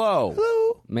 Hello?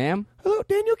 Hello? Ma'am? Hello,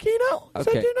 Daniel Kino? Is that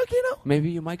Okay. Daniel Kino?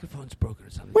 Maybe your microphone's broken or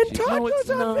something. When She- Todd No, it's goes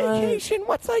on not. vacation,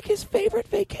 what's like his favorite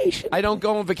vacation? I don't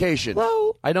go on vacation.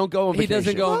 Hello? I don't go on He vacation.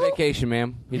 doesn't go on vacation,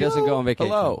 ma'am. He doesn't go on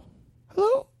vacation. Hello? Hello?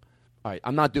 All right,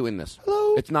 I'm not doing this.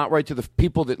 Hello? It's not right to the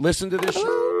people that listen to this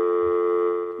show.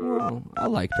 Well, I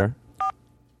liked her.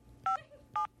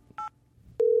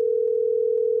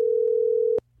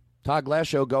 Todd Glass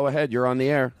Show, go ahead. You're on the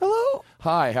air. Hello?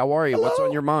 Hi, how are you? What's Hello?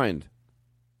 on your mind?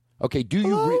 Okay, do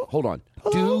you... Hello? Hold on.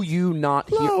 Hello? Do you not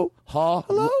Hello? hear...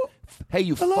 Hello? Hey,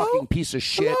 you Hello? fucking piece of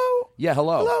shit. Hello? Yeah,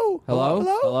 hello. Hello? Hello?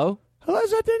 Hello? Hello? Hello,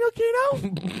 is that Daniel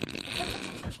Kino?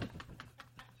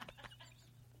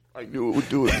 I knew it would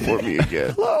do it for me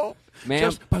again. Hello? Ma'am?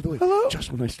 Just, by the way, Hello?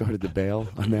 just when I started to bail,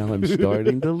 now I'm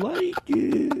starting to like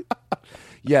it.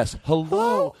 Yes, hello.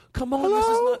 Hello? Come on,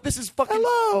 Hello? this is fucking...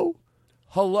 Hello?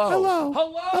 Hello. Hello?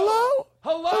 Hello?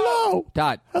 Hello? Hello?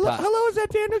 Todd. Hello? Todd. Hello, is that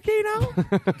Daniel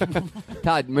Kino?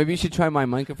 Todd, maybe you should try my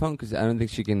microphone because I don't think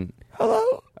she can.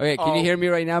 Hello? Okay, can you hear me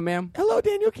right now, ma'am? Hello,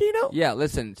 Daniel Kino? Yeah,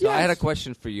 listen. So I Yes. had a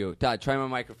question for you. Todd, try my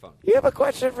microphone. You have a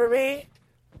question for me?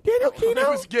 Daniel Kino? I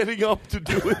was getting up to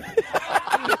do it.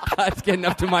 Todd's getting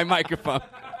up to my microphone.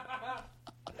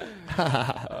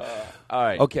 All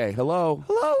right. Okay, hello.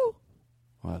 Hello?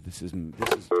 Wow, this is okay.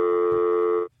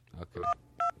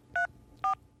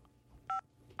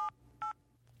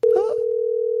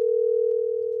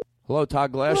 Hello,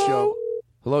 Todd Glass Show.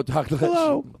 Hello, Todd Glass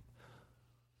Show.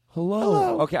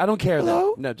 Hello. Okay, I don't care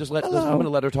then. No, just I'm going to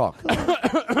let her talk.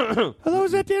 Hello,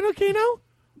 is that Dan Aquino?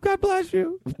 God bless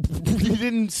you. You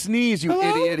didn't sneeze, you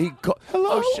idiot.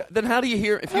 Hello? Then how do you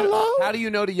hear? How do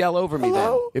you know to yell over me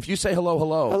then? If you say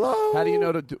hello, how do you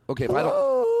know to do? Okay, if I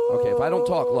don't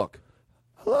talk, look.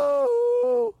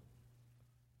 Hello.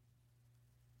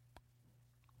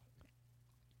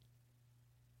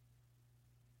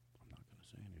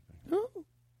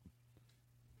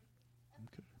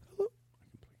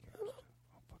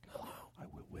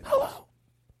 Hello.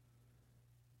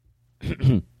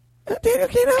 Dan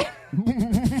Aquino?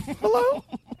 Hello?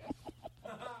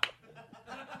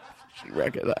 She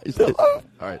recognized it. All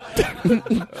right.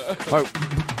 All right.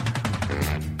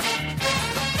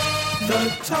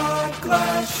 The Todd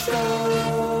Glass Show.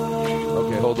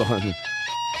 Okay, hold on.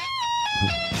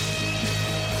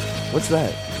 What's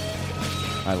that?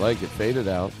 I like it. Faded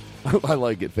out. I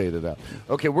like it. Faded out.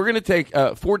 Okay, we're going to take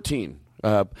 14.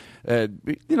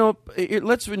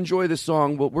 Let's enjoy this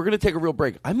song. We're going to take a real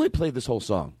break. I might play this whole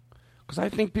song because I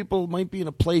think people might be in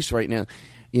a place right now.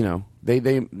 They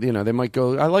might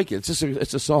go, I like it.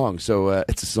 It's a song. So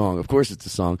it's a song. Of course, it's a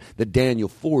song that Daniel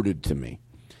forwarded to me.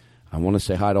 I want to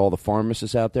say hi to all the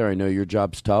pharmacists out there. I know your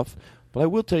job's tough, but I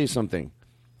will tell you something.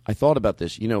 I thought about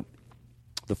this. The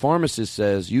pharmacist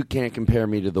says you can't compare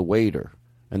me to the waiter,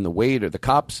 and the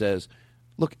cop says,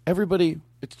 look, everybody.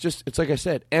 It's like I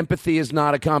said, empathy is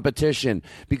not a competition,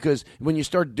 because when you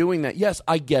start doing that, yes,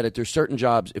 I get it. There's certain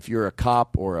jobs, if you're a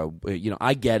cop or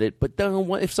I get it. But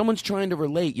if someone's trying to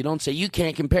relate, you don't say you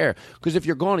can't compare, because if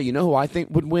you're going to, who I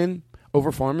think would win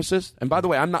over pharmacists? And by the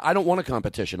way, I don't want a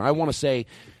competition. I want to say,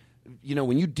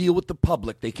 when you deal with the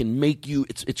public, they can make you,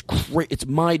 it's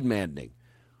mind-maddening.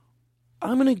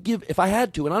 I'm going to give, if I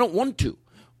had to, and I don't want to,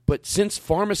 but since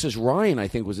pharmacist Ryan, I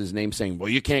think was his name, saying, well,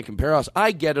 you can't compare us,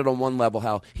 I get it on one level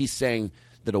how he's saying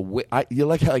that you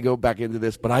like how I go back into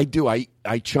this, but I do. I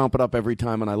chomp it up every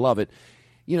time, and I love it.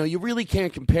 You really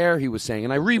can't compare, he was saying.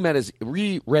 And I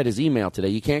reread his email today.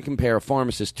 You can't compare a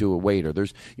pharmacist to a waiter.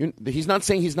 He's not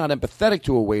saying he's not empathetic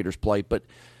to a waiter's plight, but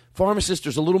pharmacists,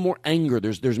 there's a little more anger.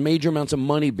 There's major amounts of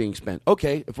money being spent.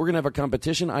 Okay, if we're going to have a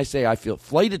competition, I feel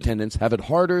flight attendants have it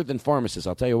harder than pharmacists.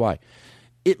 I'll tell you why.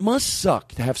 It must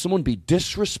suck to have someone be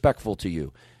disrespectful to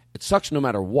you. It sucks no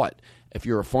matter what. If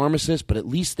you're a pharmacist, but at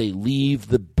least they leave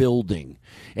the building.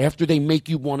 After they make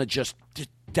you want to just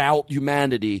doubt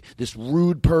humanity, this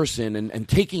rude person, and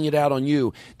taking it out on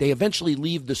you, they eventually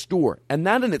leave the store. And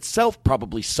that in itself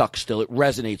probably sucks still. It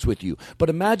resonates with you. But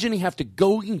imagine you have to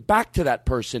going back to that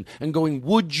person and going,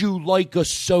 would you like a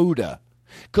soda?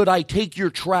 Could I take your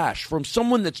trash from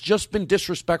someone that's just been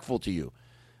disrespectful to you?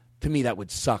 To me, that would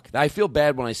suck. I feel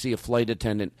bad when I see a flight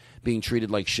attendant being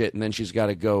treated like shit, and then she's got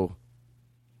to go,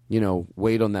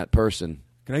 wait on that person.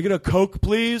 Can I get a Coke,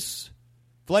 please?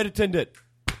 Flight attendant.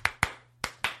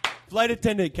 Flight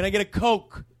attendant, can I get a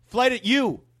Coke?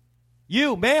 You,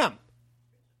 ma'am.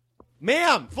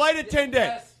 Ma'am, flight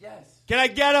attendant. Yes. Can I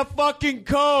get a fucking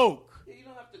Coke? Yeah, you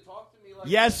don't have to talk to me like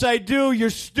Yes, I do.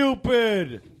 You're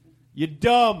stupid. You're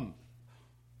dumb.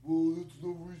 Well, that's no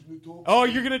reason to talk. Oh,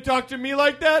 you're going to talk to me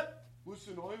like that?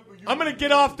 Listen, I'm going to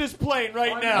get off this plane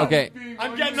right now. Okay.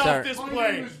 I'm getting off this plane.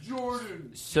 My name is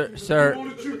Jordan. Sir. You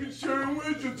want a chicken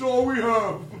sandwich? That's all we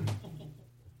have.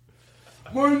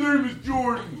 My name is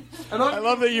Jordan. And I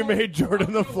love that you made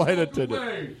Jordan the flight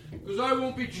attendant. Because I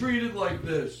won't be treated like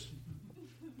this.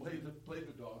 Play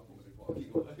the dog.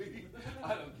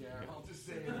 I don't care. I'll just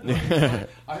say it.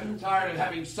 I'm tired of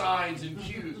having signs and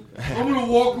cues. I'm going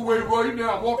to walk away right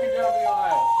now. I'm walking down the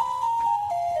aisle.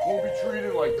 Won't be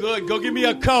treated like Good. Go give me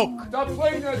a Coke. Stop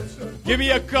playing that. Give me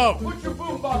a Coke. Put your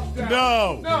boombox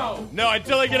down. No.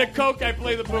 Until I get a Coke, I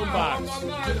play the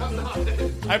boombox. I'm not.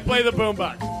 I play the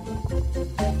boombox.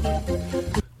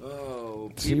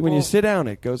 Oh, See, when you sit down,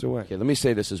 it goes away. Okay, let me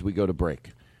say this as we go to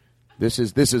break. We're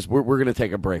going to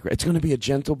take a break. It's going to be a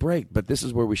gentle break, but this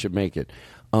is where we should make it.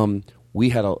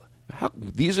 These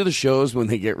are the shows when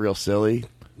they get real silly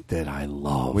that I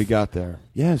love. We got there.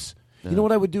 Yes. Yeah. You know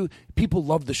what I would do? People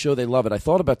love the show. They love it. I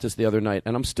thought about this the other night,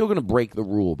 and I'm still going to break the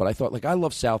rule, but I thought, I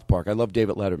love South Park. I love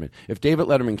David Letterman. If David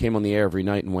Letterman came on the air every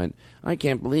night and went, I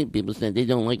can't believe people said they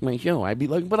don't like my show, I'd be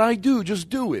like, but I do.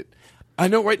 Just do it. I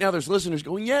know right now there's listeners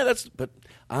going, but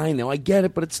I know, I get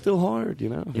it, but it's still hard, You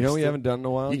know we haven't done in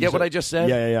a while? You get what I just said?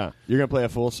 Yeah. You're going to play a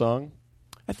full song?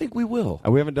 I think we will.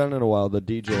 We haven't done it in a while. The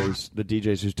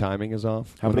DJs whose timing is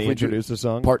off. How when about they if we do introduce the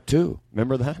song? Part 2.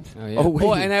 Remember that?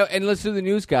 Oh, yeah. And let's do the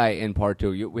news guy in part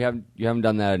 2. You haven't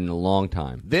done that in a long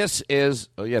time. This is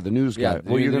the news guy. Yeah,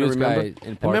 well, you're going to remember.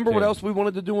 in part Remember what 2. else we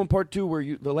wanted to do in part 2?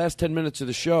 Where the last 10 minutes of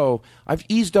the show, I've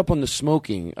eased up on the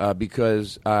smoking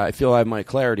because I feel I have my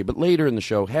clarity. But later in the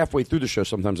show, halfway through the show,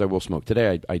 sometimes I will smoke.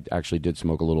 Today, I actually did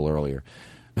smoke a little earlier.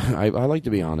 I like to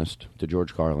be honest to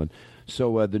George Carlin.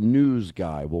 So the news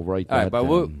guy will write that. All right, but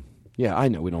down. Yeah, I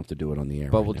know we don't have to do it on the air.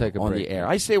 But we'll take a on break. the air.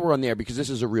 I say we're on the air because this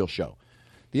is a real show.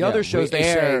 The Yeah, other shows we they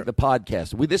air- say the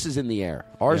podcast. This is in the air.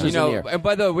 Ours is in the air. And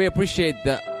by the way, we appreciate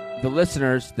the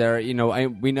listeners. There,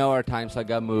 we know our time slot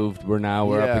got moved. We're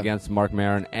up against Mark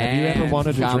Maron and Have you ever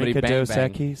wanted to Comedy drink a Bang Dos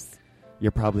Bang. Equis?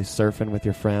 You're probably surfing with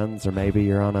your friends, or maybe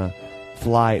you're on a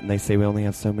flight and they say we only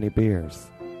have so many beers.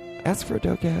 Ask for a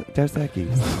Dos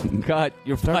Equis. God,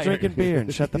 you're Start fired. drinking beer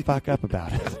and shut the fuck up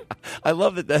about it. I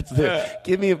love that. That's the.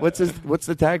 Give me what's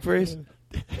the tag phrase?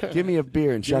 Give me a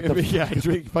beer and shut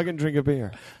the. Fucking drink a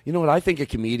beer. You know what? I think a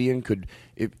comedian could,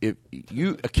 a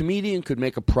comedian could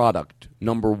make a product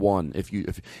number one. If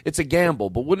it's a gamble,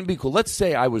 but wouldn't it be cool? Let's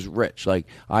say I was rich, like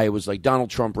I was like Donald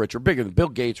Trump rich or bigger than Bill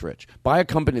Gates rich. Buy a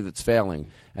company that's failing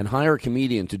and hire a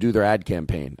comedian to do their ad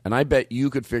campaign. And I bet you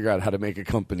could figure out how to make a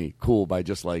company cool by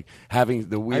just like having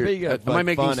the weird. I think you got am I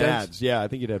making fun sense? ads. Yeah, I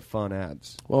think you'd have fun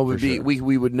ads. Well, it would For be sure.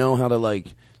 we would know how to like.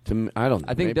 I don't.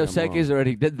 I think maybe Dos I'm wrong. Equis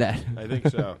already did that. I think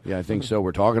so. Yeah, I think so.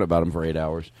 We're talking about him for 8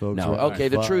 hours. Folks No, are okay.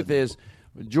 The fun. truth is,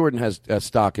 Jordan has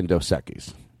stock in Dos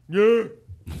Equis. Yeah.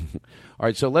 All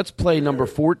right, so let's play number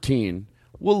 14.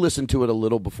 We'll listen to it a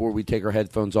little before we take our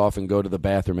headphones off and go to the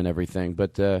bathroom and everything.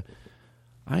 But I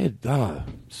had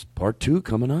part 2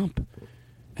 coming up,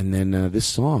 and then this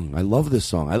song. I love this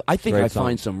song. I think Great I song.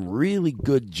 find some really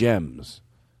good gems.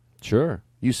 Sure.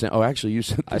 You sent. Oh, actually, you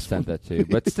sent. I sent that to you,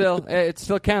 but still, it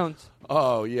still counts.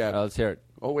 Oh yeah. Let's hear it.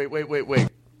 Oh wait.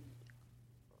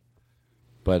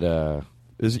 But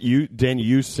Is you Dan?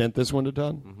 You sent this one to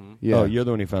Todd? Mm-hmm. Yeah. Oh, you're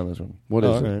the one who found this one. What is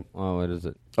Oh, it? all right. Oh, what is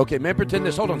it? Okay, man, pretend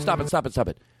this. Hold on, stop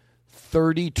it.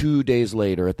 32 days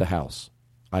later at the house.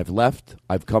 I've left.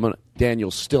 I've come in.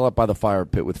 Daniel's still up by the fire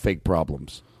pit with fake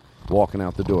problems. Walking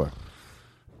out the door.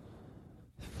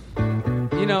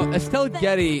 Estelle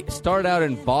Getty started out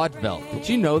in vaudeville. Did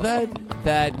you know that?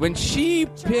 That when she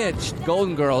pitched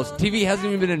Golden Girls, TV hasn't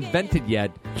even been invented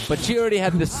yet, but she already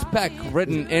had the spec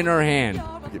written in her hand.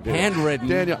 Handwritten.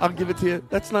 Daniel, I'll give it to you.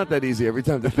 That's not that easy every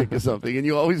time to think of something, and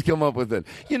you always come up with it.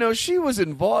 She was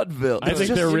in vaudeville. I It's think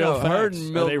just, they're real her facts.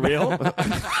 and Are they real?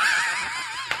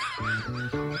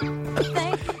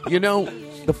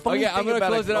 The funny I'm thing gonna about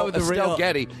close it out with the Estelle real-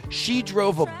 Getty, she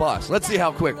drove a bus. Let's see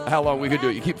how long we can do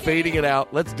it. You keep fading it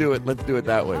out. Let's do it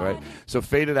that way, right? So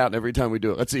fade it out, and every time we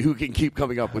do it, let's see who can keep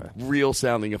coming up with real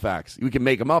sounding effects. We can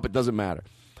make them up. It doesn't matter.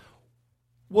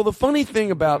 Well, the funny thing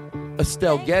about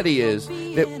Estelle Getty is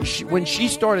that when she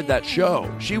started that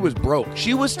show, she was broke.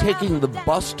 She was taking the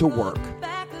bus to work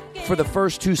for the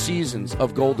first 2 seasons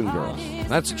of Golden Girls.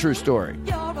 That's a true story.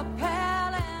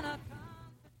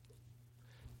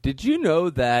 Did you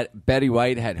know that Betty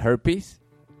White had herpes?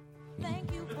 I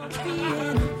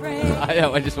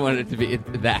know. I just wanted it to be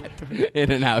that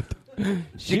in and out.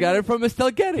 She got it from Estelle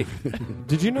Getty.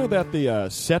 Did you know that the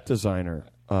set designer?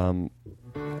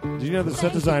 Did you know the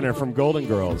set designer from Golden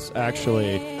Girls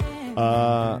actually?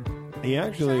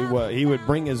 He would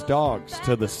bring his dogs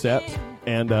to the set,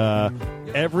 and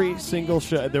every single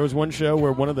show. There was one show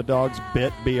where one of the dogs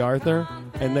bit B. Arthur,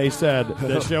 and they said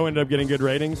the show ended up getting good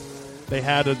ratings. They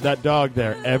had that dog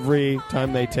there every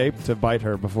time they taped to bite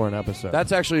her before an episode.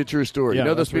 That's actually a true story. Yeah, You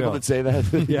know those that's people real. that say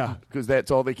that? Yeah. Because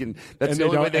that's all they can. That's And the they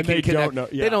only way don't- they and can they connect. don't know-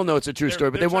 yeah. They don't know it's a true story,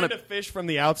 but they want to fish from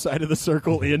the outside of the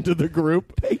circle into the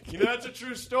group. That's a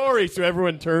true story. So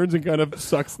everyone turns and kind of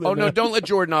sucks them Oh no! in. Don't let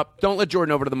Jordan up. Don't let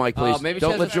Jordan over to the mic, please. Maybe don't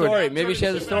she has let a Jordan. story. Maybe she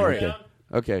has a story.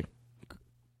 Okay.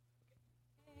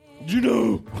 You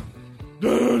know,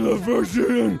 that is the first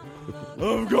season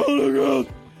of Golden Girls.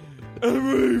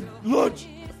 Every lunch,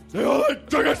 they all eat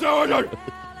chicken sandwiches.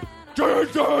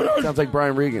 Chicken sandwiches. Sounds like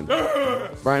Brian Regan.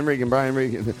 Brian Regan.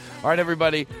 All right,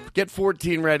 everybody, get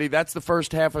 14 ready. That's the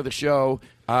first half of the show.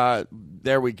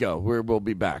 There we go. We'll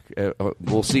be back.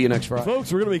 We'll see you next Friday.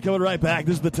 Folks, we're going to be coming right back.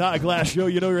 This is the Todd Glass Show.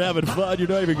 You know you're having fun. You're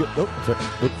not even good. Oh,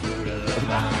 sorry.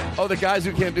 Oh, the guys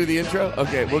who can't do the intro?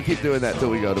 Okay, we'll keep doing that till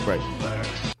we go to break.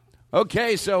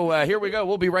 Okay, so here we go.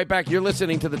 We'll be right back. You're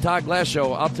listening to the Todd Glass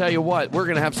Show. I'll tell you what, we're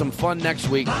going to have some fun next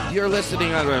week. You're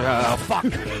listening. Fuck.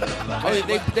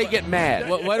 They get mad.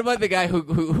 What about the guy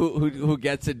who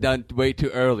gets it done way too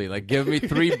early? Like, give me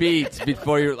 3 beats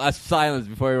before you silence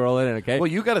before you roll it in. Okay.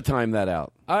 Well, you got to time that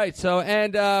out. All right. So,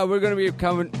 and we're going to be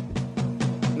coming.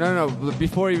 No,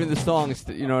 before even the songs,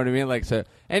 you know what I mean? Like, so.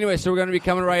 Anyway, so we're going to be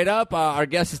coming right up. Our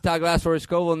guest is Todd Glass, Rory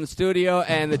Scovel in the studio,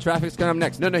 and the traffic's coming up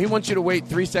next. No, he wants you to wait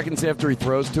 3 seconds after he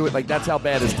throws to it. Like, that's how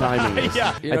bad his timing is.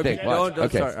 Yeah. You know, I think. don't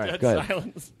Okay. start. All right, go ahead.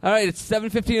 Silence. All right, it's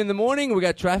 7:15 in the morning. We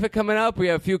got traffic coming up. We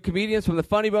have a few comedians from the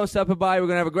Funny Bone stopping by. We're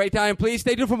going to have a great time. Please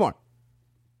stay tuned for more.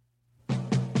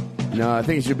 No, I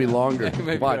think it should be longer.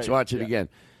 Watch it again.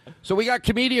 So we got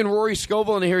comedian Rory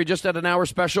Scovel in here. He just had an hour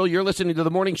special. You're listening to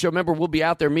the morning show. Remember, we'll be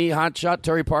out there. Me, Hot Shot,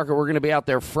 Terry Parker. We're going to be out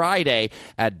there Friday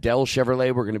at Dell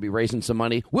Chevrolet. We're going to be raising some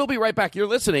money. We'll be right back. You're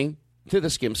listening to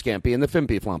the Skim Scampy and the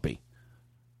Fimpy Flumpy.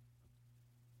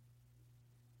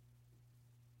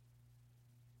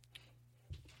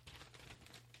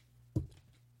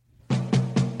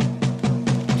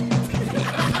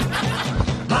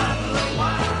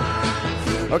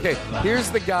 Okay,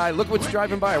 here's the guy. Look what's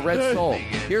driving by, a red Soul.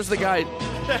 Here's the guy.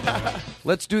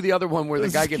 Let's do the other one where the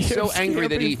guy gets so angry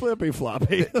that he... Flippy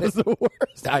floppy. That's the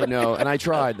worst. I know, and I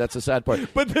tried. That's the sad part.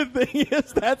 But the thing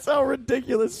is, that's how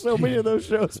ridiculous so many of those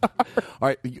shows are. All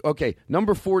right, okay.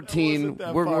 Number 14.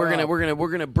 We're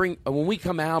gonna bring when we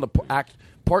come out of act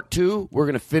part 2. We're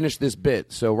gonna finish this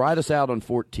bit. So ride us out on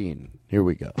 14. Here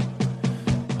we go.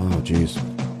 Oh, jeez.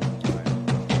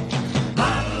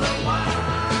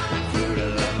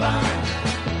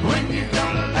 When you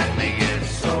gonna let me get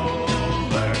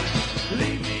sober,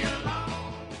 leave me alone.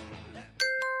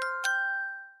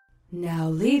 Now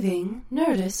leaving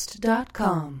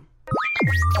Nerdist.com.